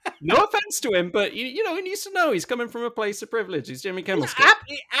 No offense to him, but he needs to know he's coming from a place of privilege. He's Jimmy Kimmel's kid.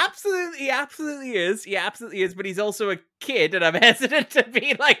 He absolutely is. He absolutely is, but he's also a kid, and I'm hesitant to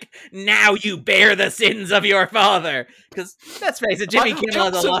be like, now you bear the sins of your father. Because let's face it, Jimmy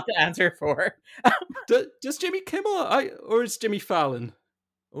Kimmel has a lot to answer for. Does Jimmy Kimmel, or is Jimmy Fallon?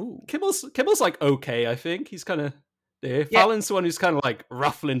 Ooh. Kimmel's like okay, I think. He's kind of there. Yeah. Fallon's the one who's kind of like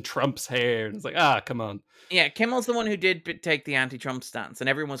ruffling Trump's hair, and it's like, come on. Yeah, Kimmel's the one who did take the anti-Trump stance, and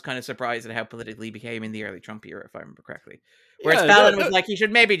everyone was kind of surprised at how politically he became in the early Trump era, if I remember correctly. Whereas Fallon was like, he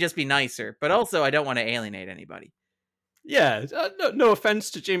should maybe just be nicer, but also I don't want to alienate anybody. Yeah, no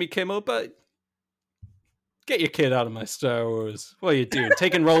offense to Jimmy Kimmel, but get your kid out of my Star Wars. What are you doing?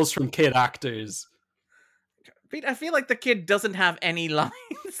 Taking roles from kid actors. I feel like the kid doesn't have any lines.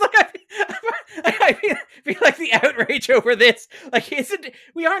 Like I feel like the outrage over this, like,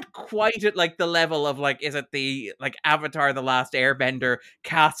 we aren't quite at like the level of like, is it the like Avatar: The Last Airbender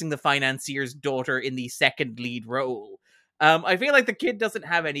casting the financier's daughter in the second lead role? I feel like the kid doesn't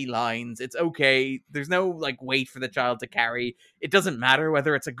have any lines. It's okay. There's no like weight for the child to carry. It doesn't matter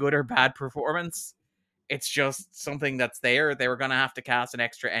whether it's a good or bad performance. It's just something that's there. They were gonna have to cast an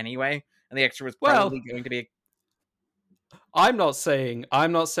extra anyway, and the extra was probably going to be. I'm not saying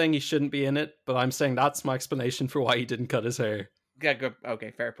he shouldn't be in it, but I'm saying that's my explanation for why he didn't cut his hair. Yeah, good.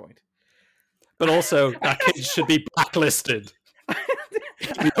 Okay, fair point. But also, that kid should be blacklisted.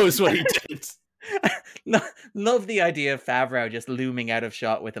 He knows what he did. Love the idea of Favreau just looming out of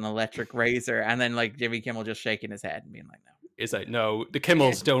shot with an electric razor, and then like Jimmy Kimmel just shaking his head and being like, "No." It's like, no, the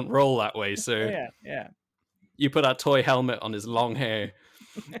Kimmels don't roll that way, sir. Yeah. You put that toy helmet on his long hair.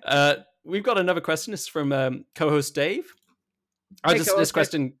 We've got another question. It's from co-host Dave. This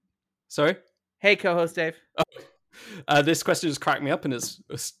question. Sorry. Hey, co-host Dave. This question just cracked me up, and it's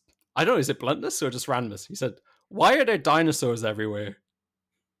I don't know, is it bluntness or just randomness? He said, "Why are there dinosaurs everywhere?"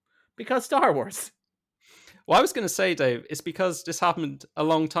 Because Star Wars. Well, I was going to say, Dave, it's because this happened a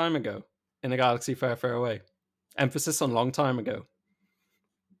long time ago in a galaxy far, far away. Emphasis on long time ago.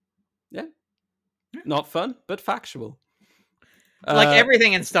 Yeah. Not fun, but factual. Like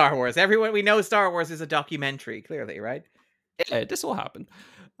everything in Star Wars. Everyone, we know Star Wars is a documentary, clearly, right? Yeah, this will happen.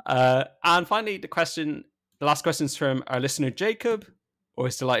 And finally, the last question is from our listener, Jacob.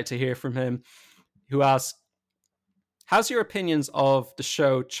 Always delighted to hear from him, who asks, how's your opinions of the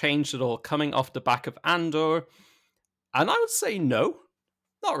show changed at all coming off the back of Andor? And I would say no,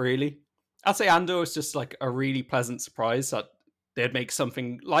 not really. I'd say Andor is just like a really pleasant surprise that they'd make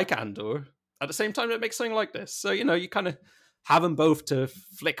something like Andor. At the same time, they'd make something like this. So, you kind of have them both to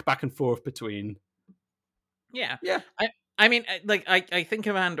flick back and forth between. Yeah. Yeah. I mean, like, I think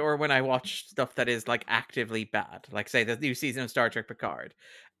of Andor when I watch stuff that is, like, actively bad. Like, say, the new season of Star Trek Picard.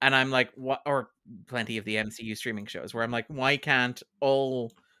 And I'm like, what? Or plenty of the MCU streaming shows where I'm like, why can't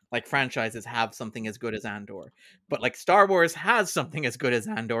all, like, franchises have something as good as Andor? But, like, Star Wars has something as good as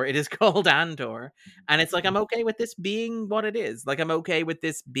Andor. It is called Andor. And it's like, I'm okay with this being what it is. Like, I'm okay with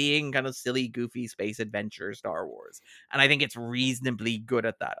this being kind of silly, goofy space adventure Star Wars. And I think it's reasonably good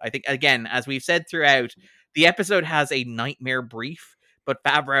at that. I think, again, as we've said throughout, the episode has a nightmare brief, but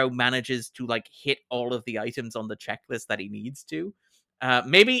Favreau manages to like hit all of the items on the checklist that he needs to.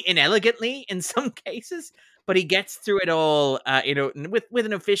 Maybe inelegantly in some cases, but he gets through it all, with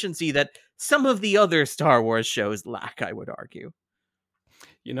an efficiency that some of the other Star Wars shows lack, I would argue.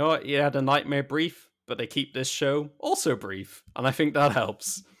 You know what? He had a nightmare brief, but they keep this show also brief, and I think that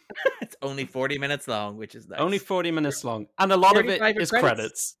helps. It's only 40 minutes long, which is nice. Only 40 minutes long, and a lot of it is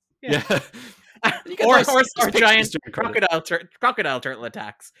credits. Yeah. or giant crocodile turtle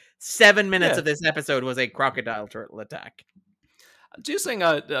attacks. 7 minutes of this episode was a crocodile turtle attack. Do you think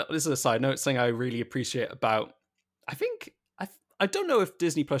this is a side note, something I really appreciate about, I don't know if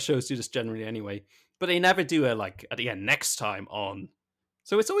Disney Plus shows do this generally anyway, but they never do a like at the end next time on.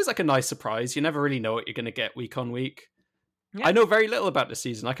 So it's always like a nice surprise. You never really know what you're going to get week on week. Yeah. I know very little about the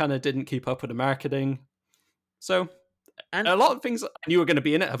season. I kind of didn't keep up with the marketing. So and a lot of things I knew were going to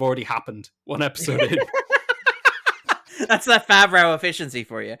be in it have already happened one episode in. That's that Favreau efficiency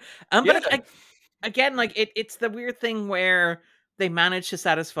for you. But again, like it's the weird thing where they manage to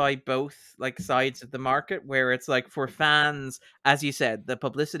satisfy both like sides of the market, where it's like for fans, as you said, the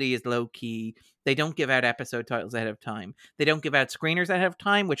publicity is low key. They don't give out episode titles ahead of time. They don't give out screeners ahead of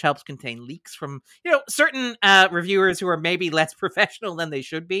time, which helps contain leaks from, certain reviewers who are maybe less professional than they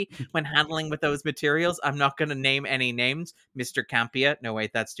should be when handling with those materials. I'm not going to name any names. Mr. Campia. No,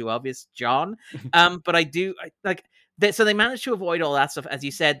 wait, that's too obvious. John. But so they managed to avoid all that stuff. As you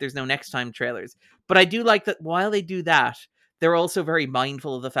said, there's no next time trailers. But I do like that while they do that, they're also very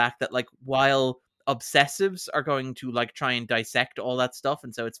mindful of the fact that, like, while obsessives are going to, like, try and dissect all that stuff,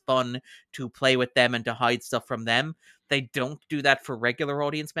 and so it's fun to play with them and to hide stuff from them, they don't do that for regular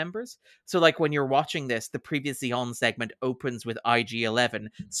audience members. So, like, when you're watching this, the Previously On segment opens with IG-11,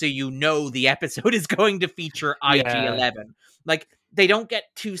 so the episode is going to feature IG-11. Like, they don't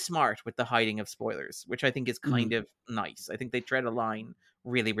get too smart with the hiding of spoilers, which I think is kind of nice. I think they tread a line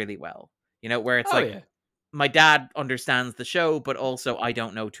really, really well. Where it's my dad understands the show, but also I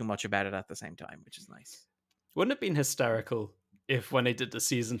don't know too much about it at the same time, which is nice. Wouldn't it have been hysterical if when they did the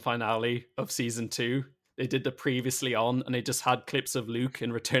season finale of season 2, they did the previously on and they just had clips of Luke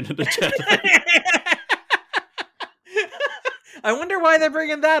in Return of the Jedi? I wonder why they're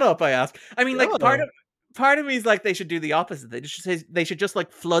bringing that up, I ask. I mean, like, Yeah. part of me is like they should do the opposite. They should just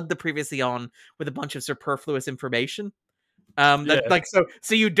like flood the previously on with a bunch of superfluous information. That Yeah. like so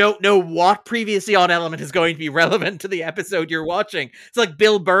you don't know what previously on element is going to be relevant to the episode you're watching. It's like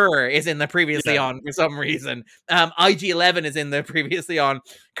Bill Burr is in the previously Yeah. on for some reason. IG-11 is in the previously on.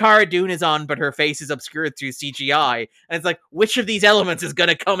 Cara Dune is on, but her face is obscured through CGI. And it's like, which of these elements is going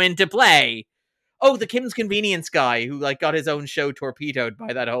to come into play? Oh, the Kim's Convenience guy who like got his own show torpedoed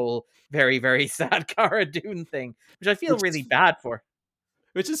by that whole very, very sad Cara Dune thing, which I feel really bad for.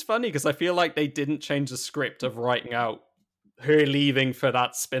 Which is funny because I feel like they didn't change the script of writing out her leaving for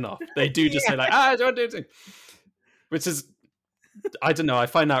that spin-off. They do just say like, I don't do it. Which is, I don't know, I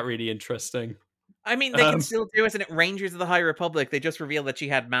find that really interesting. I mean, they can still do it, and at Rangers of the High Republic, they just revealed that she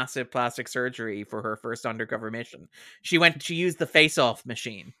had massive plastic surgery for her first undercover mission. She used the face-off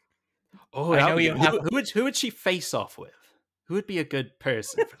machine. Oh, I know you have... who would she face off with? Who would be a good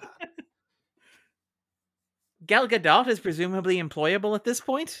person for that? Gal Gadot is presumably employable at this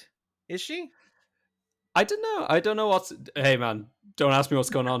point? Is she? I don't know. I don't know what's... Hey, man, don't ask me what's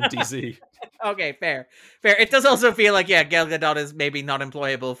going on in DC. Okay, fair. It does also feel like, yeah, Gal Gadot is maybe not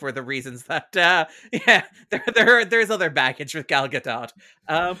employable for the reasons that, yeah, there's other baggage with Gal Gadot.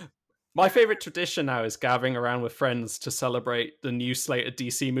 My favorite tradition now is gathering around with friends to celebrate the new slate of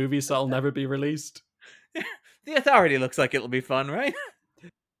DC movies that'll never be released. The Authority looks like it'll be fun, right?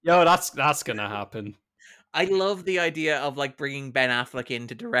 Yo, that's gonna happen. I love the idea of like bringing Ben Affleck in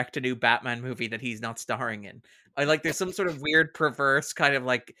to direct a new Batman movie that he's not starring in. I like there's some sort of weird, perverse kind of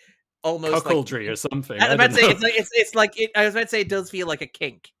like almost cuckoldry like, or something. I was about to say it's like I was about to say it does feel like a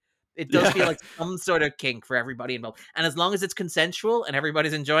kink. It does feel like some sort of kink for everybody involved, and as long as it's consensual and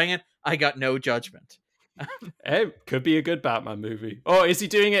everybody's enjoying it, I got no judgment. It could be a good Batman movie. Oh, is he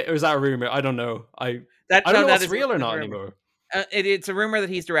doing it, or is that a rumor? I don't know. I don't know if it's real or not anymore. It's a rumor that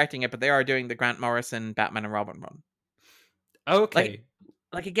he's directing it, but they are doing the Grant Morrison Batman and Robin run. Okay.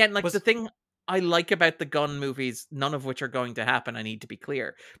 Like again, like the thing I like about the Gunn movies, none of which are going to happen, I need to be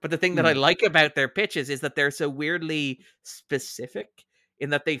clear. But the thing that I like about their pitches is that they're so weirdly specific in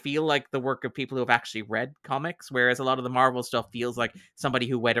that they feel like the work of people who have actually read comics, whereas a lot of the Marvel stuff feels like somebody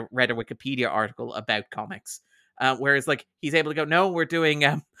who read a Wikipedia article about comics. Whereas like he's able to go, no, we're doing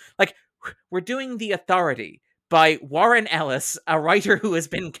The Authority by Warren Ellis, a writer who has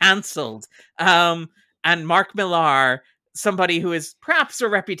been cancelled, and Mark Millar, somebody who is perhaps a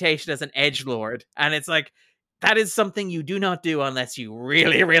reputation as an edgelord. And it's like, that is something you do not do unless you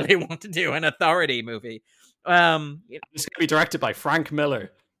really, really want to do an Authority movie. It's going to be directed by Frank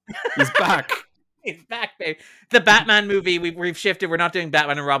Miller. He's back. He's back, babe. The Batman movie, we've shifted. We're not doing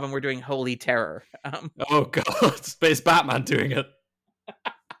Batman and Robin. We're doing Holy Terror. Oh, God. But it's Batman doing it.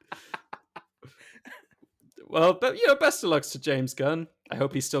 Well, but best of luck to James Gunn. I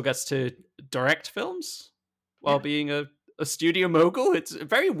hope he still gets to direct films while being a studio mogul. It's a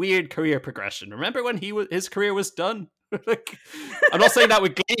very weird career progression. Remember when his career was done? I'm not saying that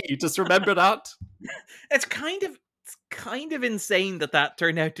with glee. Just remember that. It's kind of insane that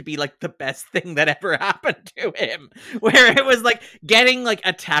turned out to be like the best thing that ever happened to him, where it was like getting like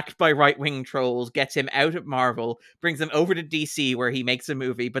attacked by right-wing trolls gets him out of Marvel, brings him over to DC where he makes a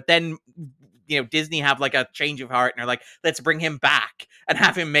movie, but then Disney have like a change of heart and are like, let's bring him back and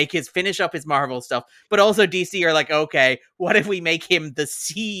have him finish up his Marvel stuff. But also DC are like, okay, what if we make him the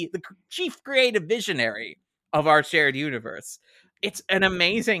chief creative visionary of our shared universe? It's an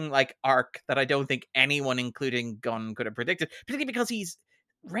amazing like arc that I don't think anyone, including Gunn, could have predicted, particularly because he's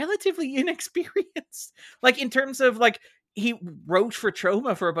relatively inexperienced. Like in terms of like, he wrote for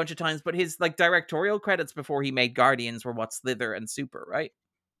Troma for a bunch of times, but his like directorial credits before he made Guardians were Slither and Super, right?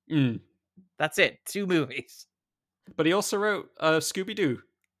 That's it. 2 movies. But he also wrote Scooby-Doo.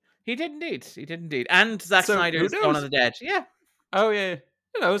 He did indeed. And Zack Snyder's Dawn of the Dead. Yeah. Oh, yeah.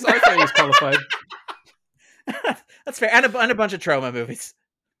 I thought he was qualified. That's fair. And a bunch of Troma movies.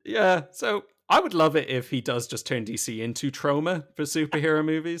 Yeah, so I would love it if he does just turn DC into Troma for superhero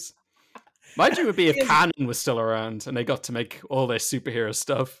movies. Mind you, it would be if Canon was still around and they got to make all their superhero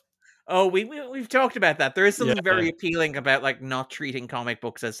stuff. Oh, we've talked about that. There is something very appealing about like not treating comic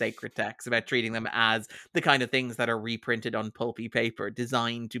books as sacred texts, about treating them as the kind of things that are reprinted on pulpy paper,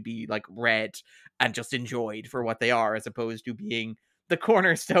 designed to be like read and just enjoyed for what they are, as opposed to being the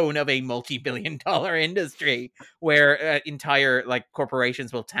cornerstone of a multi-billion-dollar industry where entire like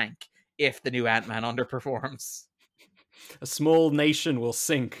corporations will tank if the new Ant-Man underperforms. A small nation will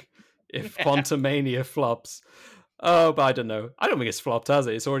sink if Yeah. Quantumania flops. Oh, but I don't know. I don't think it's flopped, has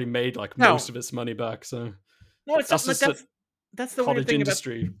it? It's already made like most No, of its money back, so no, it's that's not. just a That's the weird cottage thing about.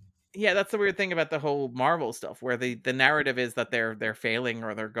 industry. Yeah, that's the weird thing about the whole Marvel stuff, where the narrative is that they're failing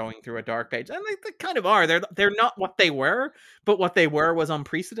or they're going through a dark page, and they kind of are. They're not what they were, but what they were was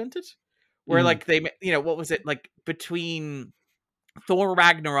unprecedented. Where Mm. like what was it like between Thor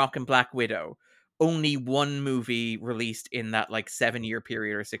Ragnarok and Black Widow? Only one movie released in that like 7-year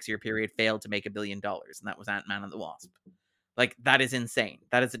period or 6-year period failed to make $1 billion, and that was Ant-Man and the Wasp. Like, that is insane.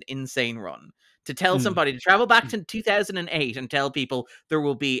 That is an insane run. To tell somebody to travel back to 2008 and tell people there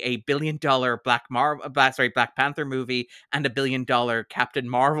will be a $1 billion Black Panther movie and $1 billion Captain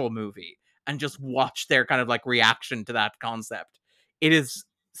Marvel movie, and just watch their kind of like reaction to that concept. It is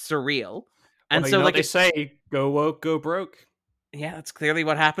surreal. And Well, you so know what like they say: go woke, go broke. yeah, that's clearly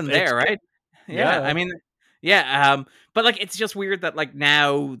what happened It's there, right? Yeah, yeah. I mean, yeah, but like it's just weird that like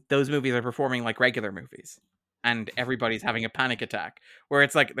now those movies are performing like regular movies, and everybody's having a panic attack. Where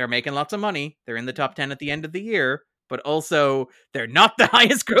it's like they're making lots of money, they're in the top 10 at the end of the year, but also they're not the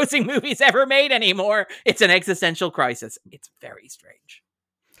highest grossing movies ever made anymore. It's an existential crisis. It's very strange.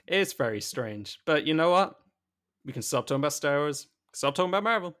 It's very strange, but you know what? We can stop talking about Star Wars. Stop talking about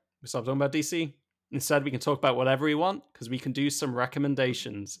Marvel. We stop talking about DC. Instead, we can talk about whatever we want because we can do some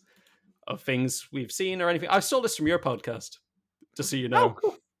recommendations of things we've seen or anything. I stole this from your podcast, just so you Oh, know.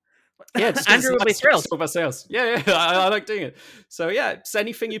 cool. Yeah, just because Andrew would be it's nice thrilled. to talk about sales. Yeah, I like doing it. So yeah, it's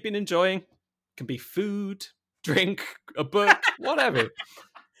anything you've been enjoying. It can be food, drink, a book, whatever. You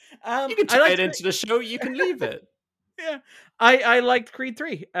can I tie like it into the show. You can leave it. yeah. I liked Creed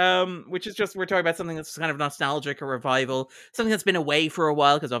 3, which is just we're talking about something that's kind of nostalgic, a revival, something that's been away for a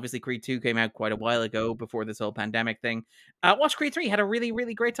while, because obviously Creed 2 came out quite a while ago before this whole pandemic thing. Watch Creed 3, had a really,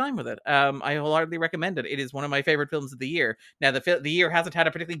 really great time with it. I wholeheartedly recommend it. It is one of my favorite films of the year. Now, the year hasn't had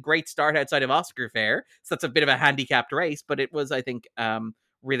a particularly great start outside of Oscar fare, so that's a bit of a handicapped race, but it was, I think,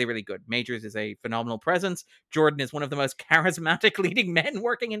 really, really good. Majors is a phenomenal presence. Jordan is one of the most charismatic leading men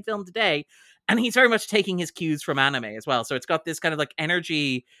working in film today. And he's very much taking his cues from anime as well. So it's got this kind of like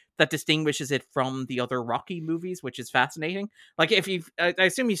energy that distinguishes it from the other Rocky movies, which is fascinating. Like if I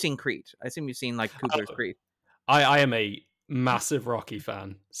assume you've seen Creed. I assume you've seen like Coogler's Creed. I am a massive Rocky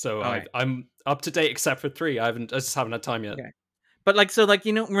fan, so Okay. I'm up to date except for 3. I just haven't had time yet. Okay. But like, so like,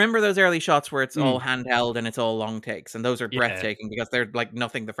 remember those early shots where it's all handheld and it's all long takes, and those are Yeah. breathtaking because they're like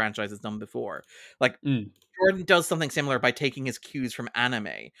nothing the franchise has done before. Like Mm. Jordan does something similar by taking his cues from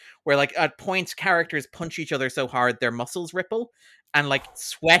anime, where like at points characters punch each other so hard their muscles ripple, and like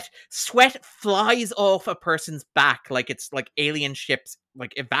sweat flies off a person's back like it's like alien ships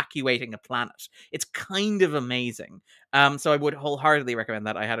like evacuating a planet. It's kind of amazing. So I would wholeheartedly recommend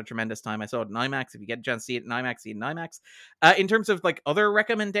that. I had a tremendous time. I saw it in IMAX. If you get a chance to see it in IMAX, see it in IMAX. In terms of like other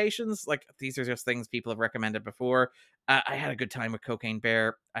recommendations, like these are just things people have recommended before. I had a good time with Cocaine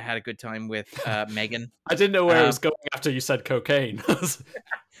Bear. I had a good time with Megan. I didn't know where it was going after you said cocaine.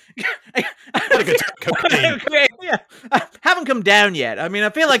 I had a good time with cocaine. Yeah, I haven't come down yet. I mean, I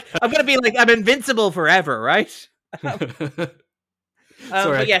feel like I'm gonna be like I'm invincible forever, right?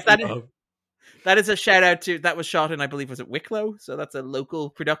 Sorry, but yes, that is a shout out to that was shot in, I believe, was it Wicklow? So that's a local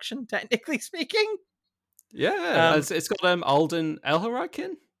production, technically speaking. Yeah, it's got Alden Ehrenreich.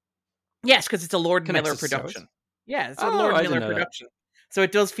 Yes, because it's a Lord Miller Connects the production. stars. Yeah, it's a Oh, Lord I Miller didn't know that. production. So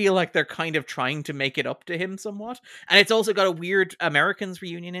it does feel like they're kind of trying to make it up to him somewhat. And it's also got a weird Americans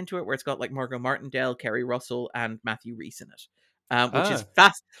reunion into it, where it's got like Margot Martindale, Kerry Russell, and Matthew Rhys in it. Which is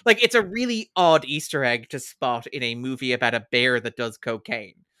fast. Like, it's a really odd Easter egg to spot in a movie about a bear that does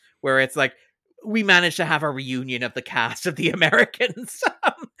cocaine, where it's like, we managed to have a reunion of the cast of The Americans.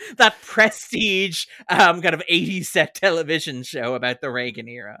 That prestige kind of 80s set television show about the Reagan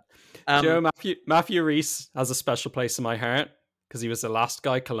era. Joe, Matthew Rhys has a special place in my heart because he was the last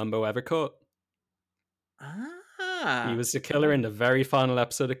guy Columbo ever caught. He was the killer in the very final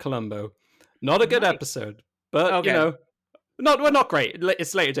episode of Columbo. Not a good episode, but you know, not great.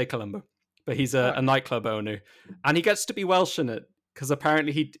 It's later day Columbo, but he's a nightclub owner, and he gets to be Welsh in it because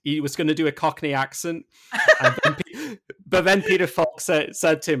apparently he was going to do a Cockney accent, but then Peter Falk said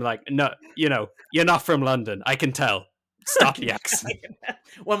to him like, "No, you're not from London. I can tell. Stop the accent.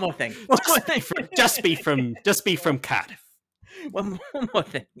 One more thing. Just be from Cardiff." One more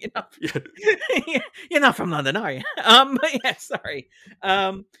thing. You're not from London, are you? Yeah, sorry.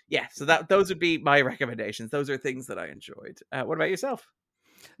 Yeah, so those would be my recommendations. Those are things that I enjoyed. What about yourself?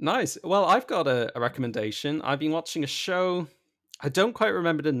 Nice. Well, I've got a recommendation. I've been watching a show. I don't quite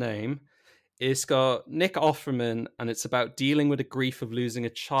remember the name. It's got Nick Offerman, and it's about dealing with the grief of losing a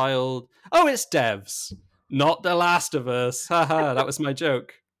child. Oh, it's Devs, not The Last of Us. Haha, that was my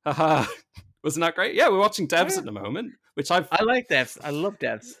joke. Haha. Wasn't that great? Yeah, we're watching Devs at the moment, which I like Devs. I love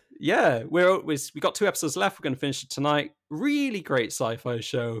Devs. Yeah, we got 2 episodes left. We're going to finish it tonight. Really great sci-fi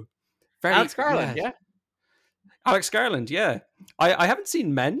show. Alex Garland, yeah. Alex Garland, yeah. I haven't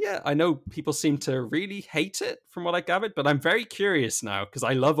seen Men yet. I know people seem to really hate it from what I gathered, but I'm very curious now because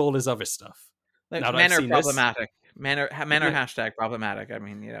I love all his other stuff. Like, men are problematic. Men are hashtag problematic. I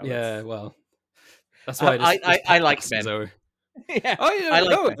mean, Yeah, well, that's why I like Men. Yeah, I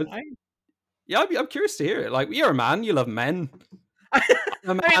like Men. Yeah, I'm curious to hear it. Like, you're a man, you love men.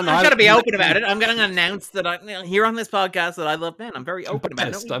 I'm going to be open about it. I'm going to announce that here on this podcast that I love men. I'm very open about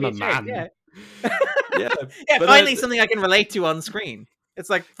it. I'm a man. Yeah. Yeah, finally something I can relate to on screen. It's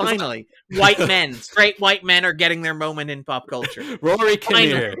like, finally, white men, straight white men are getting their moment in pop culture. Rory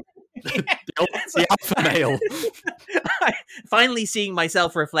Kinnear. The alpha male. Finally seeing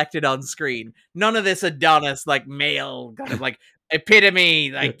myself reflected on screen. None of this Adonis, like, male, kind of like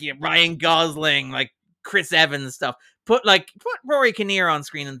epitome, like Ryan Gosling, like Chris Evans stuff. Put Rory Kinnear on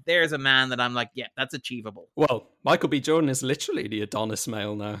screen, and there's a man that I'm like, yeah, that's achievable. Well, Michael B. Jordan is literally the Adonis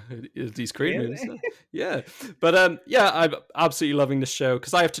male now. These Korean movies. Yeah. But I'm absolutely loving the show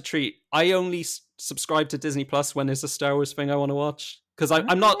because I have to I only subscribe to Disney Plus when there's a Star Wars thing I want to watch. Because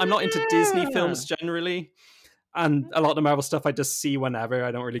I'm not into Disney films generally. And a lot of the Marvel stuff I just see whenever.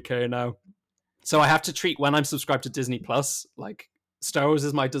 I don't really care now. So I have to treat when I'm subscribed to Disney Plus, like Star Wars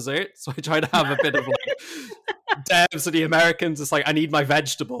is my dessert. So I try to have a bit of like devs of the Americans. It's like, I need my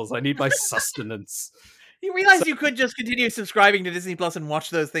vegetables. I need my sustenance. You realize you could just continue subscribing to Disney Plus and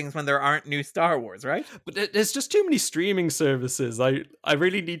watch those things when there aren't new Star Wars, right? But there's just too many streaming services. I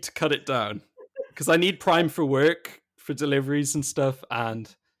really need to cut it down because I need Prime for work, for deliveries and stuff.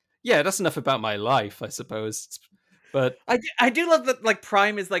 And yeah, that's enough about my life, I suppose. But I do love that, like,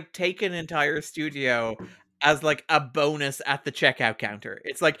 Prime is like take an entire studio as like a bonus at the checkout counter.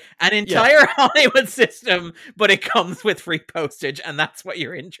 It's like an entire Hollywood system, but it comes with free postage, and that's what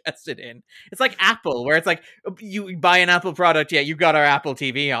you're interested in. It's like Apple, where it's like, you buy an Apple product, you got our Apple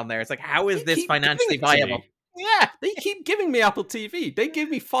TV on there. It's like, how is this financially viable? Yeah, they keep giving me Apple TV. They give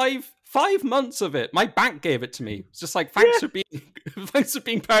me five months of it. My bank gave it to me. It's just like, thanks for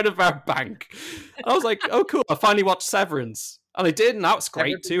being part of our bank. I was like, oh cool, I finally watched Severance. And I did, and that was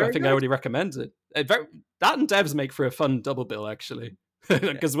great too. I think I already recommended it. That and Devs make for a fun double bill, actually.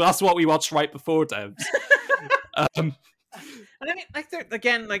 Because that's what we watched right before Devs. And I mean, like,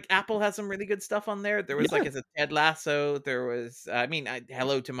 again, like, Apple has some really good stuff on there. There was like, is it Ted Lasso? There was,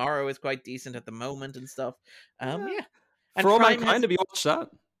 Hello Tomorrow is quite decent at the moment and stuff. And For All Mankind, have you watched that?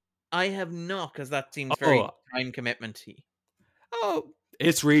 I have not, because that seems very time commitment-y. Oh,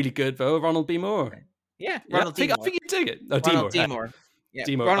 it's really good though. Ronald B. Moore. Yeah, Ronald D. Moore. I think you dig it. Ronald D. Moore. Yeah,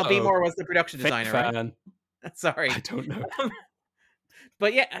 Ronald D. Moore was the production designer, right? Sorry. I don't know.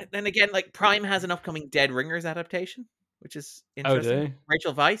 But yeah, then again, like, Prime has an upcoming Dead Ringers adaptation, which is interesting.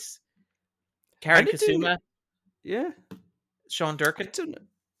 Rachel Weisz, Karen Kasuma, Sean Durkin.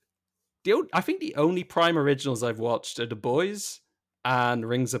 I think the only Prime originals I've watched are The Boys and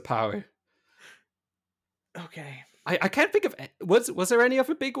Rings of Power. Okay. I can't think of, was there any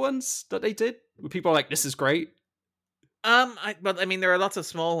other big ones that they did where people are like, this is great? But I mean, there are lots of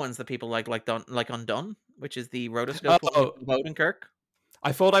small ones that people like Undone, which is the rotoscope of Odenkirk.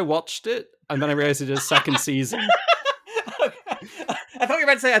 I thought I watched it, and then I realized it is second season. I thought you were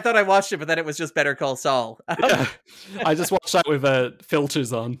about to say I thought I watched it, but then it was just Better Call Saul. I just watched that with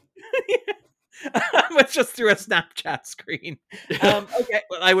filters on. It's just through a Snapchat screen. Okay,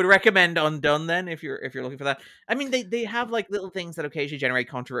 well, I would recommend Undone then if you're looking for that. I mean, they have like little things that occasionally generate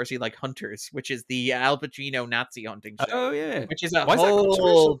controversy, like Hunters, which is the Al Pacino Nazi hunting show. Oh yeah, which is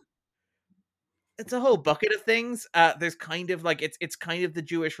it's a whole bucket of things. There's kind of like it's kind of the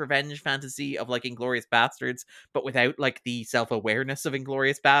Jewish revenge fantasy of like Inglourious Bastards, but without like the self-awareness of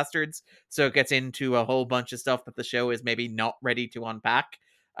Inglourious Bastards. So it gets into a whole bunch of stuff that the show is maybe not ready to unpack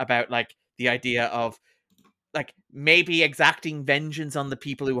about, like the idea of like maybe exacting vengeance on the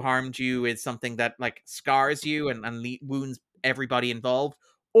people who harmed you is something that like scars you and wounds everybody involved,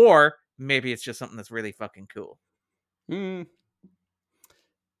 or maybe it's just something that's really fucking cool.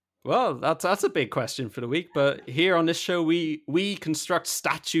 Well, that's a big question for the week, but here on this show, we construct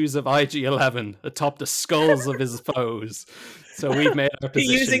statues of IG-11 atop the skulls of his foes. So we've made our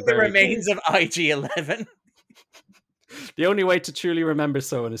position using the remains of IG-11. The only way to truly remember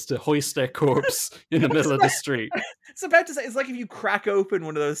someone is to hoist their corpse in the middle of the street. It's about to say, it's like if you crack open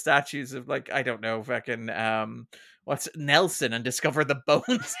one of those statues of, like, I don't know, fucking what's Nelson, and discover the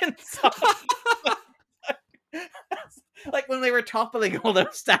bones inside. Like when they were toppling all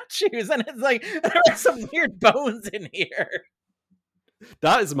those statues, and it's like there are some weird bones in here.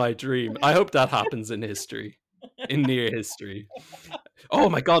 That is my dream. I hope that happens in history, in near history. Oh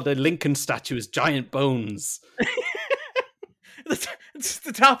my god, the Lincoln statue is giant bones.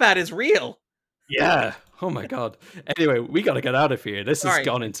 The top hat is real. Yeah. Oh my god. Anyway, we got to get out of here. This has Sorry.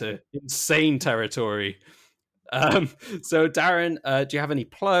 gone into insane territory. So Darren, do you have any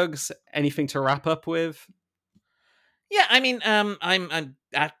plugs? Anything to wrap up with? Yeah, I mean, I'm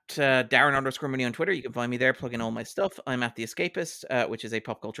at Darren_Mooney on Twitter. You can find me there, plugging all my stuff. I'm at The Escapist, which is a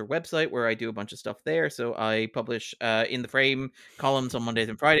pop culture website where I do a bunch of stuff there. So I publish In the Frame columns on Mondays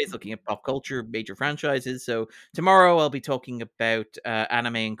and Fridays, looking at pop culture, major franchises. So tomorrow I'll be talking about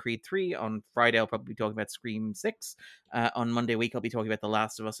anime and Creed 3. On Friday I'll probably be talking about Scream 6. On Monday week I'll be talking about The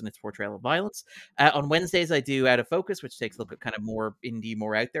Last of Us and its portrayal of violence. On Wednesdays I do Out of Focus, which takes a look at kind of more indie,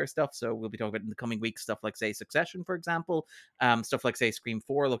 more out there stuff. So we'll be talking about in the coming weeks stuff like, say, Succession, for example. Stuff like, say, Scream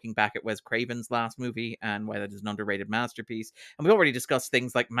 4, looking back at Wes Craven's last movie and why that is an underrated masterpiece. And we already discussed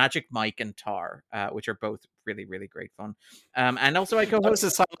things like Magic Mike and Tar, which are both really, really great fun. And also I co-host... It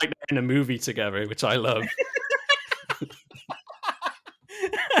sounds like they're in a movie together, which I love.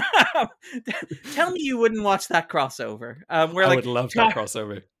 Tell me you wouldn't watch that crossover. Where, I like, would love that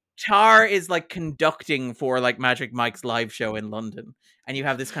crossover. Tar is like conducting for like Magic Mike's live show in London, and you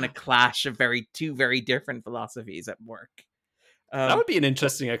have this kind of clash of two very different philosophies at work. That would be an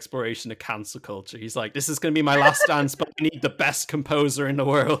interesting exploration of cancel culture. He's like, this is going to be my last dance, but I need the best composer in the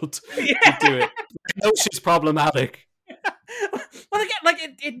world to do it. I know she's problematic. Well, again, like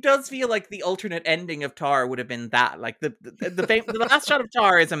it does feel like the alternate ending of Tar would have been that. Like the last shot of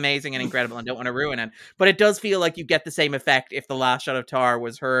Tar is amazing and incredible, and don't want to ruin it. But it does feel like you get the same effect if the last shot of Tar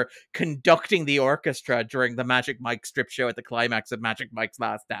was her conducting the orchestra during the Magic Mike strip show at the climax of Magic Mike's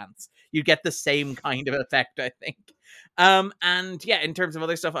Last Dance. You get the same kind of effect, I think. And yeah, in terms of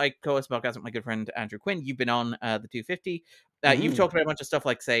other stuff, I co-host a podcast with my good friend Andrew Quinn. You've been on the 250. You've talked about a bunch of stuff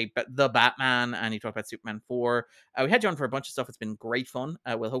like, say, The Batman, and you talked about Superman 4. We had you on for a bunch of stuff. It's been great fun.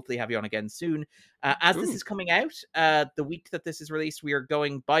 We'll hopefully have you on again soon. As this is coming out, the week that this is released, we are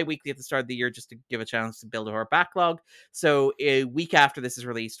going bi-weekly at the start of the year just to give a chance to build our backlog. So a week after this is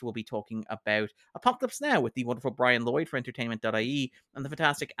released, we'll be talking about Apocalypse Now with the wonderful Brian Lloyd for Entertainment.ie and the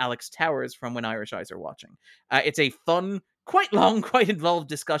fantastic Alex Towers from When Irish Eyes Are Watching. It's a fun, quite long, quite involved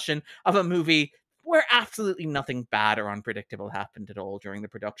discussion of a movie where absolutely nothing bad or unpredictable happened at all during the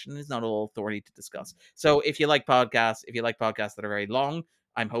production. It's not all authority to discuss. So if you like podcasts that are very long,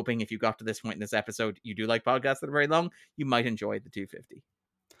 I'm hoping if you got to this point in this episode, you do like podcasts that are very long, you might enjoy the 250.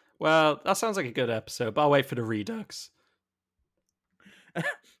 Well, that sounds like a good episode, but I'll wait for the redux.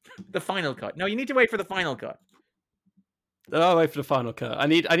 The final cut. No, you need to wait for the final cut. I'll wait for the final cut. I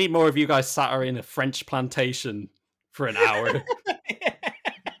need more of you guys sat in a French plantation for an hour.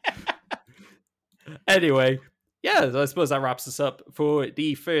 Anyway, yeah, I suppose that wraps us up for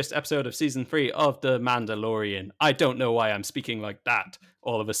the first episode of season 3 of The Mandalorian. I don't know why I'm speaking like that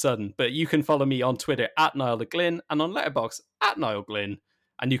all of a sudden, but you can follow me on Twitter at Niall the Glynn and on Letterboxd at Niall Glynn.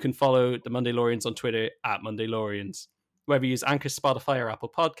 And you can follow The Mondaylorians on Twitter at Mondaylorians. Whether you use Anchor, Spotify, or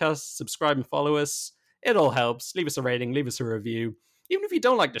Apple Podcasts, subscribe and follow us. It all helps. Leave us a rating, leave us a review. Even if you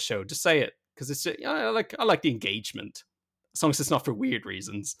don't like the show, just say it, because it's I like the engagement, as long as it's not for weird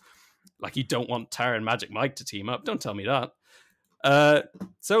reasons. Like you don't want Tara and Magic Mike to team up. Don't tell me that.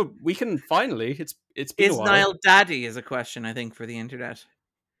 So we can finally. It's been a while. Is Niall Daddy is a question, I think, for the internet.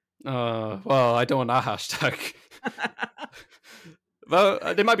 Well, I don't want that hashtag.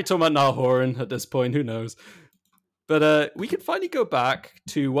 Well, they might be talking about Niall Horan at this point. Who knows? But we can finally go back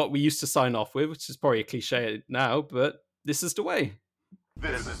to what we used to sign off with, which is probably a cliche now, but this is the way.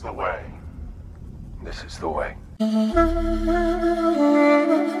 This is the way. This is the way.